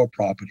our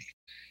property.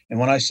 And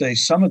when I say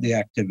some of the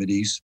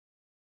activities,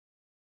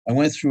 I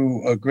went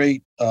through a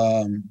great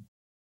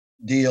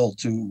deal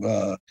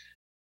to,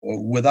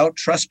 without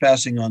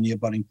trespassing on the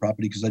abutting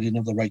property, because I didn't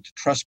have the right to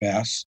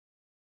trespass.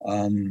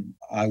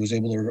 I was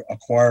able to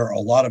acquire a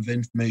lot of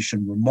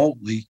information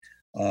remotely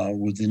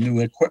with the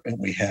new equipment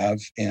we have,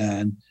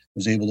 and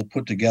was able to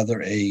put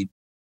together a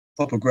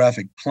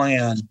topographic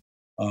plan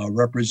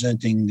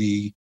representing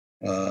the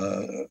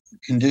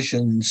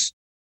conditions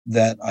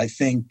that I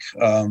think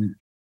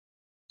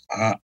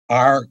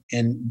are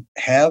and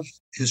have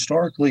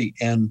historically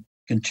and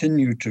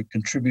continue to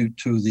contribute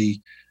to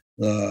the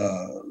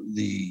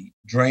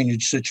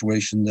drainage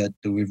situation that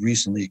we've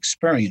recently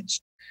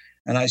experienced.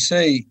 And I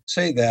say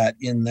that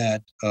in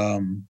that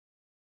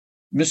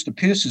Mr.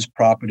 Pierce's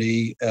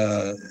property,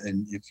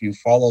 and if you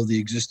follow the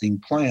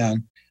existing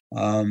plan,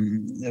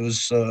 there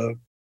was a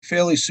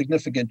fairly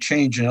significant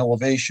change in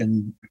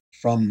elevation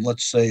from,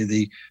 let's say,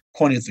 the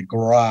point at the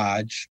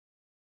garage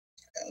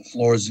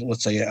floors,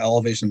 let's say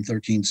elevation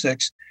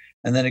 13.6,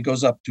 and then it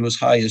goes up to as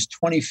high as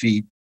 20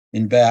 feet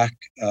in back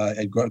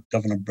at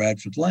Governor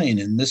Bradford Lane.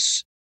 And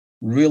this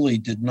really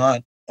did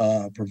not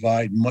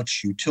provide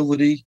much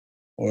utility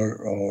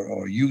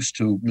or use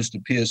to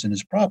Mr. Pierce and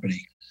his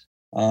property.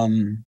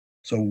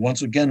 So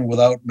once again,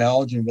 without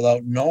knowledge and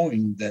without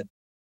knowing that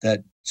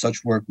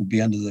such work would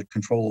be under the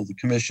control of the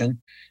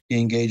commission, he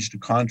engaged a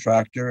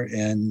contractor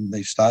and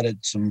they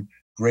started some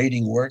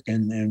grading work,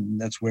 and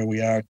that's where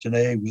we are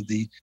today with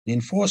the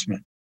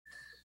enforcement.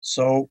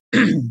 So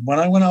when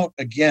I went out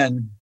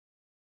again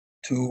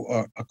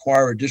to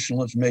acquire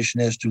additional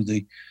information as to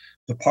the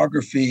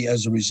topography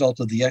as a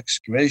result of the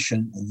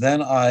excavation,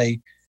 then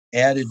I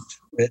added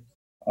to it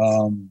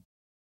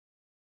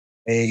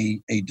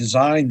a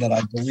design that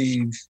I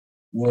believe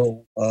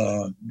will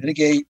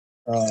mitigate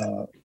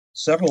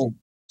several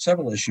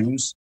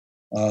issues,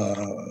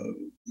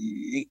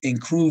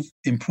 improve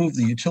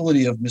the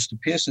utility of Mr.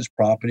 Pierce's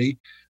property,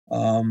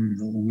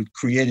 with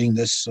creating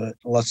this,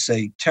 let's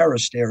say,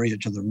 terraced area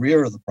to the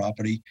rear of the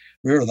property,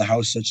 rear of the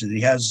house, such that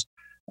he has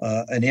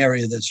an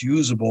area that's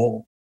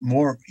usable,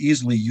 more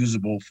easily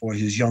usable for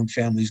his young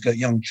family. He's got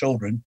young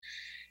children.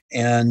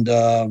 And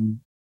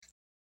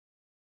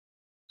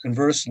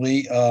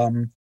conversely,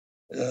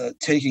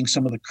 taking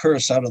some of the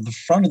curse out of the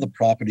front of the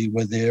property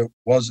where there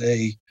was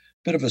a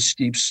bit of a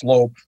steep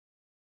slope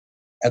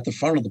at the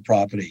front of the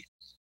property.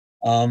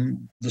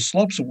 The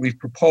slopes that we've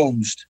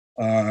proposed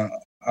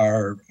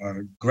are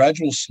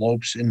gradual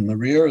slopes. In the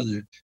rear,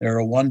 there are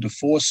a 1 to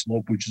 4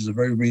 slope, which is a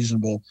very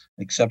reasonable,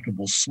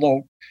 acceptable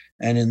slope.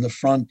 And in the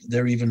front,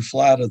 they're even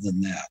flatter than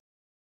that.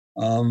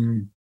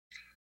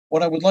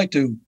 What I would like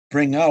to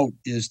bring out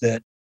is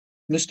that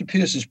Mr.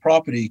 Pierce's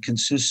property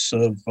consists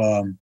of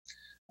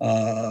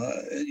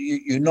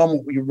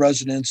your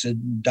residents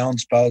and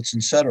downspouts,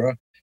 etc.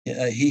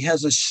 He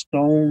has a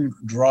stone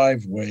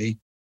driveway,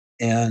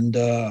 and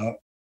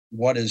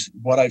what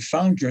I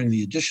found during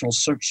the additional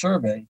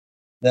survey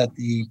that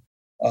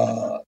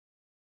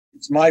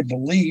it's my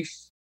belief,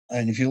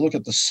 and if you look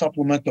at the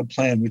supplemental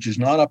plan, which is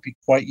not up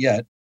quite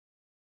yet,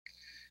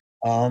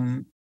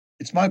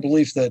 it's my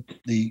belief that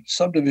the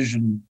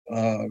subdivision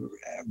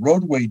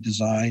roadway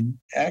design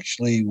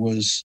actually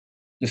was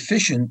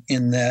deficient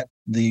in that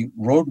the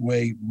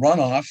roadway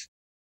runoff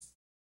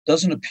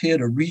doesn't appear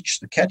to reach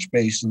the catch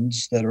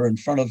basins that are in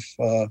front of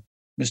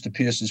Mr.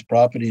 Pierce's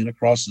property and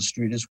across the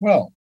street as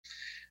well.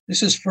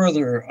 This is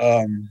further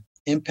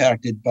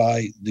impacted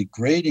by the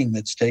grading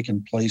that's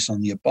taken place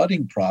on the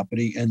abutting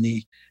property and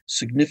the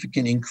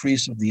significant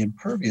increase of the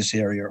impervious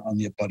area on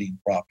the abutting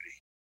property.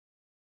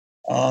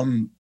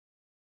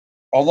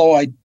 Although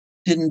I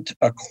didn't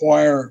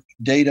acquire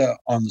data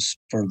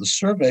for the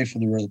survey for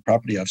the real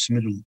property, I've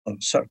submitted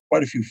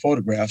quite a few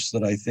photographs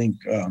that I think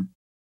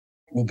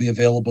will be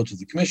available to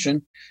the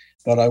commission.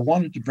 But I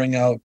wanted to bring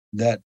out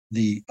that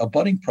the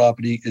abutting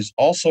property is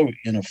also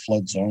in a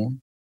flood zone.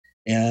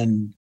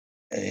 And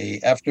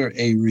after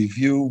a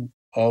review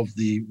of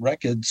the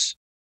records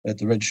at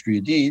the Registry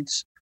of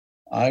Deeds,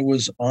 I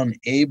was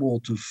unable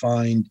to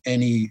find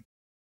any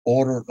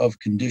order of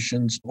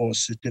conditions or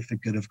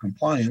certificate of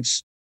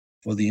compliance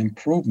for the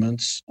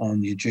improvements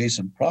on the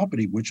adjacent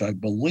property, which I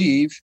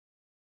believe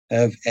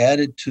have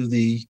added to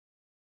the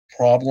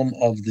problem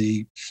of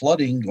the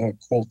flooding, or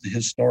quote, the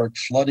historic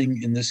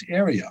flooding in this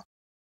area.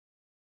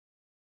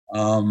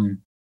 Well,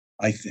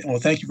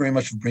 thank you very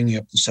much for bringing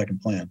up the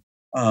second plan.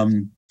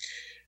 When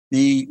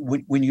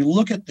you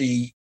look at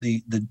the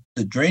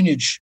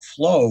drainage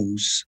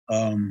flows,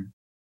 a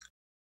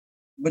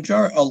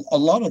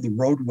lot of the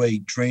roadway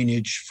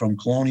drainage from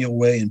Colonial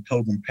Way and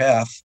Pilgrim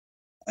Path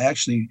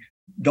actually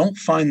don't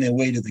find their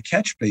way to the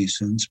catch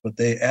basins, but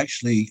they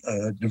actually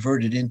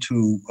diverted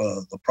into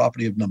the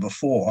property of number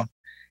 4,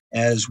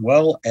 as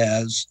well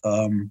as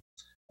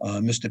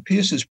Mr.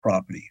 Pierce's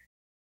property.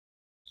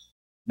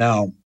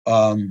 Now,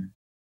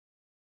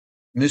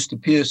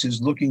 Mr. Pierce is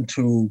looking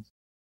to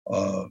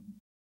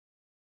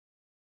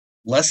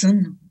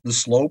lessen the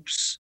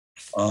slopes,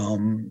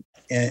 and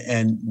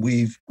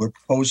we're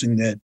proposing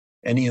that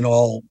any and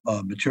all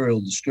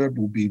material disturbed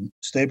will be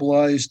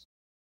stabilized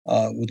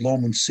with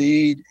loam and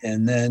seed.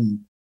 And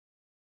then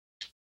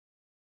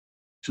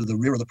to the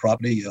rear of the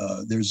property,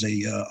 there's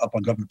up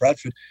on Governor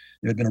Bradford,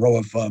 there had been a row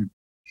of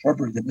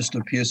shrubbery that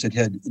Mr. Pierce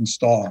had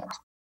installed.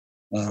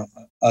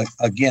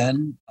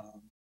 Again,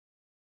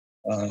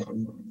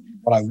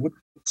 what I would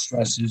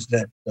stress is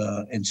that,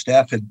 and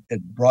staff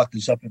had brought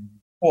this up in the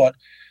report,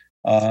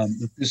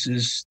 that this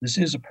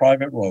is a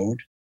private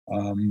road,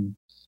 and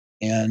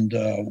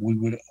we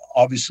would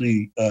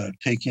obviously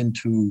take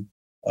into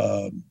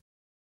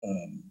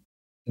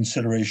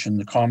consideration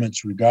the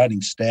comments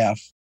regarding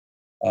staff.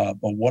 But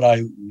what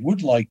I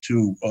would like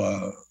to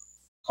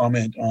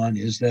comment on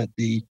is that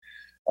the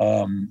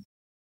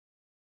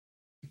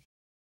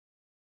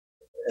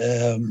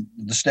the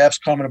staff's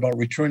comment about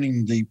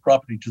returning the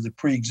property to the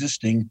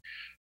pre-existing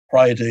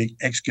prior to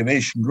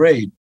excavation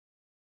grade.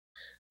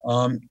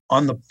 On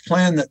the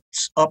plan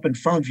that's up in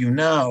front of you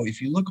now,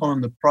 if you look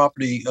on the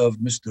property of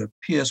Mr.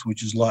 Pierce,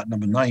 which is lot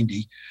number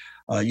 90,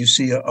 you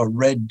see a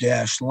red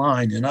dashed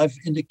line, and I've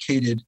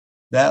indicated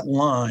that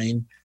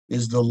line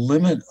is the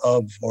limit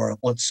of, or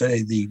let's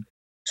say the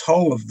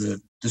toe of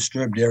the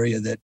disturbed area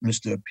that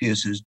Mr.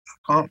 Pierce has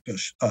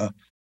accomplished,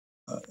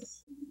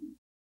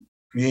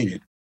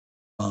 created.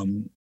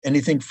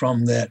 Anything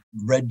from that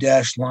red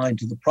dashed line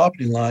to the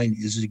property line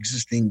is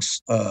existing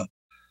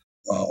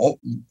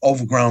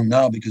overground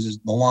now because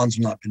the lawn's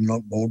not been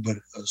mowed, but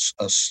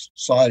a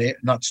sod,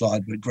 not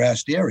sod, but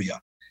grassed area.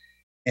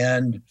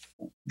 And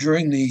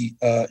during the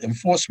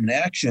enforcement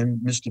action,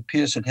 Mr.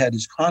 Pierce had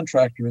his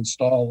contractor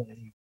install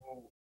a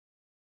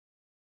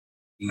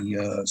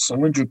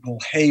cylindrical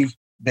hay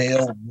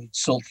bale with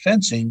silt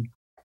fencing.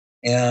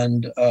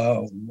 And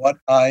what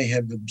I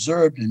have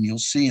observed, and you'll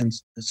see in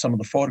some of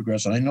the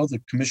photographs, and I know the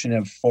commission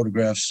have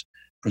photographs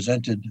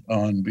presented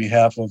on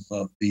behalf of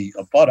the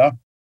abutter,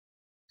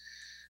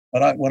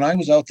 but when I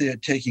was out there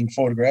taking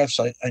photographs,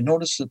 I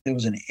noticed that there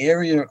was an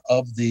area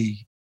of the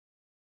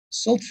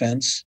silt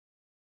fence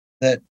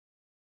that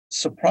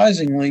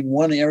surprisingly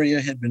one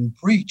area had been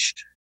breached,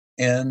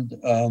 and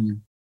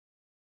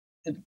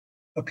it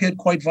appeared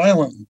quite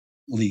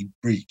violently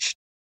breached.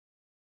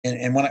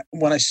 And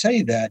when I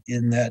say that,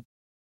 in that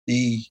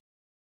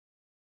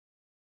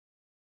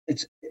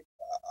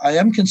I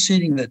am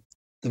conceding that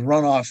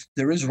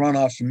there is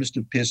runoff from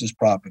Mr. Pierce's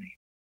property.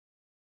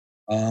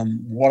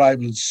 What I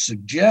would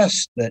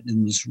suggest that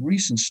in this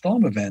recent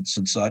storm events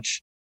and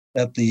such,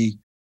 that the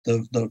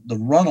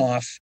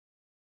runoff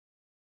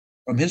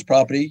from his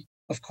property,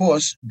 of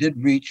course,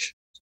 did reach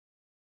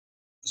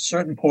a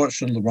certain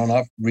portion of the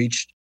runoff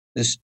reached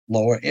this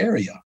lower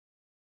area.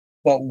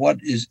 But what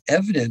is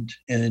evident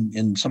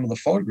in some of the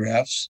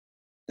photographs,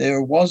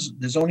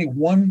 there's only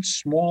one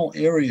small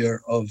area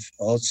of,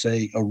 let's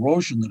say,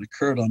 erosion that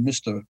occurred on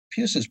Mr.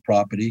 Pierce's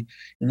property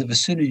in the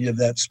vicinity of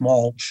that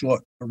small,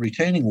 short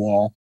retaining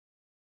wall.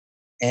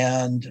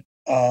 And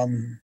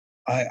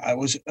I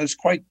was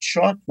quite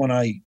shocked when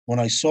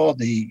I saw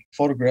the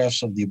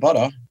photographs of the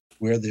abutter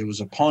where there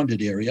was a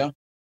ponded area.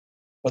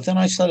 But then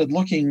I started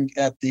looking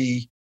at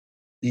the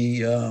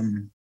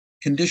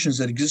conditions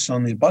that exist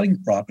on the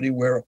abutting property,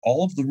 where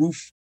all of the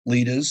roof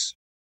leaders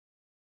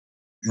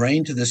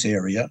drain to this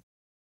area.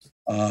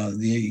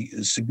 The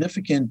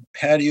significant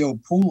patio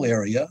pool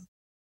area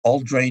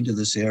all drain to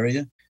this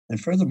area. And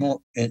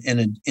furthermore,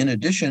 and in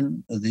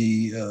addition,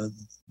 the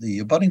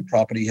abutting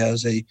property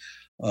has a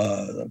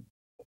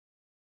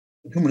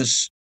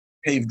bituminous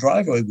paved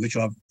driveway, which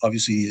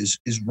obviously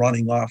is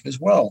running off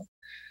as well.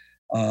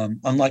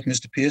 Unlike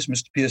Mr.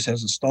 Pierce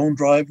has a stone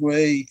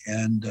driveway,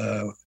 and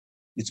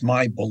it's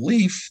my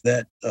belief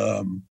that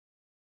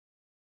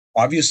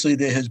obviously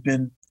there has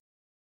been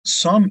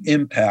some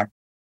impact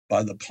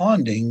by the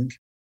ponding,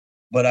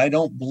 but I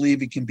don't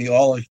believe it can be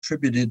all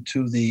attributed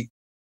to the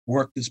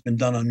work that's been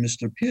done on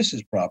Mr.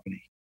 Pierce's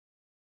property.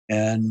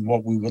 And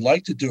what we would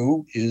like to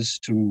do is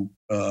to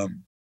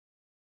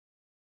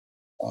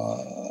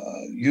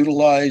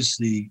utilize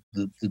the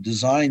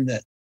design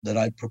that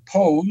I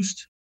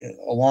proposed,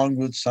 along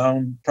with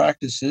sound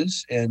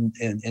practices and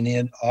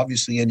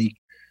obviously any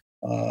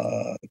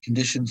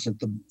conditions that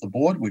the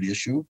board would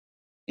issue,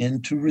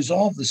 and to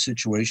resolve the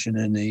situation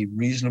in a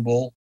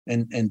reasonable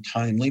and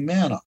timely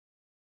manner.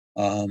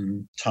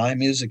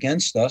 Time is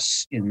against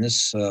us in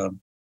this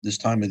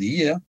time of the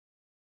year.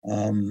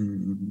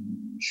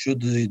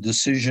 Should the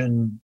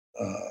decision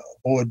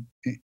board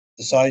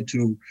decide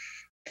to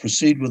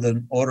proceed with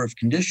an order of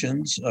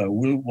conditions,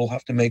 we'll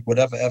have to make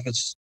whatever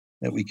efforts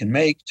that we can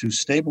make to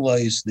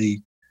stabilize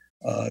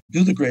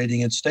do the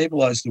grading and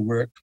stabilize the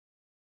work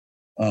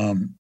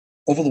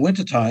over the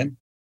winter time.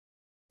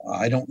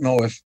 I don't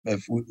know if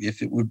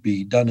it would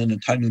be done in a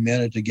timely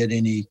manner to get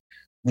any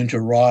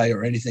winter rye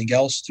or anything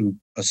else to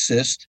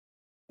assist,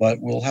 but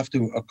we'll have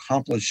to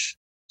accomplish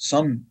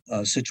some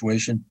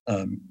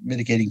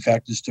mitigating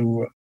factors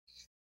to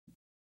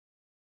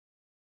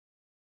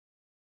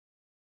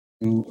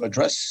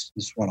address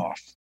this runoff.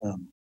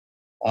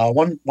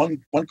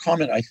 One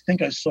comment I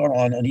think I saw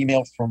on an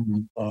email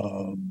from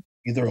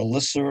either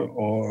Alyssa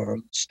or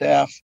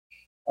staff.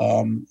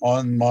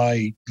 On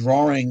my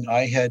drawing,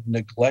 I had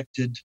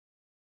neglected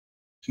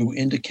to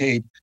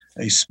indicate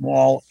a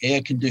small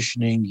air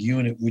conditioning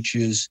unit, which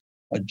is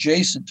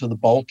adjacent to the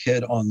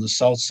bulkhead on the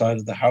south side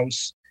of the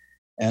house.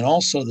 And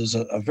also there's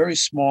a very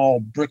small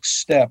brick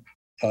step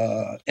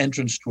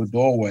entrance to a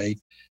doorway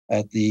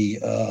at the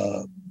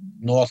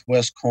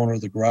northwest corner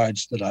of the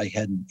garage that I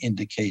hadn't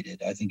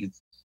indicated. I think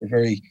it's a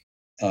very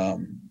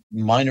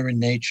minor in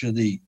nature.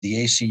 The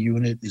AC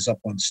unit is up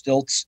on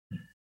stilts.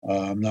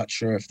 I'm not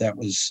sure if that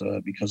was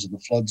because of the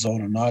flood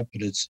zone or not,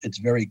 but it's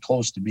very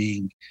close to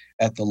being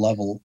at the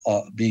level,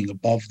 being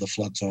above the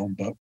flood zone,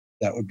 but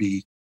that would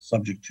be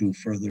subject to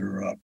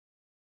further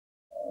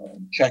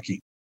checking.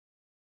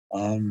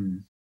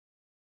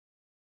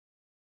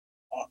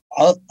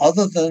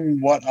 other than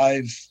what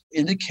I've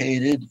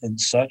indicated and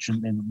such,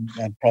 and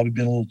I've probably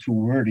been a little too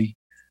wordy,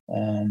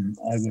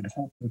 I would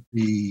hope that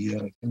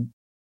the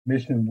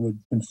commission would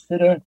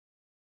consider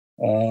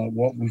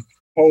what we've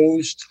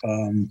proposed.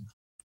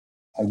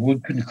 I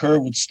would concur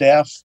with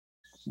staff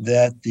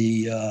that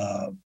the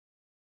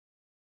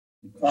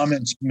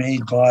comments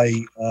made by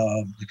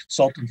the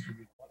consultant for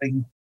the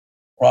flooding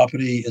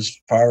property as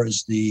far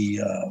as the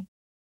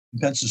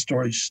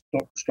compensatory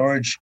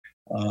storage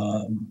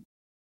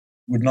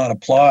would not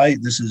apply.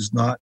 This is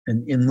not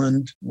an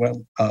inland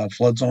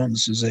flood zone.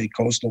 This is a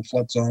coastal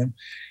flood zone.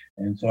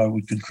 And so I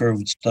would concur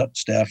with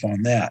staff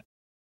on that.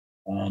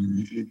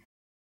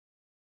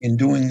 In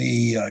doing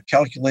the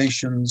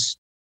calculations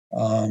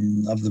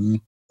of the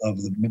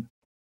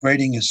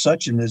grading as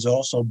such, and there's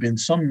also been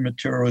some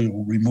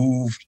material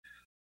removed,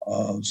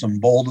 some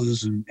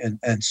boulders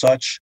and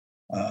such.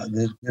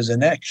 There's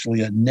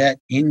actually a net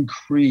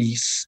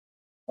increase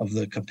of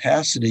the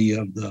capacity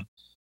of the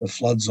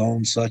flood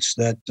zone, such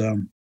that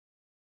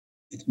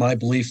it's my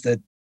belief that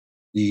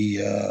the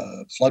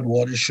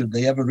floodwaters, should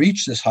they ever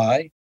reach this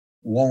high,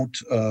 won't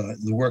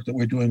the work that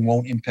we're doing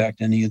won't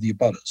impact any of the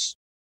abutters.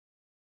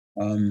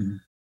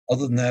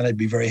 Other than that, I'd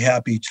be very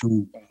happy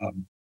to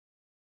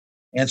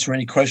answer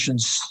any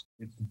questions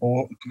if the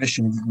board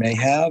commission may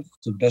have,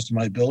 to the best of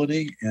my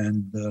ability.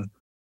 And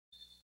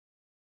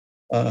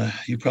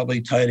you're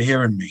probably tired of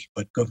hearing me,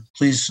 but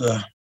please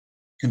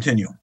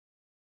continue.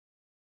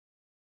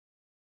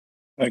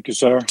 Thank you,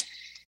 sir.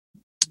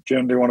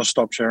 Jim, do you want to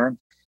stop sharing?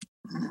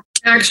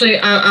 Actually,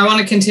 I want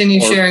to continue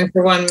sharing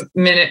for 1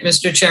 minute,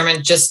 Mr.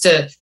 Chairman, just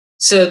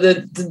so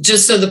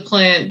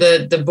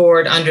the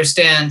board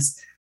understands.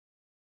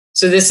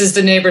 So this is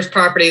the neighbor's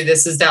property.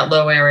 This is that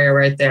low area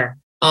right there.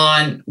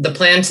 On the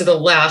plan to the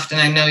left,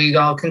 and I know you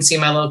all can see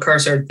my little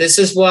cursor, this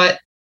is what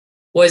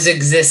was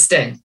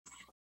existing.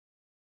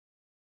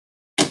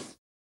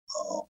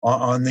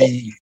 On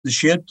the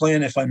shared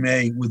plan, if I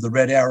may, with the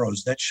red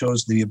arrows, that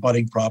shows the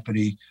abutting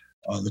property,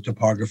 the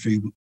topography,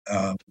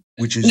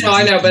 which is. No,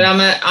 I know, but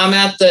I'm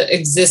at the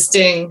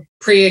existing,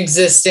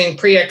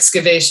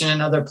 pre-excavation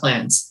and other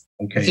plans.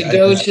 Okay. If you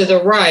go to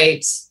the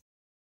right,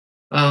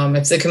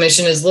 if the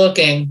commission is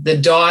looking, the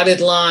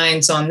dotted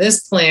lines on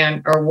this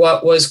plan are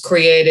what was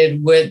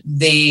created with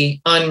the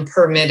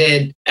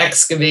unpermitted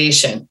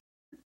excavation.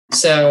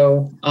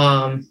 So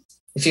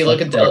if you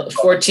look at the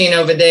 14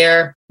 over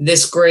there,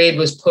 this grade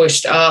was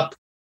pushed up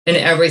and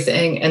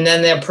everything. And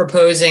then they're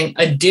proposing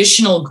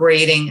additional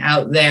grading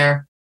out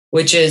there,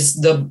 which is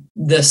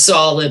the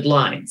solid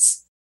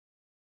lines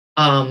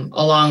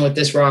along with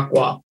this rock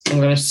wall. I'm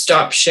going to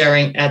stop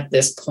sharing at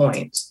this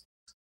point.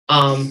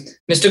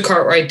 Mr.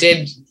 Cartwright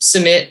did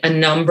submit a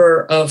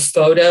number of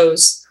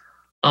photos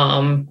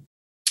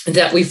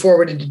that we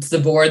forwarded to the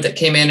board that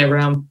came in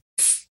around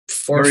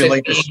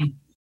 4:15.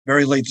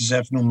 Very late this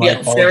afternoon.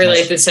 Yeah, very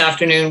late this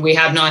afternoon. We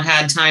have not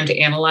had time to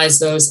analyze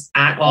those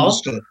at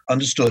all.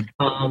 Understood.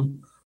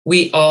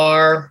 We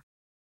are,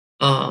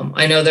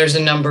 I know there's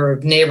a number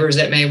of neighbors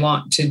that may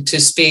want to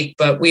speak,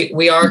 but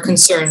we are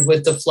concerned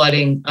with the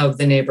flooding of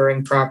the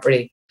neighboring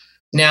property.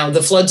 Now,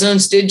 the flood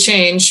zones did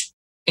change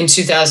in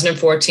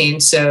 2014,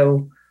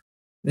 so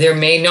there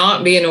may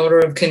not be an order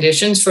of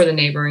conditions for the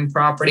neighboring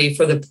property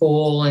for the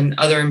pool and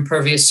other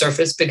impervious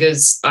surface,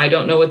 because I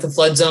don't know what the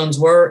flood zones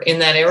were in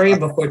that area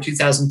before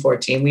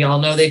 2014. We all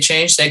know they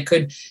changed. They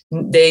could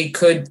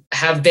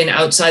have been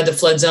outside the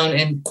flood zone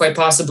and quite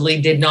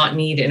possibly did not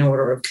need an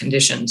order of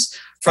conditions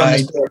from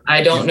the board.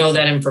 I don't know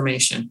that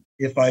information.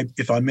 If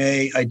I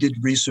may, I did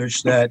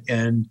research that,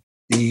 and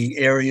the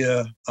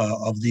area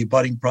of the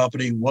abutting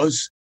property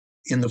was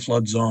in the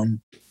flood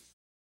zone,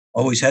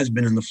 always has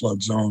been in the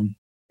flood zone.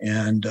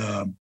 And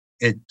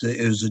it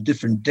is a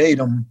different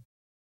datum,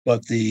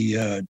 but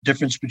the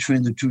difference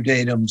between the two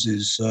datums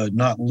is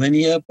not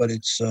linear, but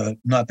it's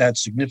not that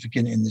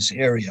significant in this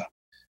area.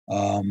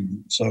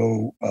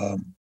 So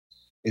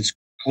it's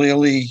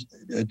clearly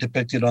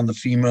depicted on the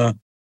FEMA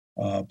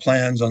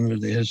plans under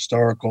the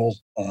historical.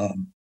 Well,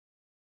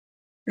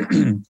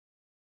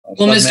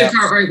 Mr.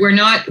 Cartwright,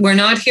 we're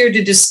not here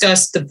to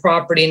discuss the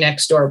property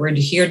next door. We're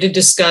here to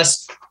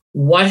discuss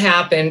what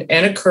happened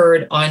and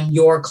occurred on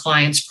your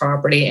client's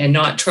property, and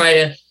not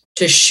try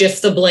to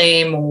shift the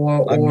blame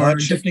or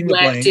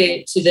deflect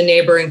it to the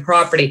neighboring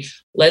property.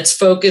 Let's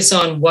focus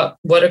on what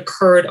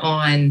occurred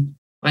on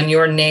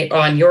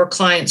your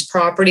client's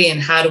property and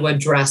how to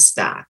address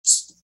that.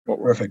 What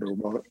we're thinking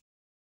about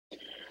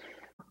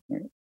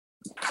it.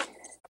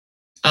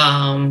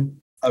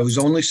 I was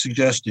only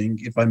suggesting,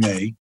 if I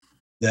may,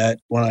 that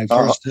when I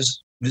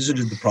first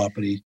visited the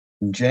property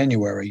in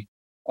January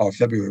or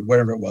February,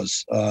 whatever it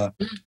was,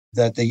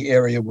 that the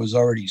area was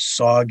already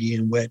soggy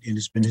and wet, and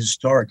it's been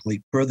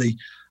historically, per the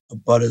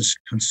abutters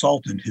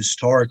consultant,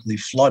 historically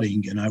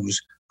flooding, and I was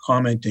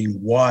commenting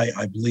why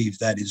I believe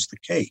that is the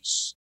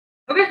case.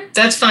 Okay,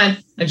 that's fine.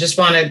 I just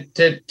wanted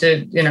to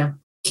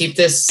keep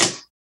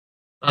this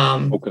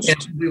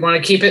focused. We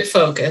want to keep it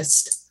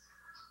focused.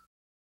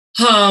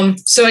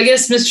 So I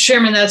guess, Mr.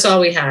 Chairman, that's all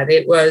we had.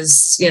 It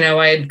was,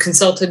 I had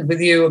consulted with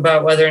you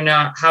about whether or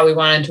not how we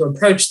wanted to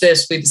approach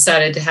this. We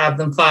decided to have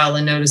them file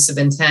a notice of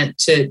intent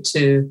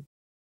to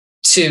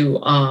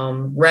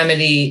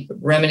remedy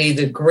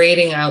the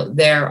grading out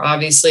there.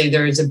 Obviously,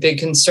 there is a big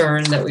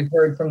concern that we've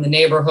heard from the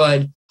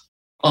neighborhood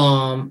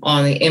on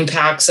the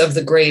impacts of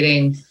the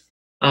grading.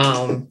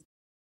 And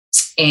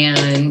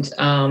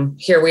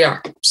here we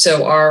are.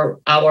 So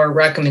our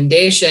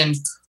recommendation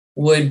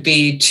would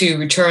be to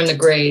return the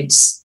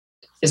grades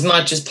as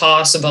much as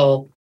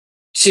possible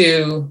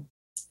to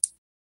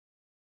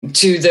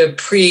the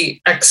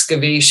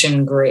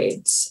pre-excavation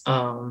grades.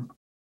 And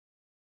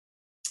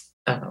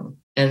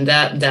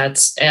that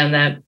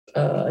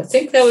I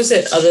think that was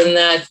it. Other than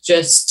that,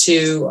 just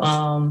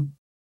to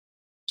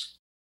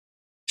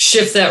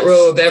shift that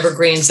row of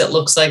evergreens that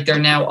looks like they're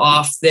now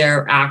off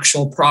their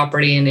actual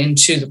property and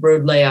into the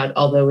road layout,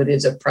 although it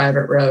is a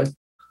private road.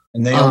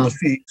 And they own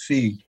the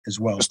fee as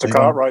well. Mr.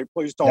 Cartwright,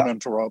 please don't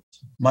interrupt.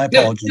 My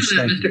apologies.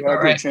 Thank you.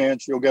 Every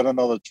chance, you'll get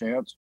another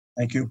chance.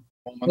 Thank you.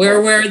 We're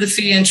aware of the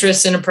fee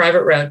interest in a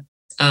private road.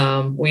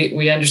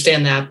 We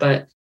understand that,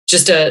 but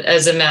just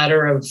as a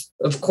matter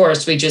of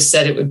course, we just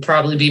said it would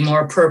probably be more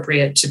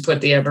appropriate to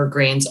put the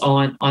evergreens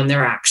on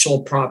their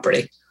actual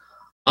property.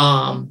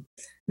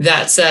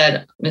 That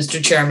said, Mr.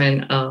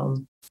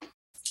 Chairman,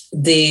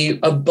 the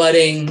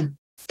abutting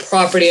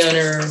property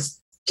owner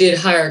did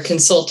hire a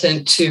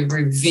consultant to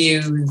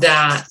review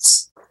that.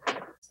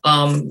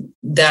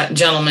 That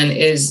gentleman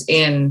is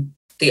in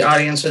the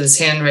audience with his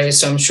hand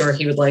raised, so I'm sure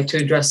he would like to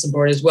address the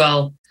board as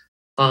well.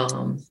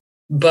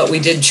 But we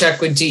did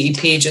check with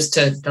DEP just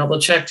to double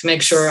check to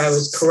make sure I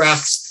was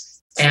correct.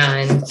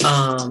 And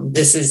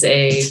this is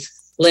a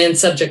land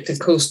subject to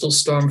coastal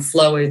storm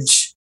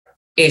flowage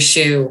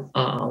issue.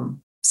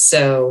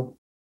 So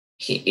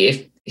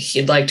if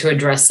he'd like to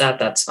address that,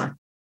 that's fine.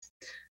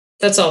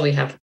 That's all we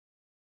have.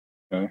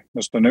 Okay,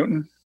 Mr.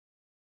 Newton?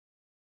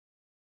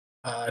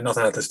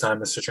 Nothing at this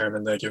time, Mr.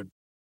 Chairman. Thank you.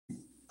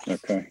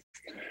 Okay.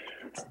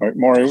 All right,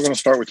 Maury, we're going to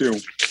start with you.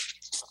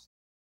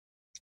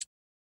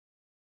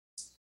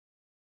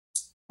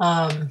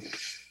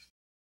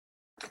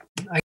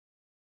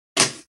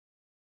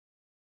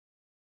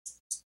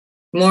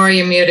 Maury,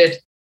 you're muted.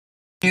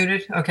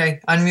 Muted? Okay,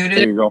 unmuted.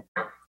 There you go.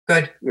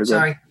 Good. You're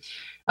Sorry.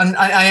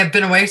 I have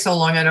been away so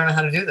long, I don't know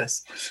how to do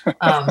this.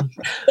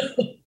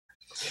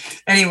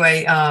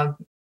 Anyway,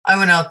 I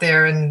went out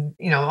there and,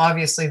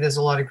 obviously there's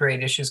a lot of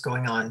grade issues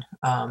going on.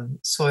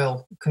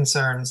 Soil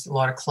concerns, a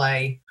lot of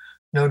clay,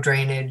 no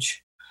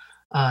drainage,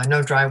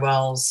 no dry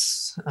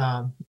wells.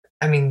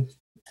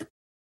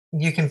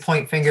 You can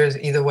point fingers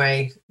either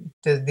way.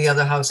 The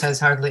other house has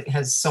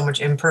so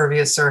much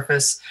impervious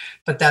surface,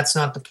 but that's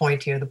not the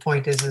point here. The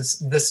point is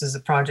this is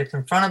a project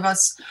in front of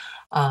us.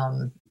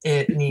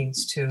 It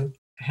needs to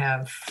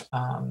have,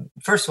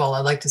 first of all,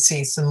 I'd like to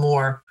see some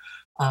more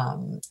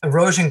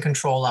erosion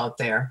control out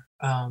there,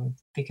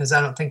 because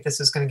I don't think this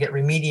is going to get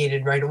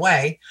remediated right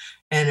away.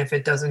 And if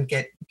it doesn't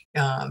get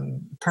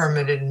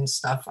permitted and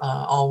stuff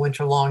all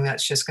winter long,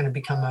 that's just going to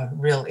become a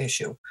real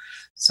issue.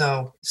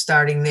 So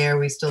starting there,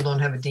 we still don't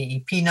have a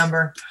DEP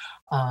number.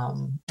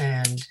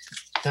 And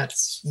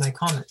that's my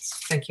comments.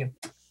 Thank you.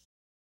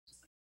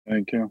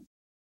 Thank you.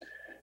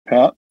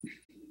 Pat?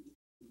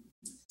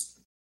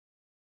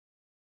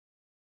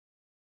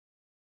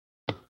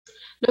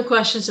 No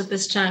questions at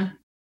this time.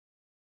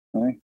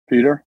 Okay.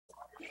 Peter?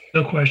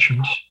 No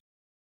questions.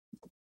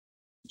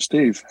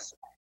 Steve?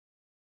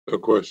 No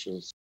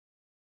questions.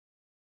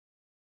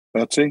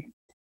 Betsy?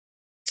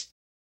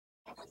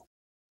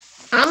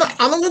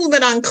 I'm a little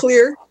bit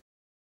unclear.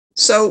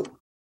 So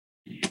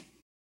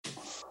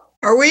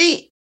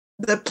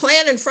the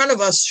plan in front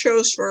of us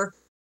shows for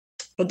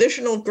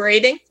additional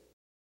grading?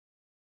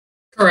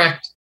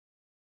 Correct.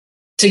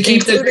 To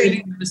keep the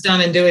grading that was done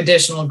and do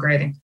additional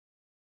grading.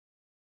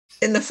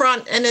 In the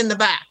front and in the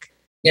back?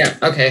 Yeah,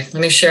 okay.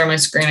 Let me share my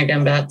screen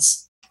again,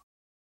 Bets.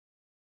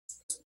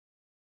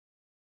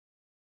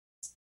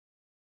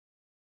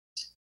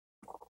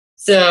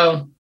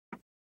 So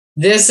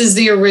this is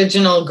the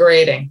original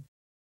grading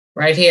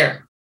right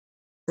here.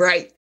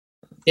 Right.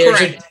 Here's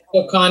your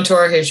 10-foot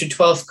contour. Here's your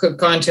 12-foot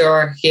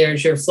contour.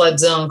 Here's your flood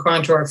zone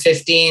contour,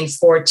 15,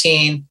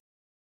 14.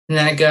 And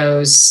then it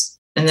goes,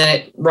 and then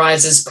it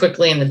rises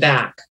quickly in the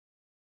back.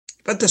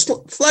 But the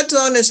flood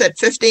zone is at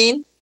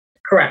 15?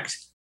 Correct.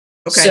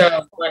 Okay.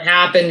 So what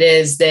happened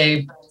is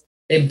they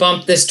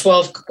bumped this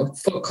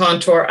 12-foot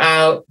contour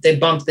out. They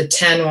bumped the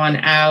 10 one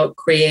out,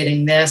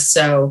 creating this.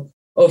 So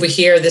over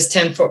here, this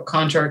 10-foot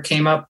contour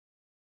came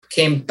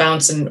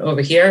bouncing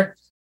over here.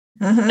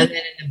 Mm-hmm. And then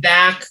in the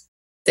back,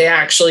 they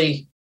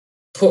actually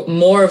put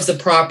more of the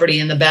property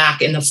in the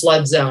back in the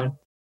flood zone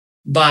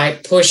by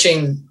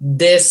pushing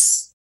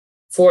this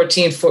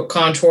 14-foot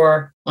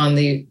contour on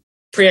the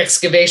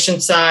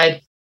pre-excavation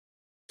side,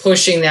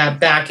 pushing that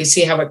back. You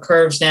see how it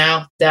curves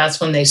now? That's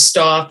when they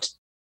stopped.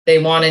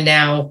 They want to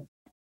now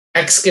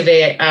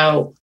excavate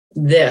out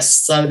this.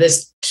 So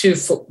this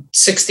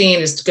 16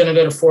 is going to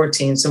go to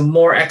 14. So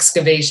more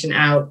excavation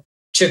out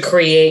to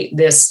create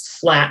this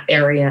flat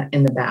area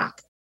in the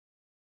back.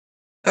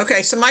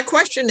 Okay, so my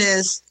question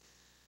is,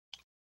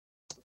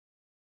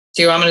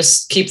 do you want me to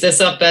keep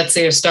this up,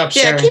 Betsy, or stop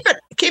yeah, sharing?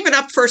 keep it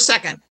up for a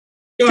second.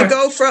 Sure.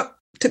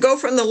 To go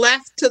from the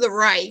left to the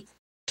right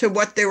to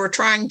what they were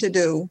trying to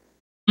do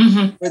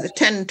with the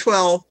 10 and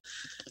 12,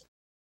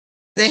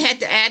 they had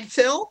to add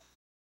fill?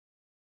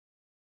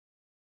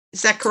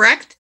 Is that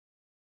correct?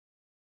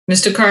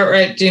 Mr.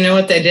 Cartwright, do you know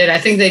what they did? I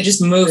think they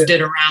just moved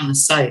it around the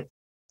site.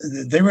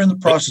 They were in the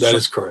process. That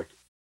is correct.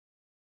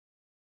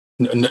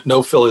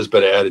 No fill has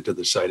been added to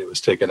the site. It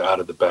was taken out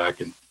of the back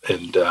and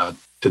to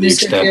the Mr.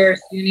 extent.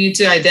 Pierce, you need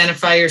to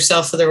identify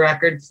yourself for the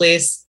record,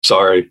 please.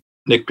 Sorry,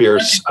 Nick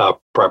Pierce,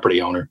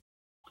 property owner.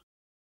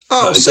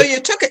 Oh, so you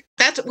took it.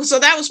 That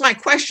was my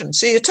question.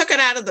 So you took it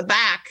out of the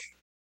back.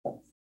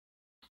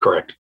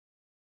 Correct.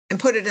 And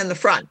put it in the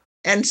front.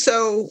 And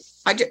so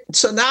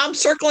now I'm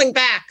circling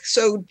back.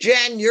 So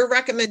Jen, your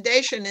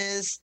recommendation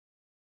is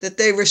that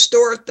they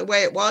restore it the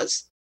way it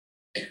was?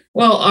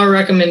 Well, our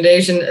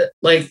recommendation,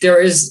 like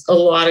there is a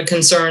lot of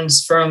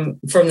concerns from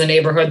the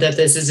neighborhood that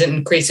this is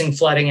increasing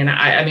flooding. And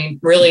I mean,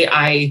 really,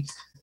 I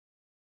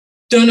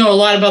don't know a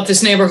lot about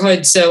this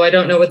neighborhood, so I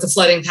don't know what the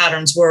flooding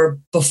patterns were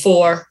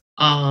before.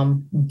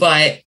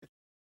 But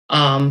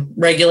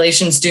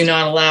regulations do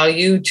not allow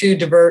you to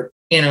divert,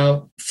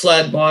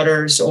 flood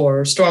waters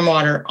or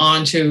stormwater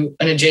onto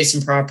an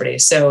adjacent property.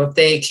 So if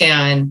they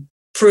can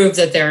prove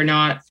that they're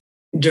not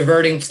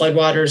diverting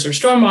floodwaters or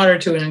stormwater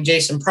to an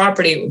adjacent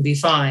property, it would be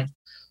fine.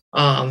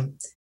 The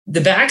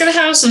back of the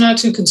house, I'm not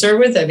too concerned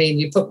with. I mean,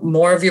 you put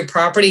more of your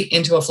property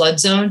into a flood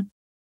zone.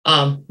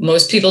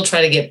 Most people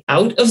try to get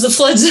out of the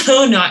flood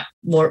zone, not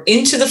more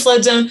into the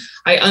flood zone.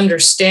 I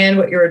understand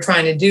what you're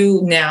trying to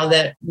do now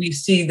that we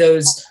see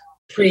those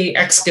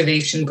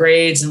pre-excavation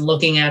grades and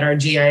looking at our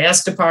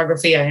GIS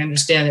topography. I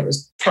understand it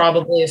was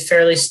probably a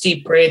fairly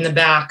steep grade in the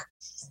back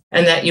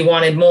and that you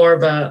wanted more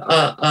of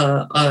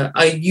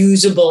a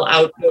usable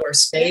outdoor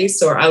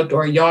space or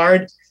outdoor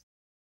yard.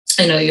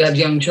 I know you have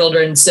young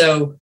children,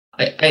 so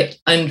I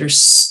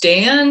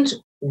understand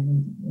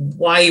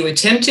why you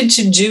attempted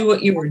to do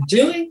what you were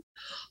doing.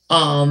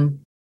 And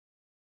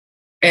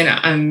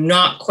I'm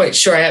not quite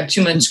sure I have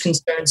too much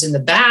concerns in the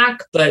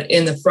back, but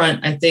in the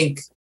front, I think,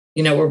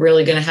 we're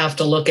really going to have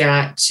to look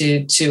at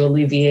to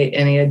alleviate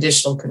any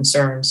additional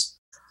concerns.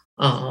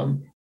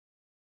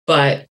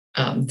 But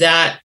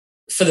that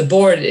for the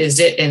board is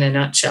it in a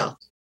nutshell.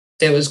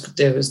 There was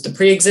the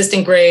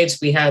pre-existing grades.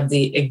 We have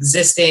the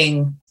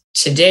existing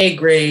today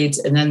grades,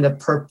 and then the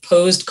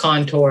proposed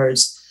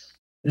contours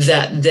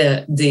that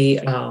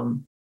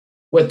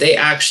what they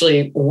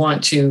actually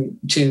want to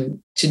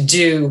do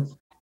to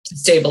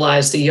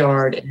stabilize the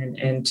yard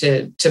and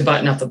to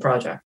button up the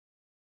project.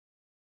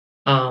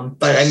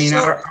 But I mean,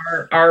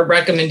 our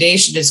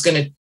recommendation is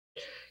going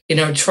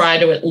to, try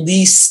to at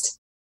least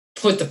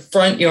put the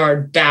front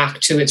yard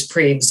back to its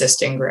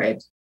pre-existing grade.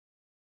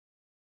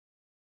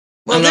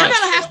 Well, they're going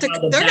to have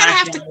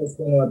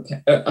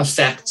to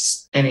affect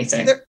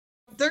anything. They're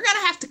going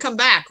to have to come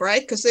back,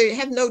 right? Because they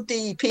have no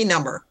DEP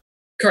number.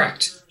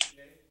 Correct.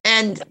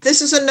 And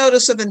this is a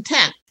notice of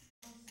intent.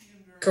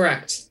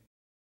 Correct.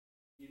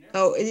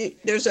 Oh,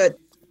 there's a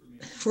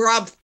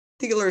Rob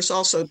Thielers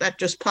also that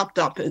just popped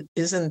up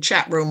is in the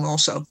chat room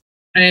also.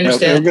 I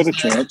understand. They'll get a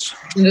chance.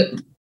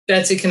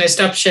 Betsy, can I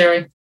stop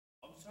sharing?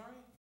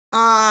 Yeah.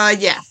 Oh,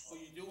 you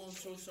do? I'm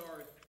so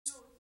sorry.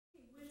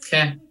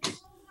 Okay.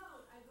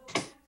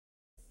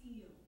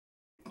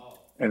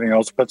 Anything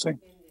else, Betsy?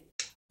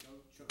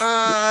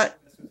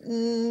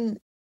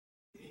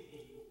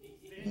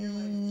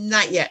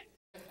 Not yet.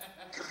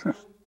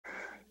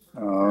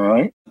 All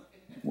right.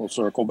 We'll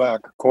circle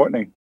back.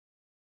 Courtney.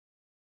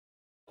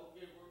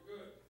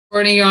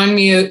 Courtney, you're on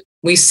mute.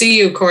 We see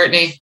you,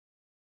 Courtney.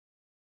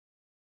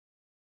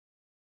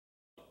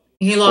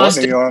 He lost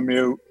Courtney, you're on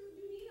mute.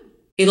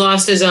 He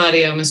lost his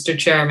audio, Mr.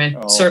 Chairman.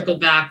 Oh. Circle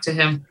back to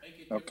him.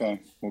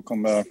 Okay, we'll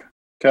come back.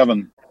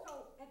 Kevin.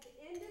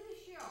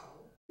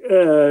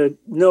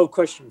 No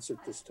questions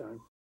at this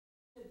time.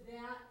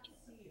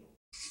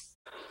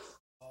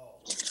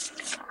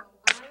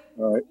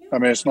 All right. I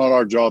mean, it's not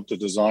our job to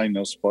design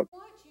this, but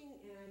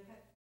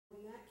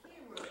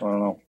I don't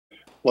know.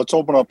 Let's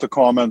open up the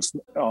comments,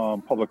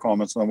 public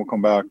comments, and then we'll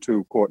come back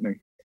to Courtney.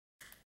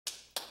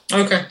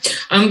 Okay.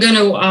 I'm going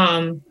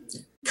to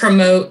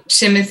promote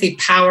Timothy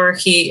Power.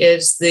 He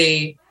is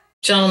the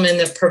gentleman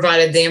that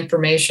provided the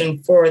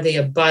information for the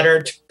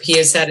abutter. He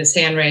has had his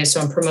hand raised, so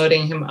I'm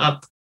promoting him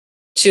up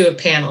to a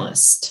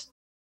panelist.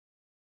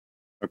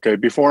 Okay.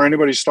 Before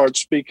anybody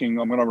starts speaking,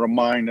 I'm going to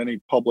remind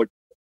any public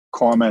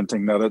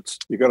commenting that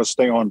you got to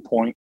stay on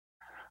point.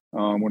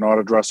 We're not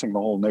addressing the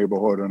whole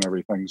neighborhood and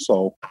everything.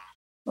 So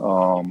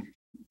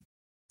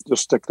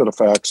just stick to the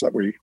facts that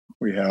we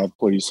have,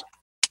 please.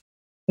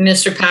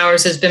 Mr.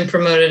 Powers has been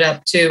promoted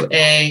up to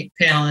a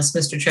panelist,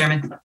 Mr.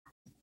 Chairman.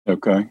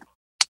 Okay.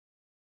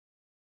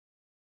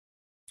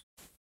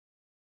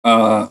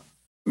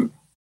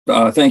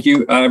 Thank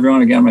you,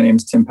 everyone. Again, my name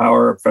is Tim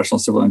Power, professional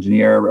civil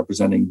engineer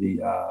representing the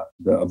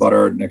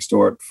abutter next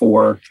door at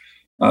 4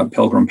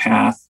 Pilgrim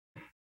Path.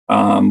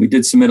 We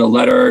did submit a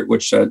letter,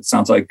 which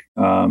sounds like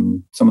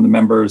some of the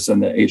members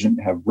and the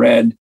agent have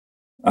read.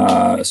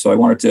 So I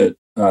wanted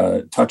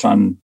to touch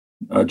on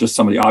just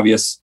some of the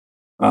obvious.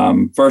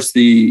 First,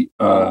 the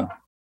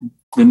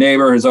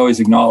neighbor has always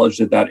acknowledged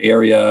that that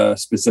area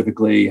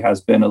specifically has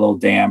been a little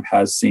damp,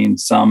 has seen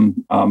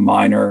some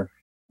minor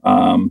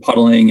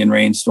puddling in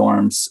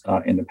rainstorms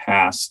in the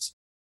past.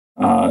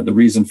 The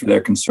reason for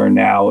their concern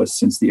now is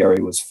since the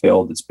area was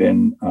filled, it's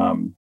been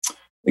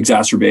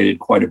exacerbated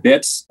quite a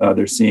bit.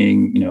 They're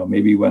seeing,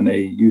 maybe when they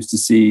used to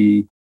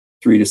see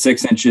 3 to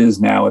 6 inches,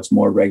 now it's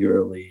more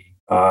regularly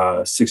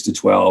 6 to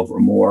 12 or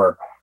more,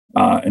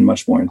 and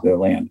much more into their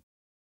land.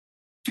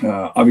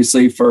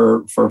 Obviously,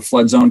 for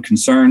flood zone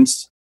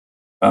concerns,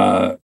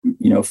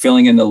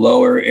 filling in the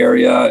lower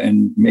area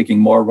and making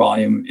more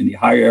volume in the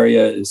higher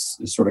area is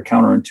sort of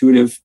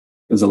counterintuitive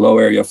because the low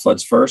area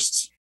floods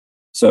first.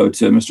 So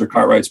to Mr.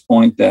 Cartwright's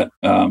point that,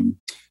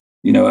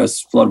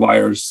 as flood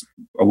waters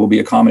will be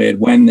accommodated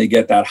when they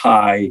get that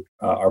high,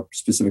 our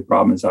specific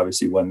problem is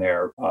obviously when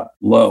they're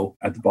low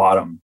at the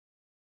bottom.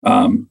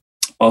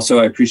 Also,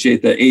 I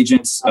appreciate the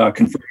agents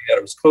confirming that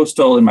it was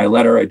coastal. In my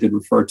letter, I did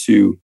refer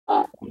to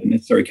the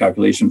necessary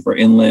calculation for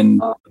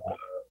inland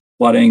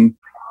flooding.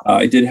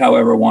 I did,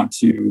 however, want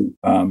to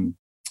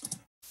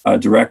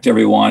direct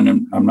everyone,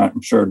 and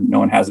I'm sure no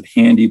one has it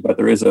handy, but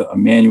there is a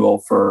manual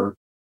for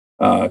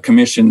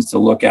commissions to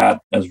look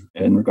at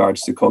in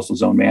regards to coastal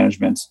zone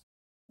management.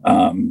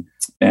 In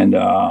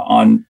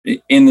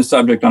the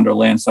subject under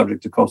land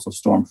subject to coastal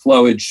storm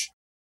flowage,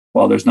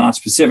 while there's not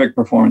specific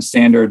performance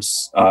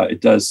standards, it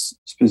does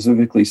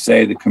specifically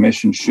say the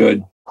commission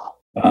should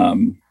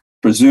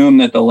presume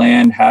that the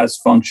land has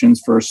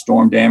functions for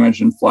storm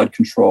damage and flood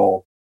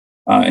control,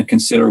 and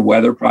consider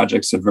whether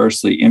projects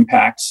adversely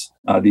impact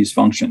these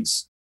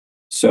functions.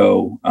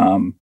 So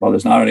while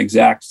there's not an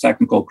exact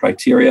technical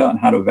criteria on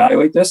how to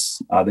evaluate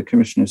this, the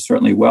commission is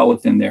certainly well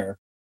within their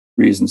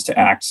reasons to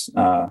act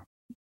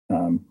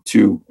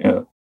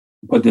to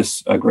put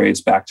this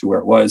grades back to where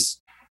it was.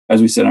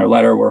 As we said in our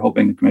letter, we're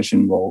hoping the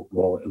commission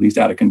will at least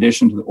add a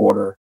condition to the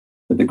order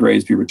that the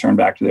grades be returned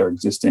back to their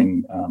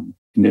existing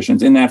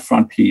conditions. In that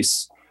front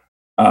piece,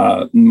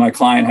 my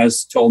client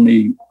has told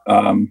me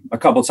a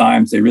couple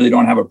times they really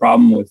don't have a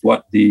problem with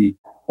what the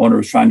owner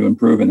is trying to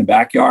improve in the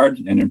backyard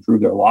and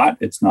improve their lot.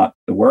 It's not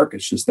the work.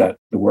 It's just that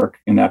the work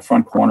in that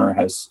front corner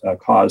has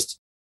caused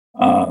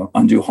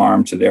undue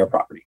harm to their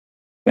property.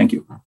 Thank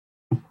you.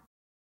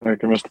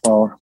 Thank you, Mr.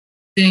 Power.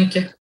 Thank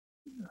you.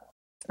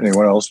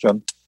 Anyone else,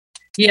 Jen?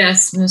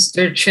 Yes,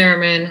 Mr.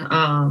 Chairman.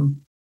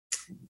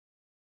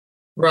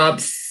 Rob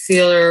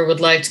Thieler would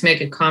like to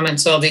make a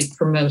comment, so I'll be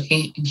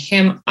promoting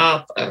him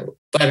up.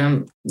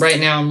 But right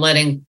now I'm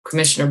letting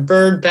Commissioner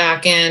Byrd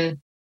back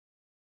in.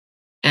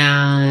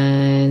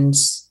 And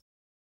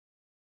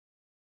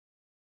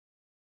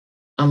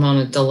I'm on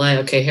a delay.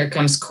 Okay, here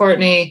comes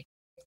Courtney.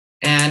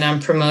 And I'm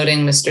promoting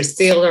Mr.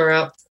 Thieler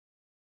up.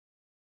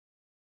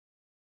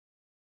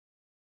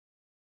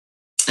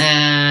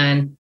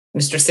 And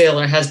Mr.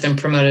 Thieler has been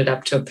promoted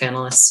up to a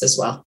panelist as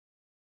well.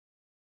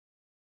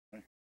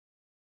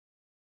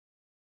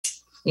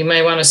 You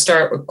may want to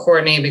start with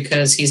Courtney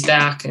because he's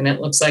back and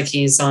it looks like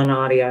he's on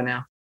audio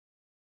now.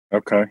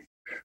 Okay.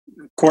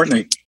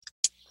 Courtney.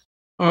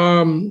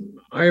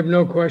 I have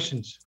no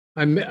questions.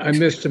 I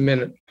missed a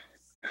minute.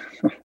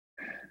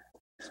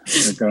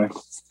 Okay.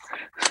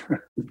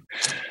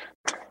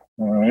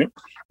 All right.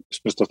 Is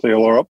Mr.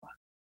 Thieler up?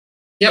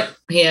 Yep,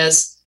 he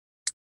is.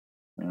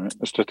 All right.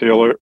 Mr.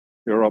 Thieler,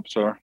 you're up,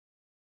 sir.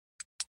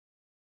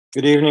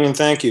 Good evening and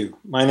thank you.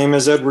 My name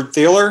is Edward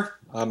Thieler.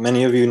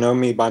 Many of you know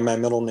me by my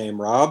middle name,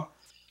 Rob.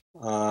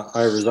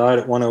 I reside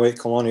at 108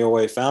 Colonial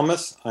Way,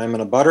 Falmouth. I am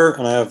an abutter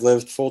and I have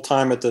lived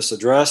full-time at this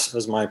address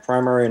as my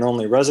primary and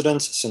only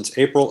residence since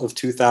April of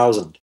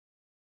 2000.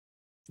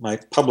 My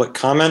public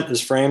comment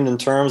is framed in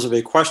terms of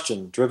a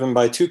question driven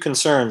by two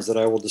concerns that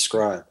I will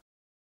describe.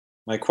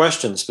 My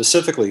question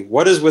specifically,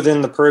 what is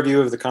within the purview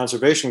of the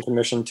Conservation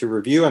Commission to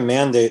review and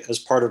mandate as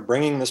part of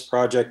bringing this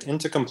project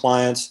into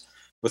compliance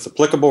with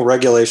applicable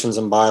regulations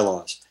and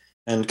bylaws?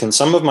 And can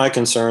some of my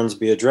concerns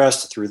be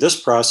addressed through this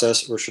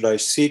process, or should I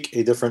seek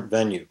a different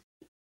venue?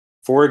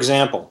 For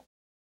example,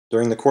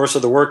 during the course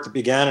of the work that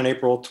began in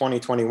April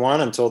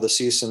 2021 until the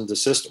cease and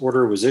desist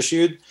order was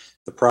issued,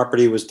 the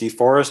property was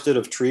deforested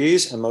of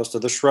trees and most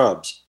of the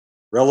shrubs.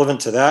 Relevant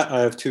to that, I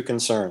have two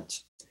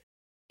concerns.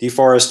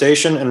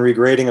 Deforestation and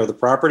regrading of the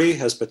property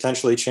has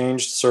potentially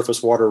changed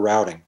surface water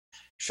routing.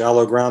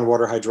 Shallow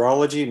groundwater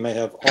hydrology may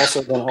have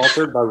also been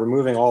altered by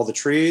removing all the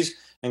trees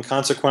and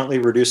consequently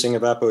reducing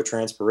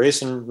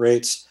evapotranspiration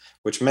rates,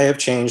 which may have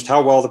changed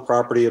how well the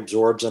property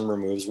absorbs and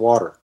removes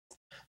water.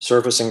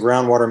 Surface and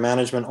groundwater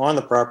management on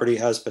the property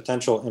has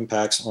potential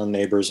impacts on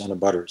neighbors and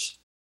abutters.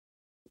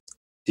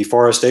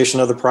 Deforestation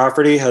of the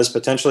property has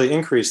potentially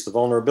increased the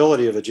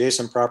vulnerability of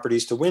adjacent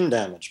properties to wind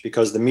damage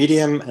because the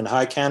medium and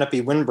high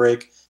canopy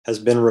windbreak has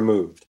been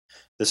removed.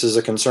 This is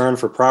a concern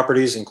for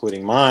properties,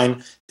 including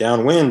mine,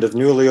 downwind of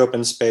newly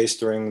opened space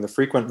during the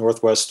frequent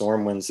northwest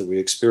storm winds that we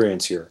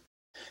experience here.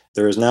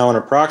 There is now an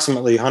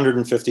approximately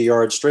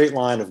 150-yard straight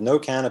line of no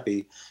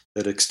canopy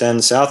that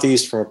extends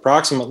southeast from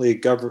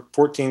approximately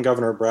 14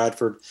 Governor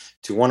Bradford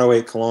to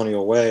 108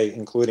 Colonial Way,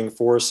 including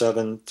 4,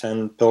 7,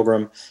 10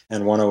 Pilgrim,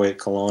 and 108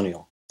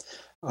 Colonial.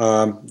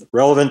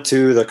 Relevant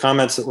to the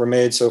comments that were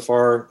made so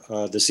far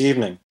this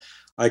evening,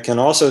 I can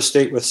also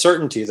state with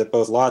certainty that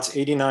both lots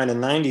 89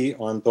 and 90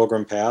 on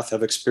Pilgrim Path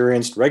have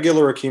experienced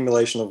regular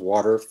accumulation of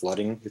water,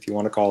 flooding, if you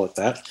want to call it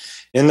that,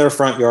 in their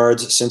front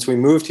yards since we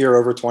moved here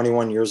over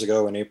 21 years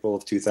ago in April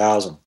of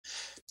 2000.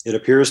 It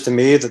appears to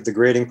me that the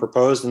grading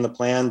proposed in the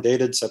plan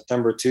dated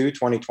September 2,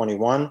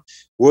 2021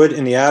 would,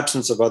 in the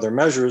absence of other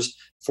measures,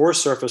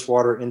 force surface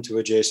water into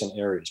adjacent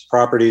areas,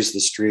 properties, the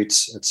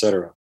streets,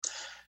 etc.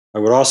 I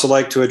would also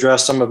like to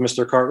address some of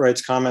Mr.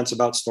 Cartwright's comments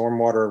about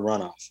stormwater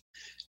runoff.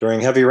 During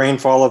heavy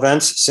rainfall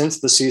events since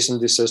the cease and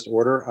desist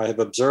order, I have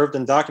observed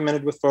and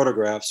documented with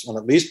photographs on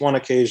at least one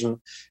occasion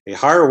a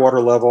higher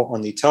water level on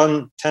the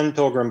 10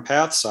 Pilgrim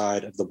Path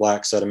side of the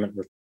black sediment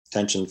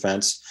retention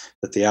fence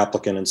that the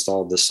applicant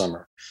installed this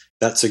summer.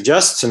 That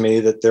suggests to me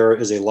that there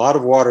is a lot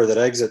of water that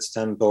exits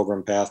 10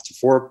 Pilgrim Path to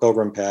 4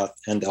 Pilgrim Path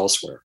and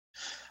elsewhere.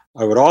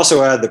 I would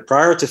also add that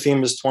prior to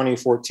FEMA's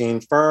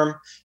 2014 firm,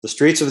 the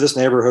streets of this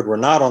neighborhood were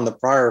not on the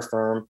prior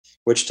firm,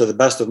 which to the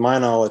best of my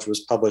knowledge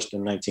was published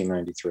in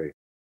 1993.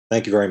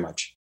 Thank you very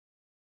much.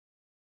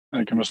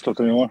 Thank you, Mr.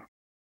 Taylor.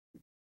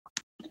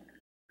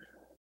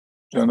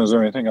 Jen, is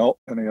there anything else?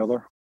 Any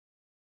other?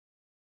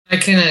 I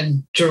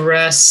can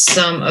address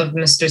some of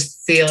Mr.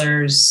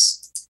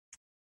 Thaler's.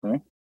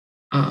 Okay.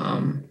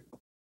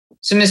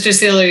 So Mr.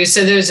 Thaler, you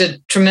said there's a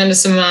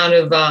tremendous amount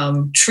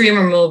of tree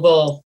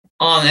removal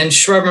and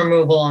shrub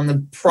removal on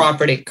the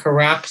property,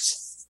 correct?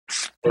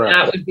 Correct.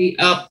 That would be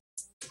up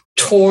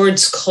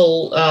towards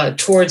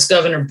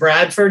Governor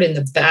Bradford in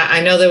the back.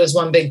 I know there was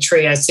one big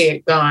tree, I see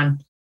it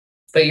gone,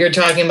 but you're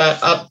talking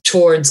about up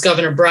towards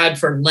Governor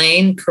Bradford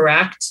Lane,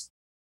 correct?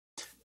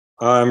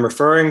 I'm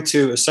referring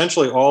to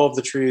essentially all of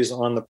the trees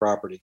on the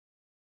property.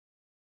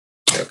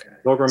 Okay.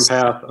 Pilgrim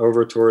Path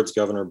over towards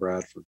Governor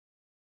Bradford.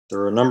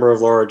 There are a number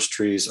of large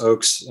trees,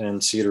 oaks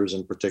and cedars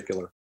in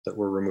particular, that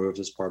were removed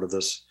as part of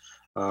this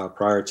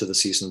prior to the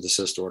cease and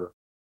desist order.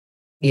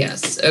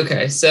 Yes.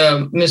 Okay.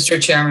 So,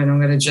 Mr. Chairman, I'm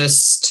going to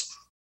just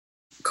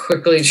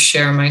quickly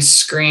share my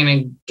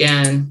screen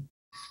again.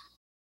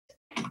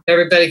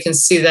 Everybody can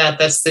see that.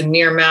 That's the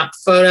near map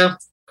photo,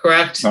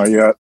 correct? Not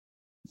yet.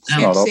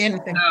 Can't see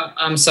anything. Oh,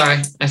 I'm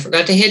sorry. I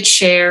forgot to hit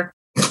share.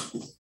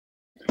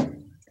 All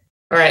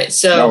right.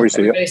 So, Now we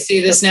see it. everybody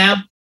see this now?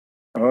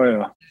 Oh,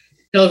 yeah.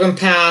 Pilgrim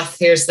Path.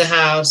 Here's the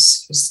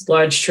house. There's a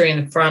large tree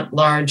in the front,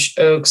 large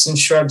oaks and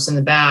shrubs in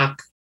the back.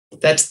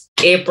 That's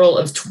April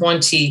of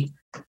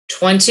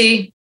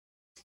 2020.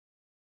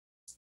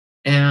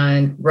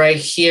 And right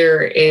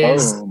here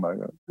is Oh, my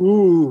God.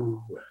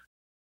 Ooh.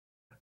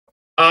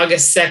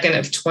 August 2nd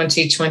of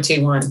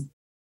 2021.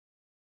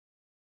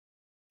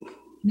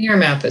 Near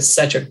map is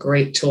such a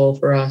great tool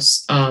for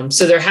us.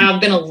 So there have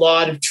been a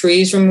lot of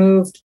trees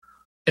removed.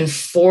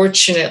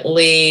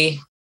 Unfortunately,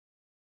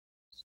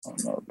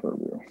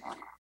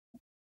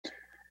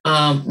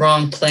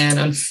 wrong plan.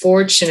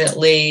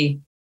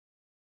 Unfortunately,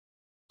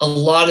 a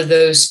lot of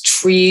those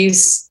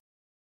trees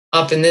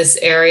up in this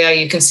area,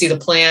 you can see the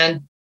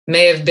plan,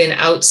 may have been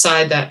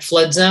outside that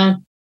flood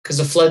zone because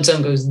the flood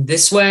zone goes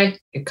this way.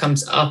 It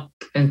comes up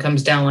and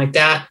comes down like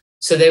that.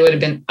 So they would have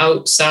been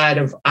outside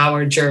of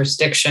our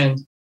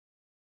jurisdiction,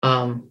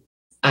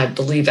 I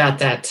believe, at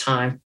that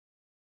time.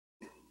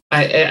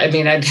 I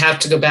mean, I'd have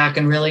to go back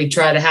and really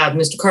try to have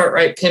Mr.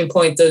 Cartwright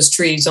pinpoint those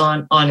trees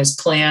on his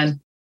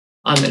plan.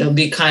 It'll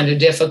be kind of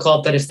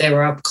difficult, but if they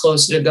were up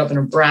closer to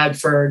Governor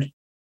Bradford,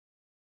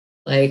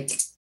 like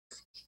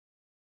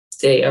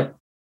they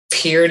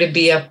appear to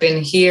be up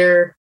in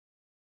here,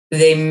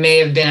 they may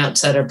have been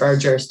outside of our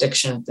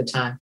jurisdiction at the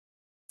time.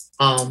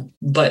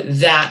 But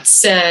that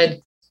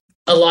said,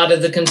 a lot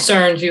of the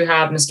concerns you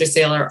have, Mr.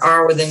 Thaler,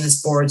 are within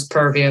this board's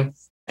purview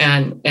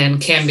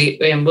and can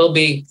be and will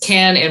be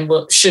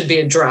should be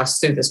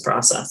addressed through this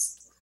process.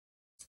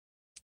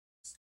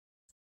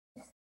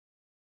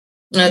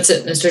 That's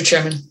it, Mr.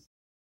 Chairman.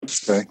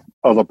 Okay.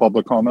 Other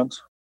public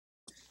comments?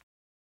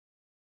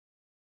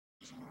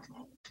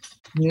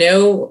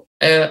 No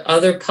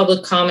other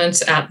public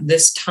comments at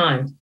this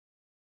time.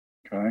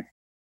 Okay.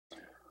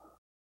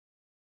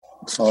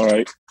 All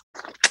right.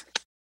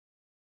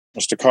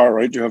 Mr.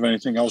 Cartwright, do you have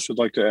anything else you'd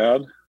like to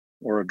add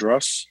or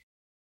address?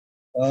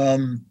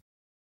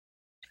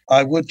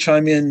 I would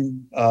chime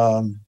in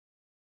on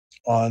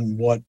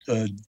what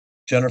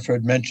Jennifer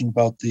had mentioned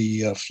about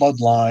the flood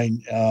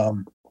line.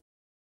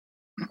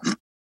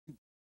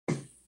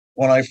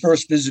 When I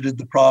first visited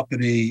the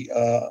property,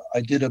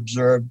 I did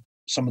observe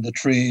some of the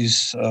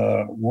trees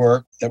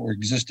work that were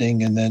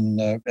existing and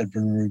then had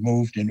been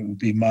removed, and it would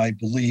be my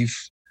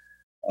belief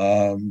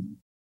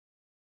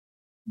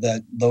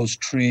that those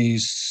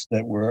trees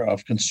that were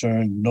of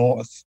concern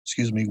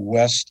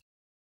west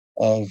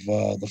of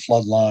the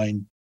flood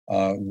line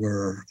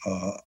were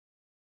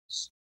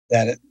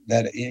that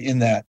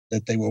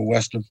they were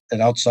west of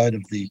and outside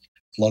of the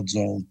flood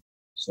zone.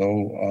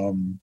 So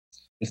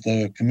if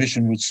the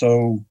commission would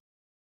so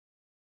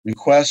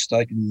request,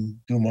 I can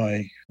do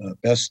my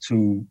best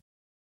to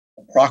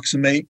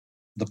approximate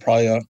the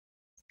prior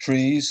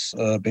trees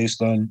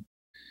based on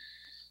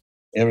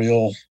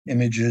aerial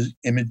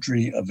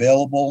imagery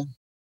available.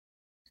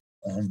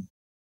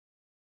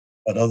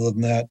 But other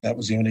than that, that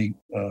was the only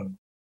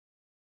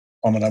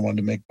comment I wanted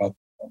to make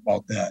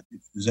about that.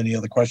 If there's any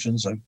other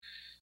questions,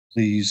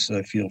 please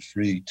feel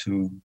free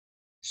to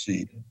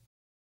proceed.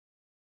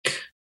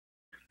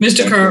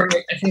 Mr.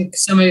 Cartwright, I think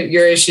some of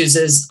your issues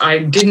is I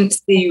didn't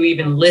see you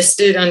even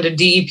listed under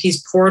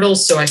DEP's portal,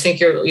 so I think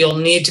you'll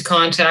need to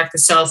contact the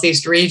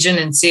Southeast region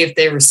and see if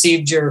they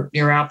received your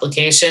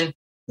application,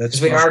 because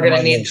we are going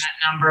to need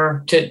that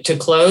number to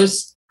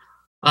close.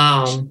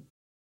 I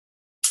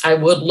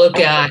would look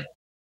at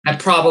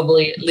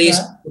probably at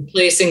least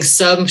replacing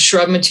some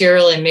shrub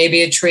material and maybe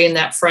a tree in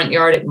that front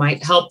yard. It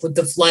might help with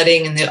the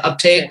flooding and the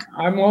uptake.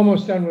 Yeah, I'm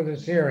almost done with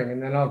this hearing,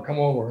 and then I'll come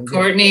over. And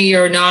Courtney,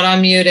 you're not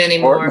on mute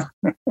anymore.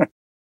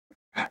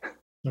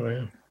 Oh,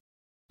 yeah.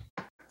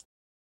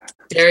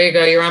 There you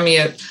go. You're on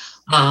mute.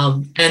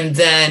 And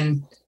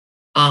then,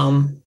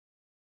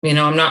 you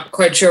know, I'm not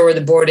quite sure where the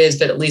board is,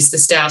 but at least the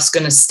staff's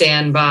going to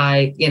stand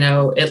by, you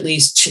know, at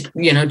least,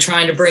 you know,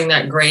 trying to bring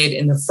that grade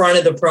in the front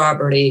of the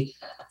property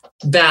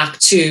back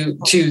to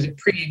the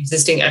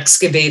pre-existing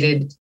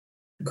excavated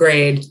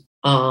grade.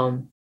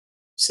 I'm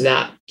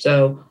not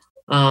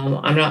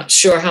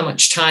sure how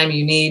much time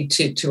you need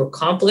to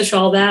accomplish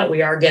all that.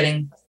 We are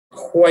getting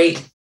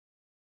quite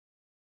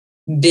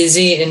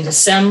busy in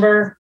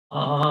December.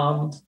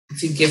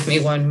 If you give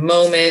me one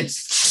moment.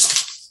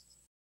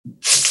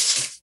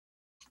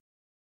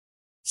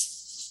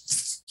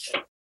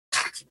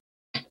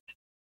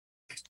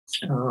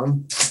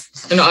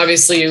 And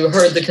obviously you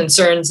heard the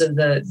concerns of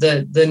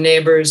the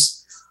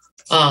neighbors,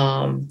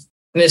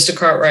 Mr.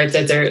 Cartwright,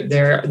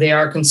 that they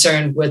are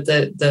concerned with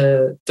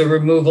the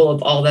removal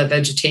of all that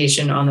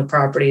vegetation on the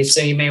property.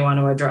 So you may want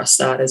to address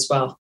that as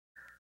well.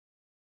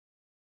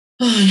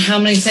 Oh, how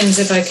many things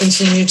have I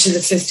continued to the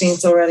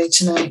 15th already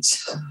tonight?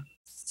 I'm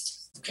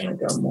gonna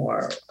go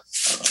more.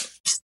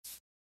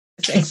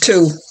 I think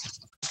 2.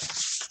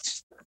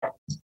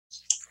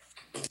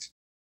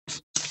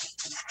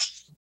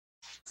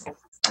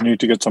 I need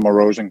to get some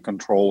erosion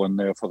control in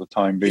there for the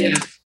time being.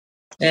 Yeah.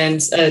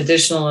 And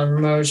additional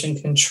erosion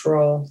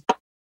control.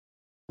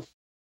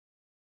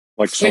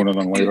 Like sooner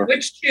than later.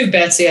 Which 2,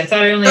 Betsy? I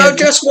thought I only had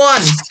just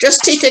 1.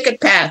 Just T-ticket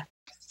path.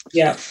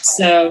 Yeah.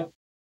 So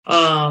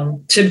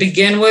to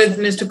begin with,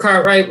 Mr.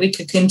 Cartwright, we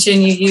could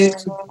continue you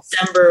to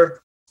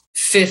December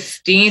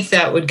 15th.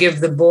 That would give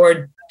the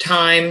board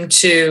time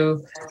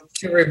to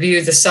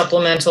review the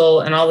supplemental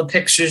and all the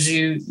pictures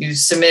you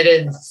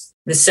submitted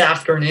this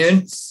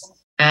afternoon.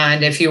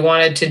 And if you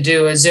wanted to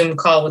do a Zoom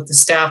call with the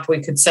staff,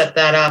 we could set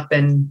that up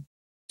and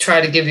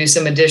try to give you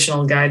some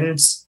additional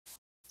guidance.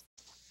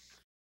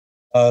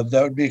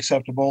 That would be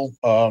acceptable.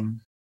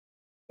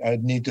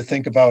 I'd need to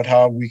think about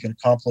how we can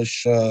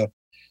accomplish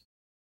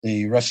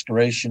the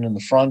restoration in the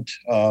front.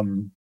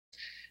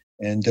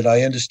 And did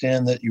I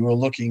understand that you were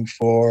looking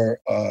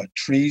for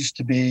trees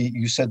to be,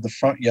 you said the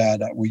front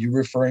yard, were you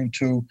referring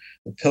to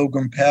the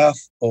Pilgrim Path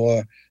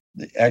or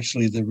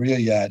actually the rear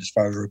yard as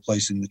far as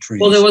replacing the trees?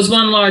 Well, there was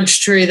one large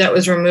tree that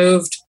was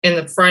removed in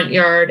the front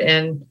yard,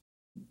 and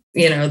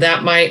you know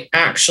that might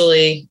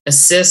actually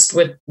assist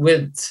with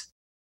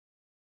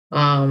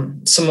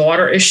some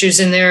water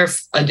issues in there.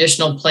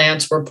 Additional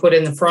plants were put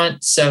in the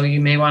front, so you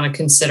may want to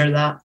consider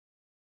that,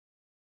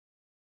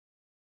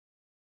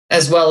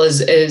 as well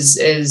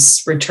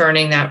as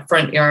returning that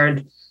front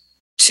yard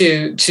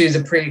to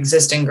the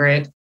pre-existing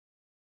grade.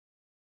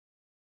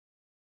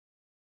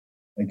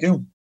 Thank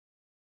you.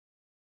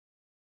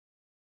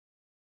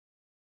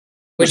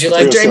 Would you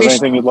like, Jamie?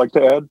 Anything you'd like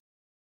to add?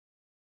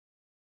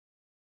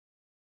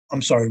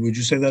 I'm sorry, would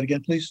you say that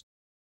again, please?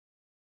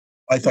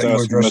 I thought you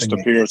were addressing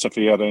Mr. Pierce if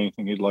he had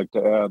anything he'd like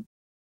to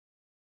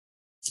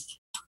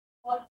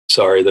add.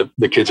 Sorry,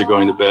 the kids are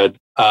going to bed.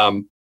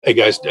 Hey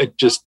guys,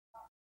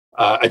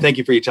 I thank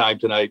you for your time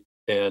tonight,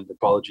 and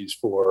apologies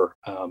for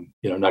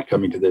not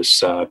coming to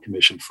this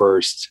commission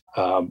first.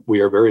 We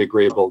are very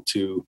agreeable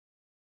to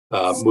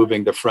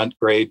moving the front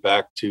grade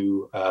back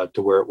to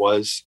where it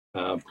was.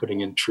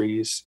 Putting in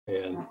trees,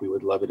 and we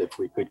would love it if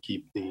we could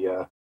keep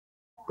the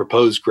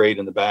proposed grade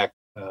in the back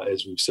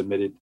as we've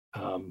submitted.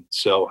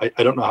 So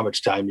I don't know how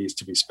much time needs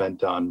to be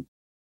spent on,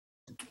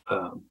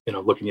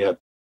 looking at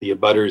the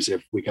abutters.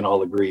 If we can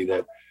all agree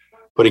that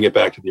putting it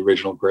back to the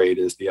original grade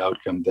is the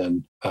outcome,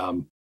 then,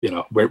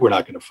 we're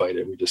not going to fight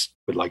it. We just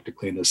would like to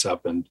clean this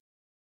up and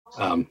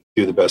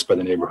do the best by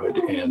the neighborhood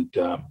and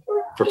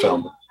for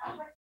Falmouth.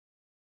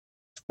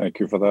 Thank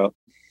you for that.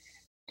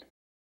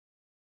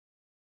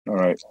 All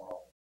right.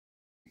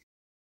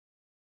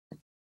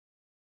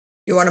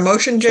 You want a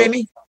motion,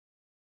 Jamie?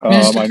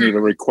 I need a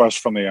request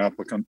from the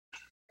applicant.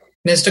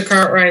 Mr.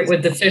 Cartwright,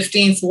 would the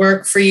 15th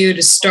work for you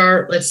to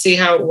start? Let's see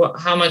how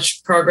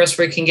much progress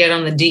we can get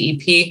on the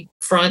DEP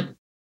front.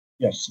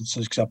 Yes, it's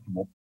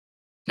acceptable.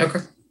 Okay.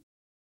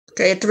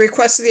 Okay, at the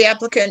request of the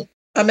applicant,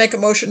 I make a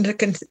motion to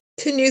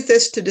continue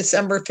this to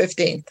December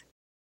 15th.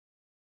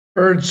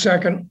 Bird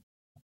second.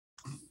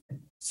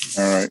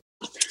 All right.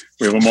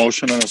 We have a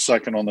motion and a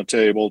second on the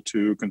table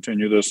to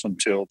continue this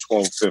until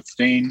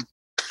 12:15.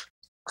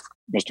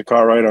 Mr.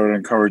 Cartwright, I would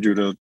encourage you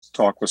to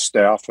talk with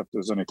staff if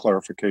there's any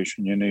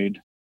clarification you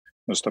need.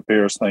 Mr.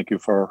 Pierce, thank you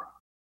for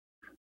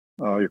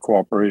your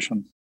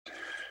cooperation.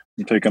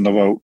 I'm taking the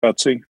vote.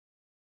 Betsy?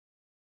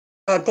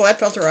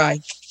 Gladfelter, aye.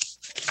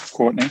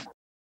 Courtney?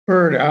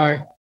 Bird,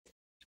 aye.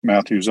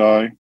 Matthews,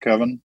 aye.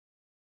 Kevin?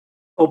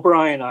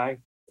 O'Brien, aye.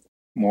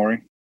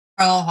 Maury?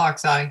 Carl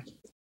Hawks, aye.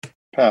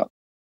 Pat?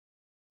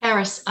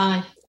 Harris,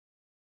 aye.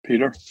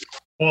 Peter?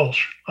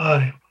 Walsh,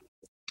 aye.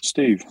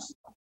 Steve?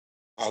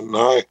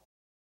 Aye.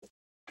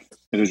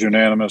 It is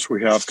unanimous.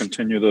 We have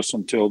continued this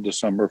until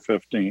December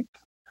 15th.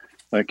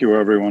 Thank you,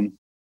 everyone.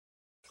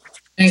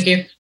 Thank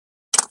you.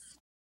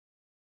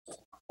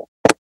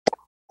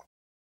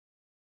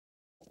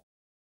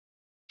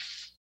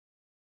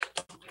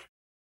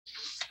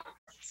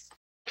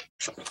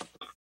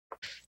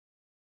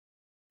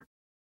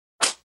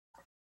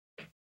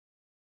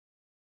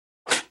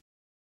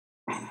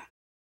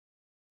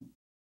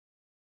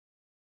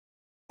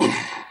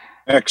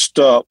 Next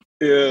up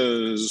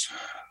is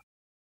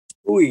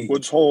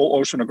Woods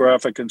Hole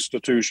Oceanographic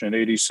Institution,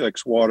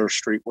 86 Water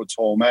Street, Woods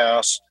Hole,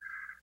 Mass.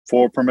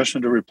 For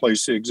permission to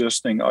replace the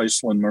existing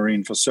Iceland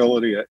Marine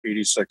Facility at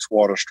 86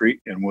 Water Street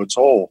in Woods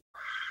Hole.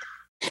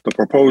 The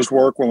proposed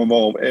work will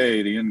involve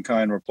A, the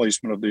in-kind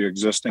replacement of the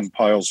existing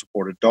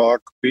pile-supported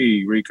dock,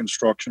 B,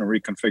 reconstruction and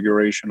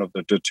reconfiguration of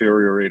the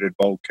deteriorated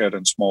bulkhead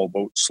and small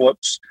boat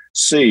slips,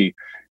 C,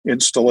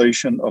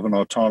 installation of an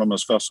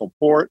autonomous vessel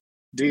port,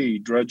 D,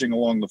 dredging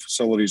along the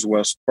facility's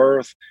west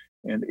berth,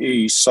 and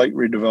E, site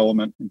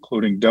redevelopment,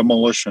 including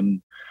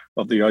demolition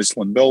of the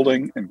Iceland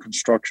building and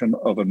construction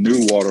of a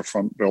new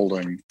waterfront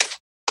building.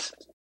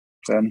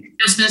 Ben?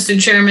 Yes,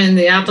 Mr. Chairman,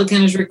 the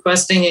applicant is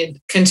requesting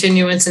a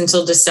continuance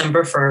until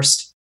December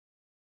 1st.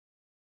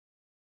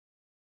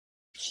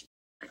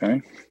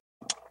 Okay.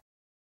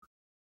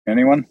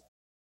 Anyone?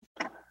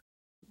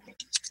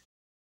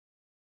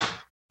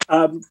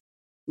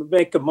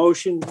 Make a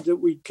motion that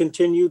we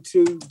continue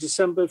to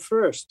December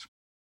 1st.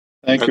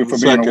 Thank you for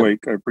being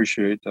awake. I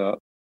appreciate that.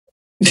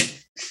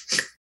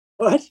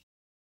 What?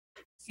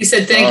 He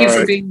said, thank you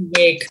for being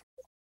awake.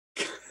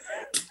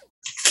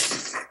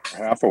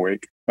 Half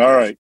awake. All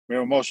right. We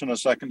have a motion and a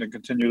second to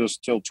continue this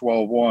till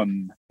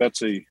 12:01.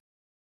 Betsy?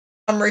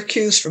 I'm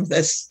recused from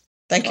this.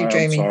 Thank you,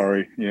 Jamie. I'm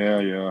sorry.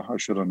 Yeah. I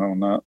should have known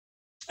that.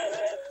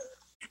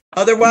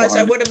 Otherwise,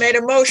 I would have made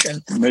a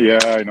motion. Yeah,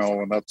 I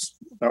know. And that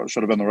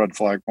should have been the red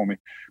flag for me.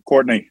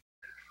 Courtney?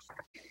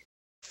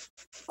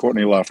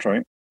 Courtney left,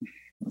 right?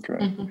 Okay.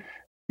 Mm-hmm.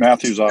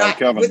 Matthews, aye. Not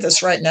Kevin? with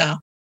us right now.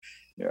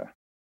 Yeah.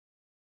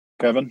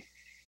 Kevin?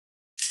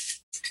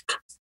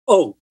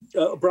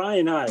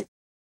 Brian, aye.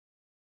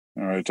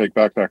 All right, take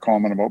back that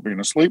comment about being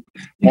asleep.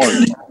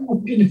 Maury?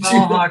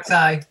 Carl Hawks,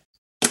 aye.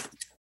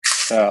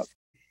 Pat?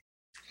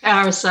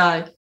 Harris,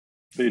 aye.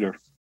 Peter?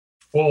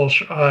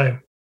 Walsh, aye.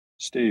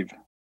 Steve?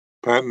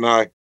 Pat and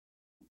I.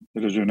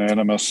 It is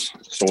unanimous,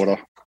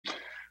 sorta.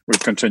 We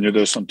continue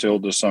this until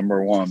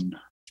December 1.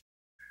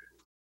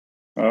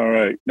 All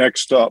right,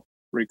 next up,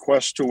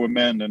 request to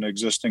amend an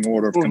existing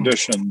order of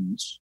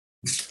conditions.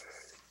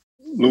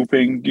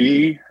 Looping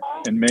Gee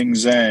and Ming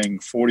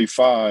Zhang,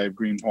 45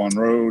 Green Pond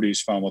Road,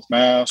 East Falmouth,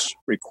 Mass.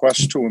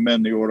 Request to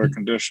amend the order of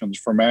conditions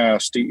for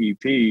Mass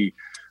DEP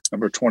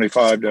number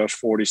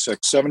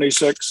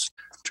 25-4676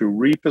 to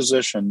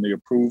reposition the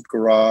approved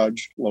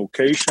garage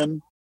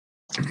location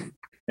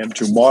and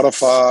to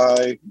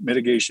modify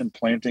mitigation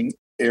planting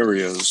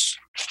areas.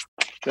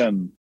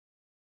 Then.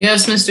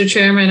 Yes, Mr.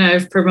 Chairman,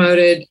 I've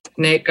promoted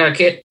Nate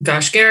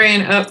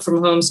Goshgarian up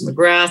from Holmes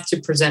McGrath to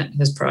present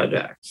his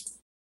project.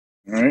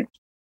 All right.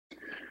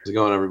 How's it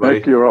going, everybody?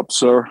 Thank you. You're up,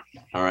 sir.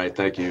 All right,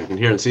 thank you. You can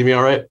hear and see me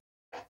all right?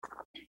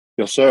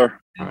 Yes, sir.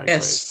 All right,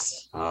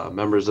 yes.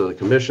 Members of the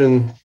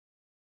commission,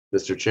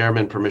 Mr.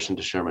 Chairman, permission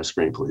to share my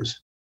screen,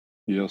 please.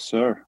 Yes,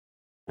 sir.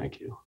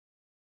 Thank you.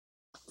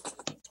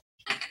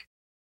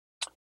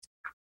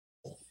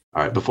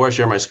 All right, before I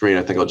share my screen,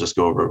 I think I'll just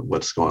go over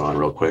what's going on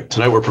real quick.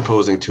 Tonight, we're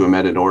proposing to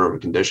amend an order of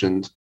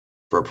conditions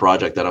for a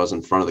project that I was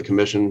in front of the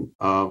commission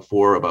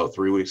for about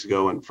 3 weeks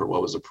ago and for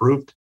what was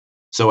approved.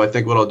 So I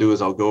think what I'll do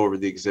is I'll go over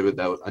the exhibit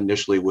that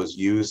initially was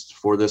used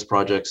for this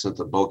project since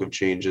the bulk of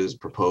changes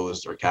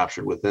proposed are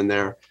captured within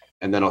there.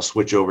 And then I'll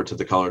switch over to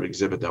the colored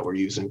exhibit that we're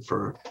using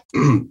for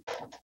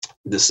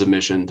this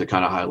submission to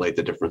kind of highlight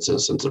the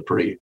differences since they're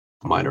pretty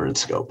minor in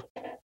scope.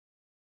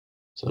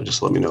 So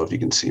just let me know if you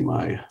can see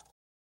my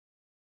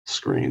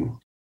screen.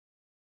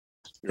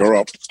 You're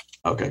up.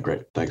 Okay,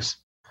 great. Thanks.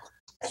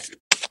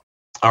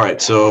 All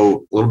right,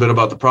 so a little bit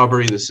about the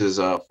property. This is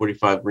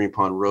 45 Green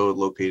Pond Road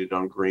located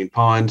on Green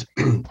Pond.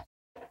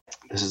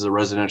 This is a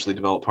residentially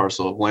developed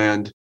parcel of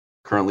land.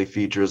 Currently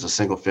features a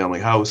single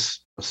family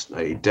house,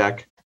 a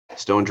deck,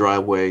 stone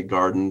driveway,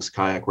 gardens,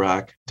 kayak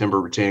rack,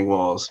 timber retaining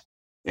walls,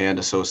 and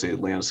associated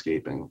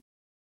landscaping.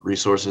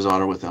 resources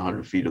on or within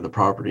 100 feet of the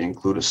property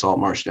include a salt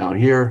marsh down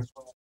here,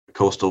 a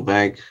coastal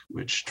bank,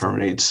 which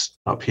terminates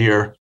up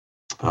here,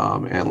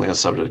 and land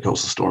subject to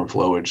coastal storm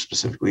flowage,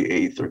 specifically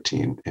A,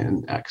 13,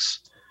 and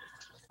X.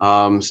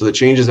 So the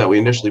changes that we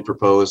initially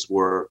proposed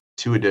were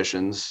 2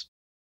 additions.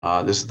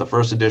 This is the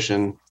first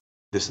addition.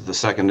 This is the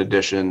second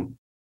addition.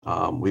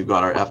 We've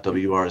got our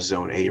FWR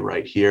zone A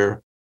right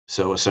here.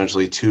 So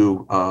essentially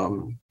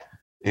 2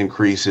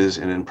 increases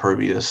in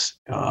impervious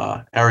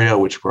area,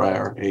 which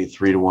require a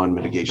 3-to-1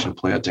 mitigation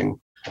planting,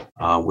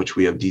 which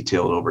we have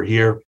detailed over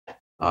here.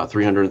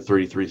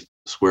 333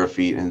 square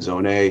feet in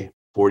zone A,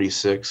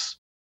 46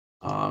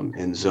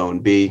 in zone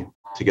B.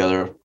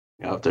 Together,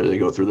 after they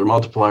go through their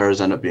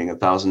multipliers, end up being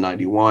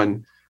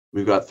 1,091.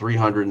 We've got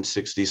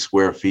 360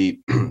 square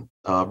feet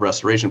of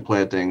restoration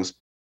plantings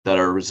that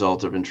are a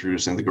result of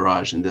introducing the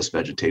garage in this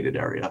vegetated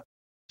area.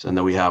 So, and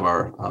then we have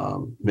our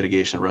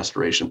mitigation and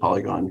restoration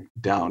polygon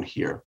down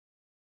here.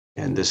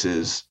 And this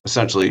is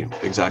essentially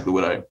exactly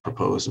what I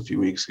proposed a few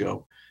weeks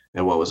ago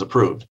and what was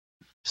approved.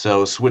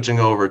 So switching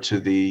over to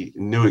the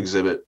new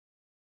exhibit,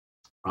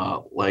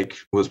 like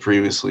was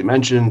previously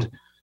mentioned,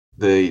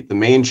 the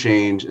main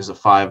change is a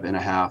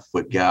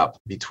 5.5-foot gap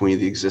between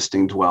the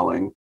existing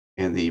dwelling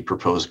and the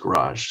proposed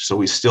garage. So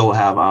we still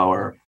have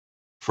our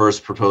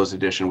first proposed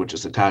addition, which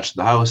is attached to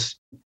the house.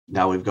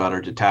 Now we've got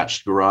our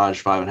detached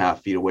garage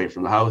 5.5 feet away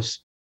from the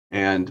house,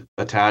 and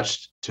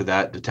attached to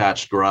that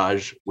detached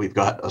garage, we've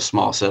got a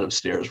small set of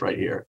stairs right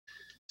here.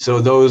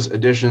 So those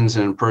additions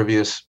and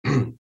impervious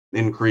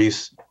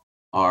increase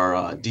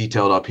are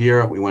detailed up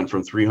here. We went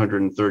from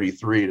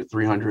 333 to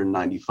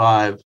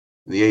 395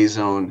 in the A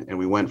zone, and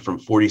we went from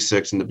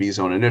 46 in the B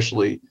zone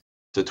initially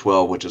to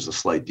 12, which is a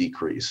slight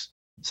decrease.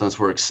 Since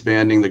we're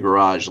expanding the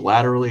garage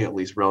laterally, at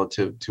least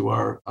relative to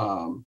our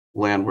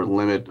landward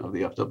limit of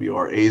the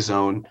FWR A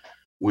zone,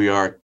 we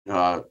are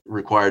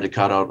required to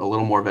cut out a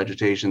little more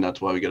vegetation.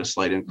 That's why we get a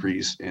slight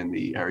increase in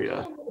the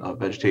area of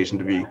vegetation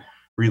to be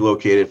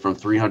relocated from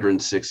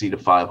 360 to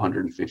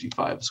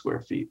 555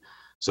 square feet.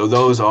 So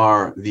those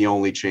are the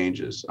only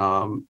changes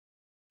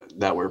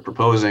that we're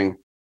proposing.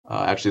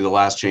 Actually, the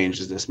last change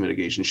is this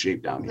mitigation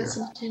shape down here,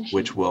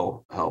 which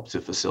will help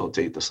to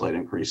facilitate the slight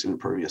increase in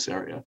impervious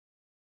area.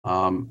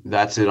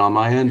 That's it on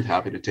my end.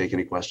 Happy to take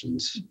any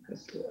questions.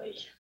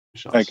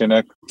 Thank you,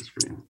 Nick.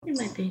 You're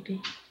my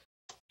baby.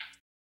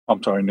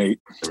 I'm sorry, Nate.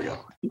 There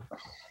we go.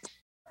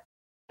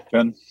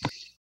 Jen?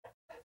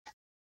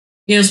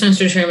 Yes,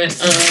 Mr. Chairman.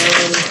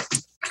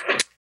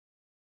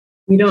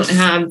 We don't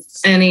have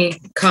any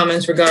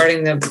comments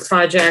regarding the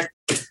project.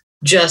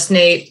 Just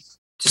Nate,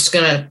 just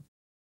gonna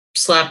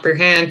slap your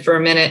hand for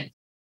a minute.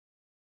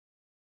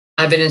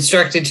 I've been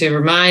instructed to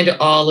remind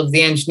all of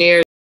the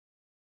engineers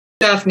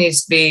stuff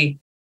needs to be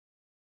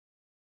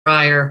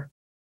prior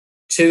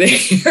to the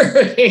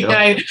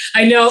hearing. Yep.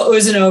 I know it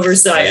was an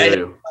oversight.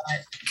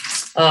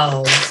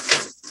 We'll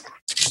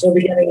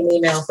be getting an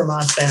email from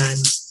us then.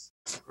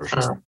 For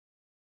sure.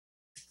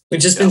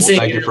 We've just been seeing.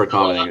 Thank you for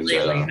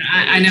commenting.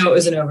 I know it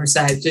was an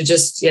oversight. To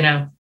just,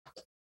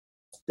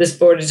 this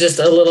board is just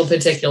a little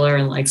particular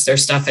and likes their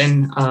stuff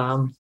in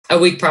a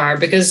week prior,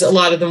 because a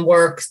lot of them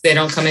work. They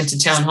don't come into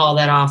town hall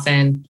that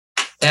often.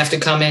 They have to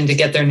come in to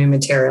get their new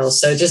materials.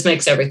 So it just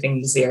makes everything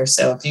easier.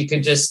 So if you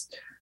could just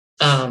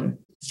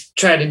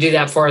try to do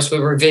that for us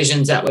with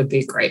revisions, that would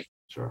be great.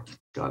 Sure.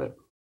 Got it.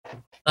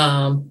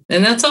 And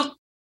that's all.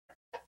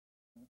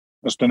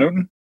 Mr.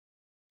 Newton?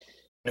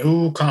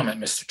 No comment,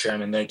 Mr.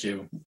 Chairman. Thank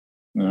you.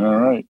 All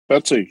right.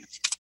 Betsy?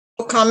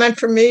 No comment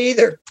from me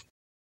either.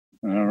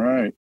 All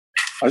right.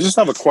 I just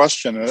have a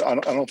question. I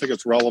don't think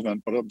it's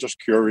relevant, but I'm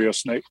just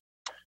curious, Nate.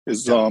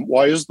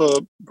 Why is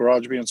the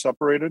garage being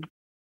separated?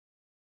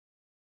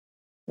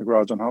 The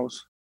garage and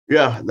house?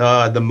 Yeah,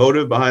 the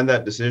motive behind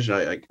that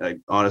decision, I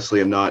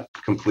honestly am not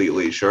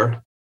completely sure.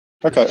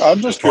 Okay, I'm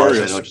just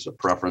curious. I know, just a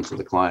preference of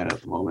the client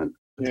at the moment.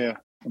 Yeah,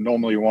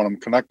 normally you want them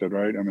connected,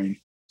 right? I mean,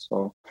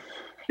 so.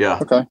 Yeah,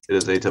 okay. It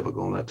is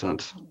atypical in that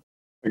sense.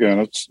 Again,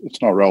 it's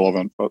not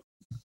relevant, but.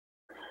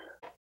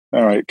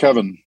 All right,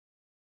 Kevin.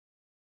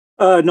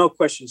 No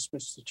questions,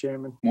 Mr.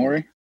 Chairman.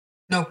 Maury?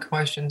 No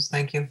questions,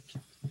 thank you.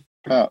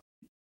 Pat?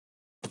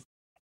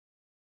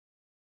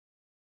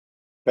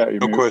 Pat,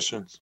 no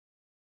questions.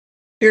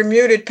 You're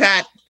muted,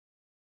 Pat.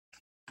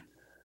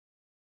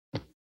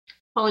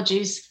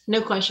 Apologies.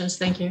 No questions.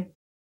 Thank you.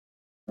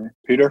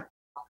 Peter?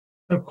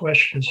 No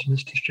questions,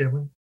 Mr.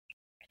 Chairman.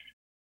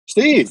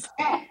 Steve?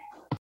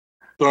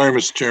 Sorry,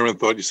 Mr. Chairman.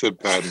 Thought you said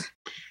Patton.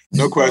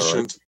 No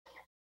questions.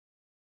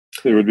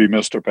 It would be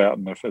Mr.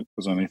 Patton if it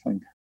was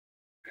anything.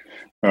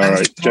 All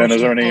right. Jen,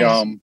 is there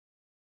any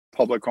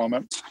public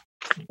comment?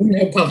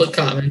 No public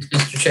comment,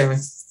 Mr. Chairman.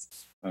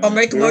 I'll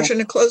make a motion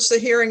to close the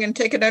hearing and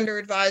take it under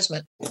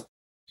advisement.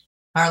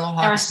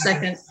 Harris,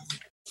 second.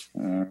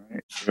 All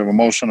right. We have a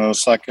motion and a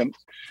second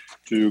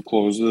to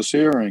close this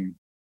hearing.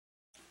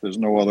 There's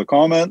no other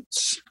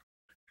comments.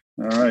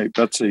 All right,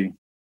 Betsy.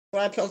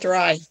 Gladfelter,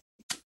 aye.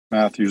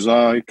 Matthews,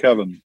 aye.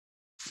 Kevin.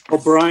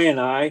 O'Brien,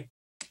 aye.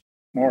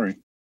 Maury.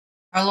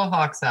 Harlow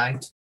Hawks, aye.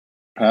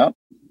 Pat.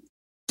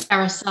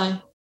 Harris,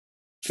 aye.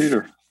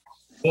 Peter.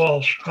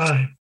 Walsh,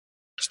 aye.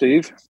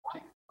 Steve.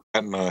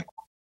 Patton, aye.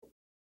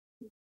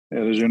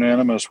 It is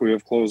unanimous. We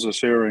have closed this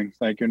hearing.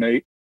 Thank you,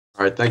 Nate.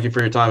 All right. Thank you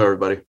for your time,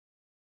 everybody.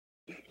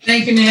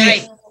 Thank you,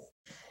 Nate.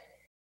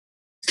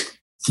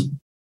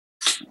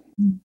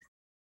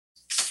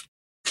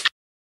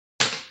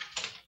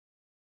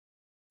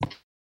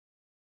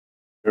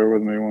 Bear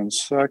with me one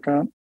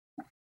second.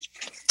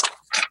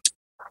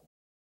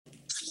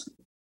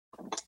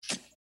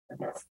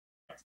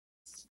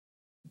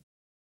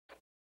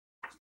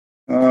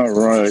 All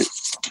right.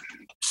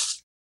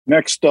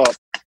 Next up,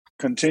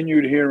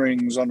 continued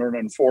hearings under an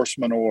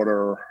enforcement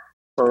order.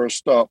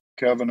 First up,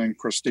 Kevin and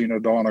Christina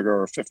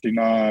Doniger,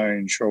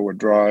 59 Sherwood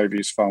Drive,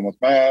 East Falmouth,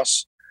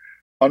 Mass.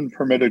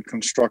 Unpermitted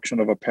construction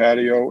of a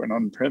patio and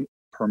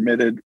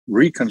unpermitted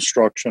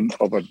reconstruction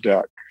of a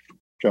deck.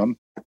 Jen?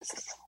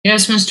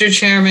 Yes, Mr.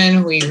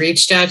 Chairman, we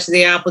reached out to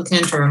the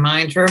applicant to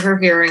remind her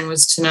hearing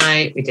was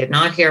tonight. We did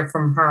not hear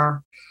from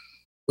her.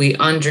 We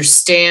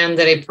understand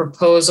that a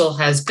proposal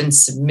has been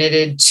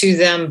submitted to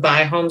them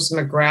by Holmes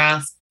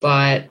McGrath,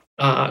 but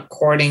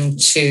according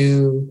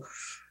to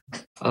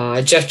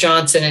Jeff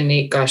Johnson and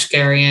Nate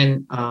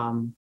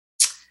Goshgarian,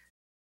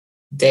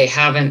 they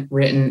haven't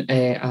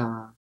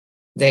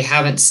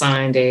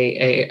signed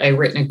a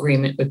written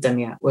agreement with them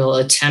yet. We'll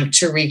attempt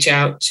to reach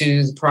out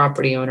to the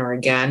property owner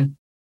again.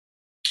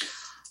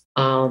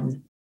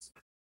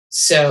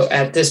 So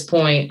at this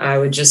point, I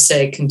would just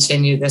say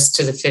continue this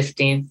to the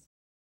 15th.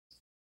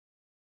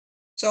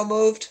 So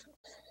moved.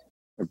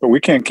 But we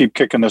can't keep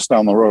kicking this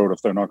down the road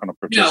if they're not going to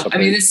participate. No,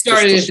 I mean, this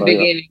started at the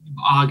beginning of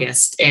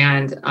August,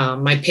 and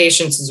my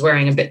patience is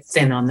wearing a bit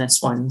thin on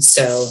this one.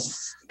 So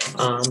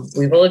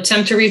we will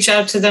attempt to reach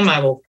out to them. I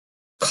will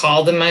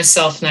call them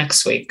myself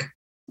next week.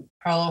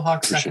 Carlo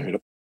Hawk, second.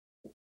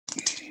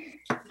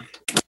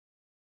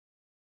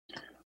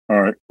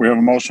 All right, we have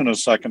a motion and a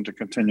second to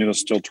continue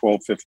this till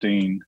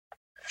 12:15.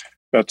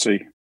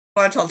 Betsy.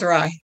 Gladfelter,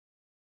 aye.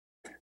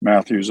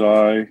 Matthews,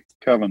 aye.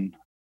 Kevin.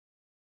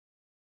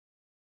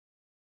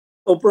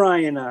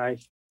 O'Brien, aye.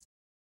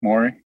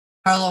 Maury.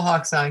 Carlo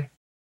Hawk's aye.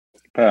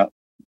 Pat.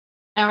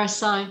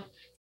 RSI.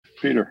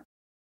 Peter.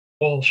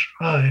 Walsh,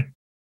 aye.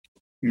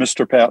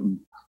 Mr.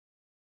 Patton.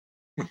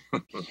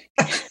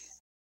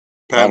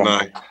 Patton,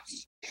 aye.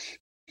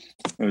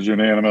 It is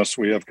unanimous.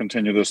 We have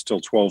continued this till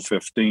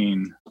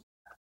 12:15.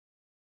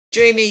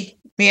 Jamie,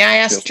 may I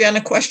ask Yes. Jen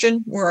a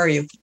question? Where are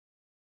you?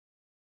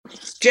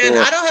 Jen,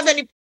 Sure. I don't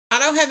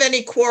have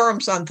any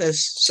quorums on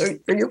this. So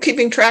are you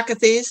keeping track of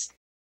these?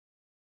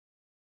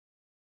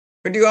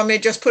 Or do you want me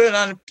to just put it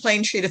on a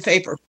plain sheet of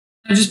paper?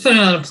 I just put it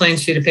on a plain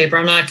sheet of paper.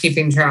 I'm not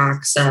keeping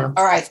track, so.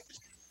 All right.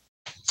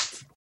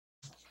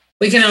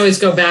 We can always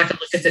go back and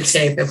look at the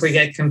tape if we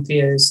get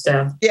confused.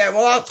 Yeah,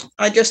 well,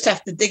 I just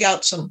have to dig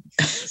out some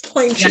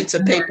plain sheets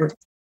of paper.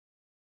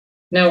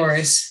 No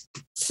worries.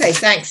 Okay,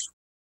 thanks.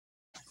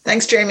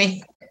 Thanks,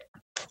 Jamie.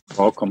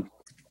 Welcome.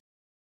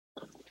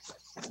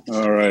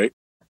 All right.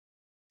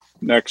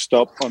 Next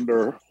up,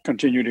 under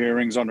continued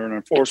hearings under an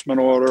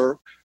enforcement order,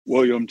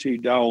 William T.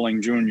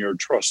 Dowling Jr.,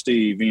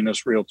 trustee,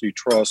 Venus Realty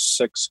Trust,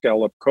 6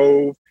 Scallop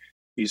Cove,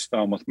 East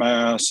Falmouth,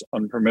 Mass.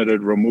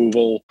 Unpermitted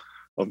removal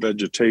of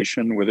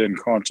vegetation within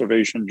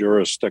conservation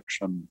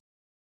jurisdiction.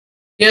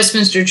 Yes,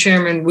 Mr.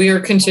 Chairman, we are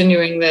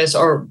continuing this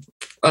or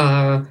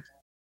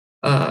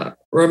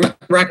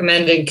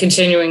recommending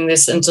continuing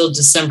this until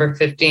December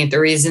 15th. The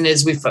reason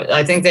is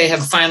I think they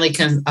have finally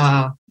done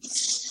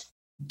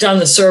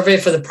the survey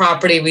for the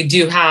property. We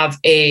do have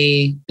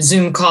a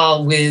Zoom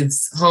call with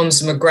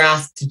Holmes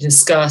McGrath to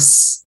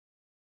discuss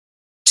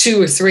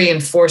 2 or 3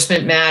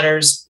 enforcement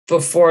matters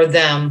before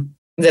them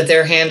that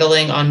they're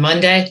handling on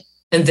Monday,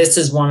 and this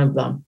is one of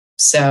them.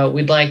 So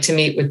we'd like to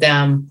meet with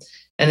them,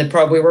 and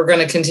we were going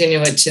to continue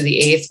it to the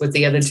 8th with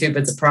the other 2,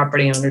 but the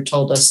property owner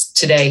told us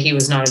today he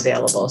was not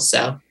available.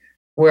 So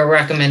we're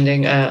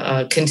recommending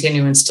a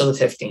continuance till the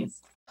 15th.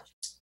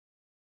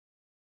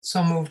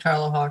 So moved,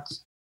 Carlo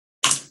Hawks.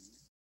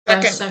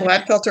 Second,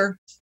 Gladfelter.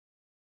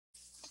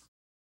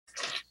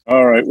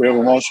 All right, we have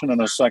a motion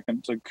and a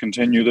second to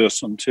continue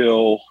this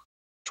until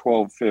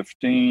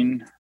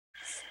 12:15.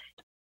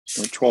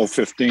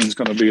 12:15 is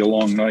going to be a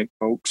long night,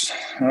 folks.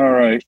 All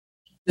right.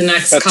 The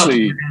next couple are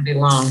going to be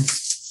long.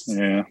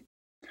 Yeah.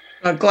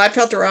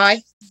 Gladfelter,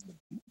 aye.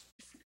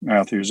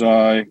 Matthews,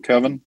 aye.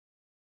 Kevin.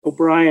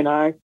 O'Brien,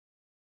 aye.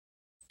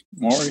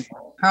 Maury.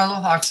 Carlo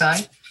Hawk's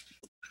aye.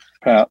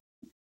 Pat.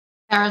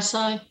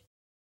 RSI.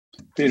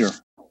 Peter.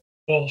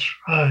 Walsh,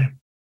 aye.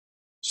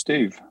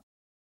 Steve.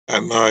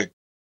 Patton, aye.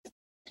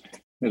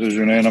 It is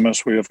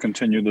unanimous. We have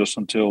continued this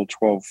until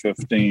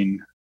 12:15.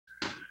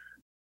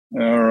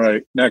 All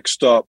right.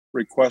 Next up,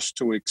 request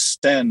to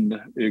extend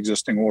the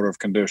existing order of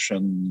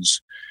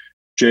conditions.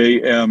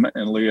 J.M.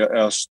 and Leah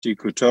S.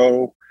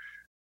 DeCouteau,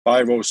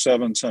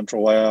 507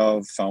 Central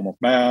Ave, Falmouth,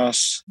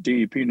 Mass.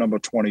 DEP number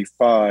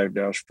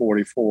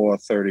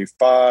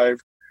 25-4435,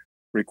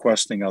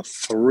 requesting a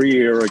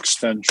 3-year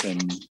extension.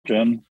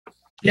 Jen?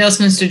 Yes,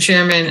 Mr.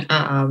 Chairman.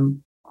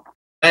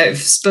 I've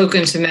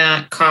spoken to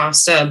Matt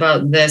Costa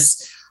about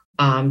this.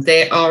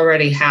 They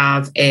already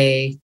have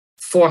a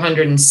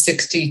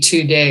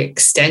 462-day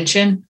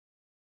extension.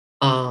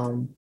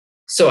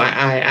 So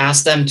I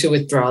asked them to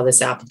withdraw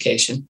this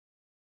application.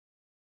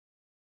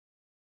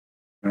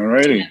 All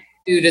righty.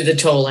 Due to the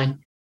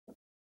tolling.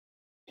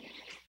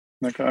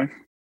 Okay.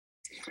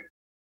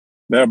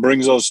 That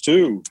brings us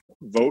to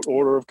vote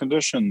order of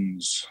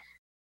conditions.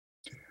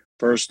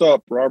 First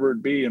up,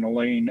 Robert B. and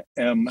Elaine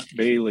M.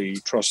 Bailey,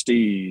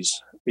 trustees.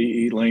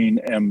 B. Elaine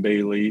M.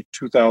 Bailey,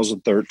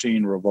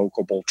 2013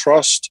 revocable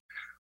trust,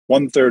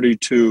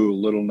 132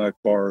 Little Neck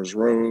Bars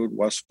Road,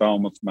 West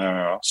Falmouth,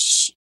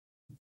 Mass.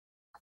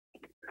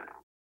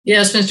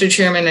 Yes, Mr.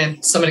 Chairman,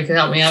 and somebody can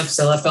help me out because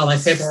I left all my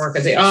paperwork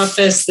at the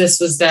office. This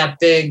was that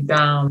big.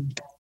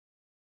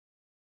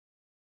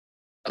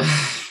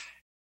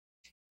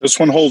 This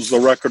one holds the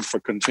record for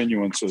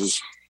continuances.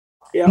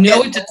 Yeah.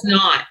 No, it does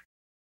not.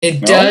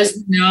 It No?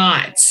 does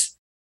not.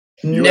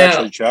 You No.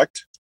 actually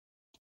checked?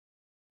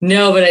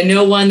 No, but I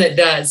know one that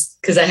does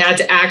because I had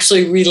to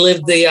actually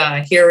relive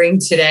the hearing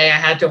today. I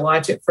had to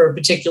watch it for a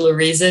particular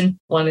reason,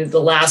 one of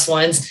the last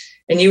ones.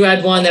 And you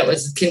had one that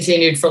was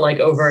continued for like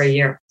over a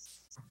year.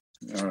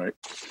 All right.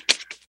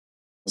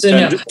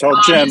 So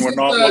Tell Jen we're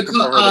not looking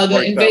for her to the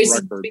break that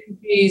invasive record.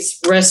 species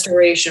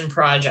restoration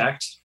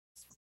project.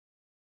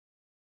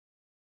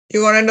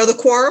 You want to know the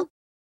quorum?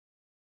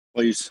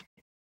 Please.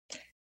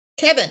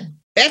 Kevin,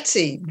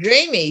 Betsy,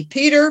 Jamie,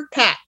 Peter,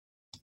 Pat.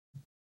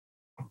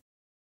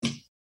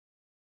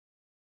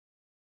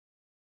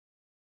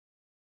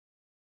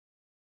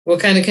 What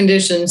kind of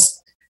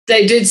conditions?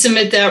 They did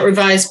submit that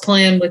revised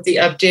plan with the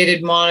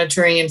updated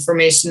monitoring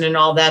information and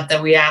all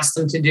that we asked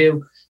them to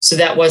do. So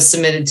that was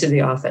submitted to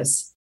the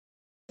office.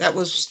 That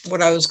was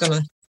what I was going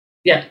to.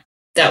 Yeah,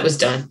 that was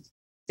done.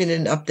 You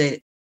didn't update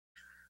it.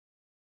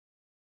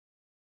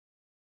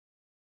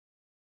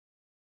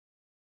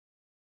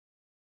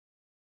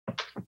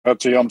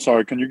 Betsy, I'm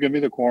sorry. Can you give me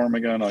the quorum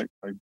again?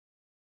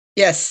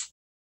 Yes.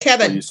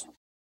 Kevin, Please.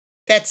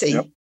 Betsy,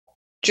 Yep.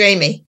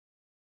 Jamie,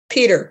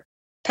 Peter,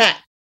 Pat.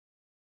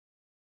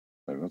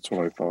 Okay, that's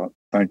what I thought.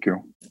 Thank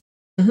you.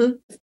 Mm-hmm.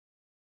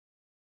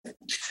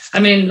 I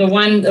mean, the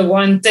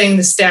one thing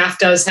the staff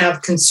does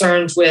have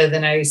concerns with,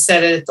 and I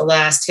said it at the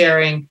last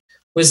hearing,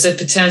 was the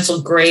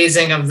potential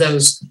grazing of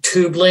those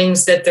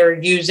tubulings that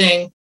they're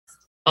using.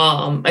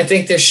 I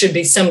think there should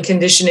be some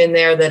condition in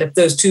there that if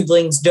those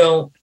tubulings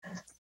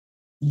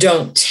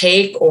don't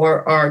take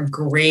or are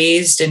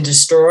grazed and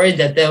destroyed,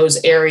 that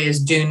those areas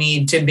do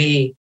need to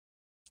be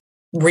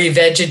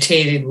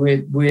revegetated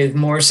with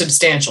more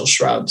substantial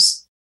shrubs.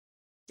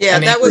 Yeah,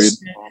 that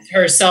was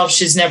herself.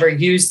 She's never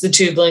used the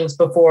tubulings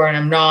before, and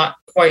I'm not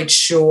quite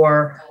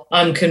sure.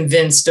 I'm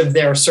convinced of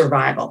their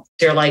survival.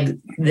 They're like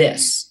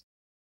this.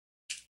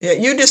 Yeah,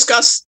 you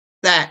discussed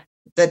that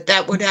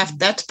would have,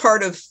 that's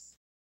part of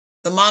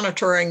the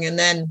monitoring, and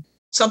then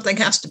something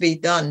has to be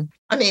done.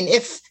 I mean,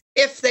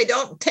 if they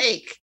don't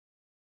take,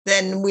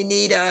 then we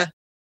need a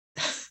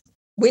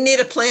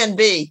plan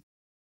B.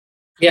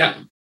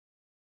 Yeah.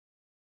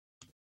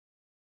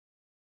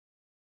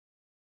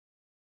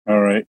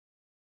 All right.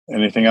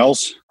 Anything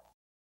else?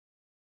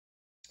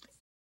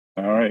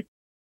 All right.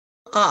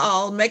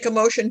 I'll make a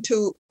motion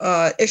to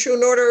issue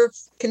an order of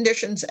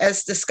conditions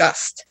as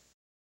discussed.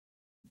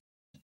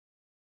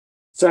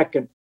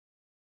 Second.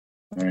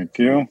 Thank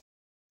you.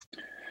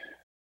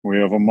 We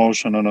have a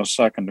motion and a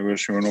second to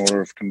issue an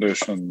order of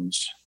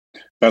conditions.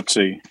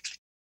 Betsy.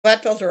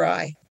 Gladfelter,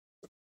 aye.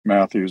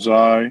 Matthews,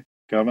 aye.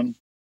 Kevin.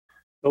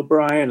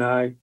 O'Brien,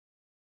 aye.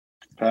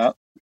 Pat.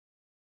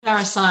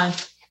 Harris, aye.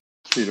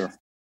 Peter.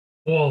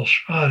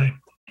 Walsh, aye.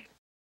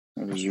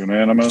 It is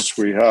unanimous.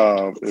 We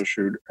have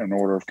issued an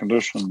order of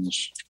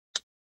conditions.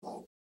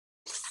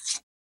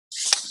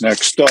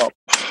 Next up,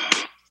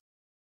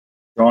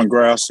 John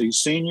Grassi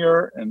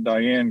Sr. and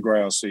Diane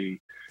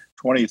Grassi,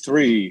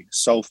 23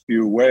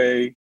 Southview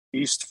Way,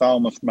 East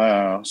Falmouth,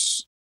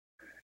 Mass.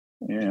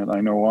 And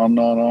I know I'm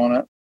not on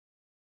it.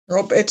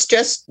 Nope, it's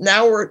just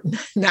now we're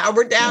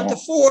down to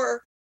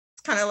 4.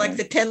 It's kind of like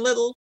the 10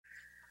 little,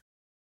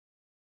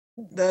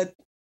 the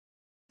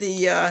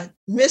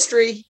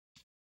mystery.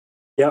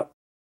 Yep.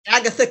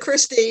 Agatha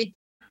Christie.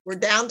 We're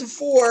down to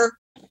 4.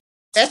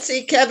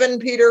 Betsy, Kevin,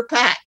 Peter,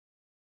 Pat.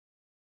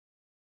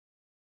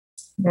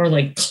 More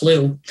like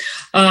Clue.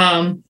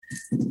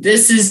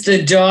 This is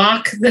the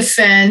dock, the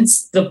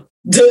fence, the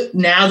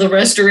now the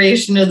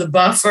restoration of the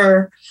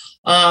buffer,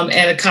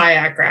 and a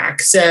kayak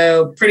rack.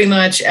 So pretty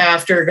much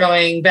after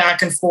going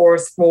back and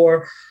forth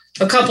for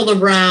a couple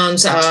of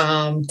rounds,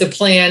 the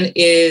plan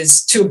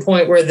is to a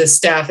point where the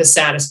staff is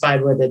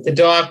satisfied with it. The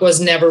dock was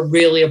never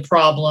really a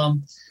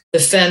problem. The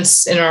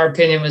fence, in our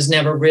opinion, was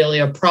never really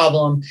a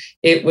problem.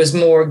 It was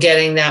more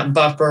getting that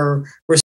buffer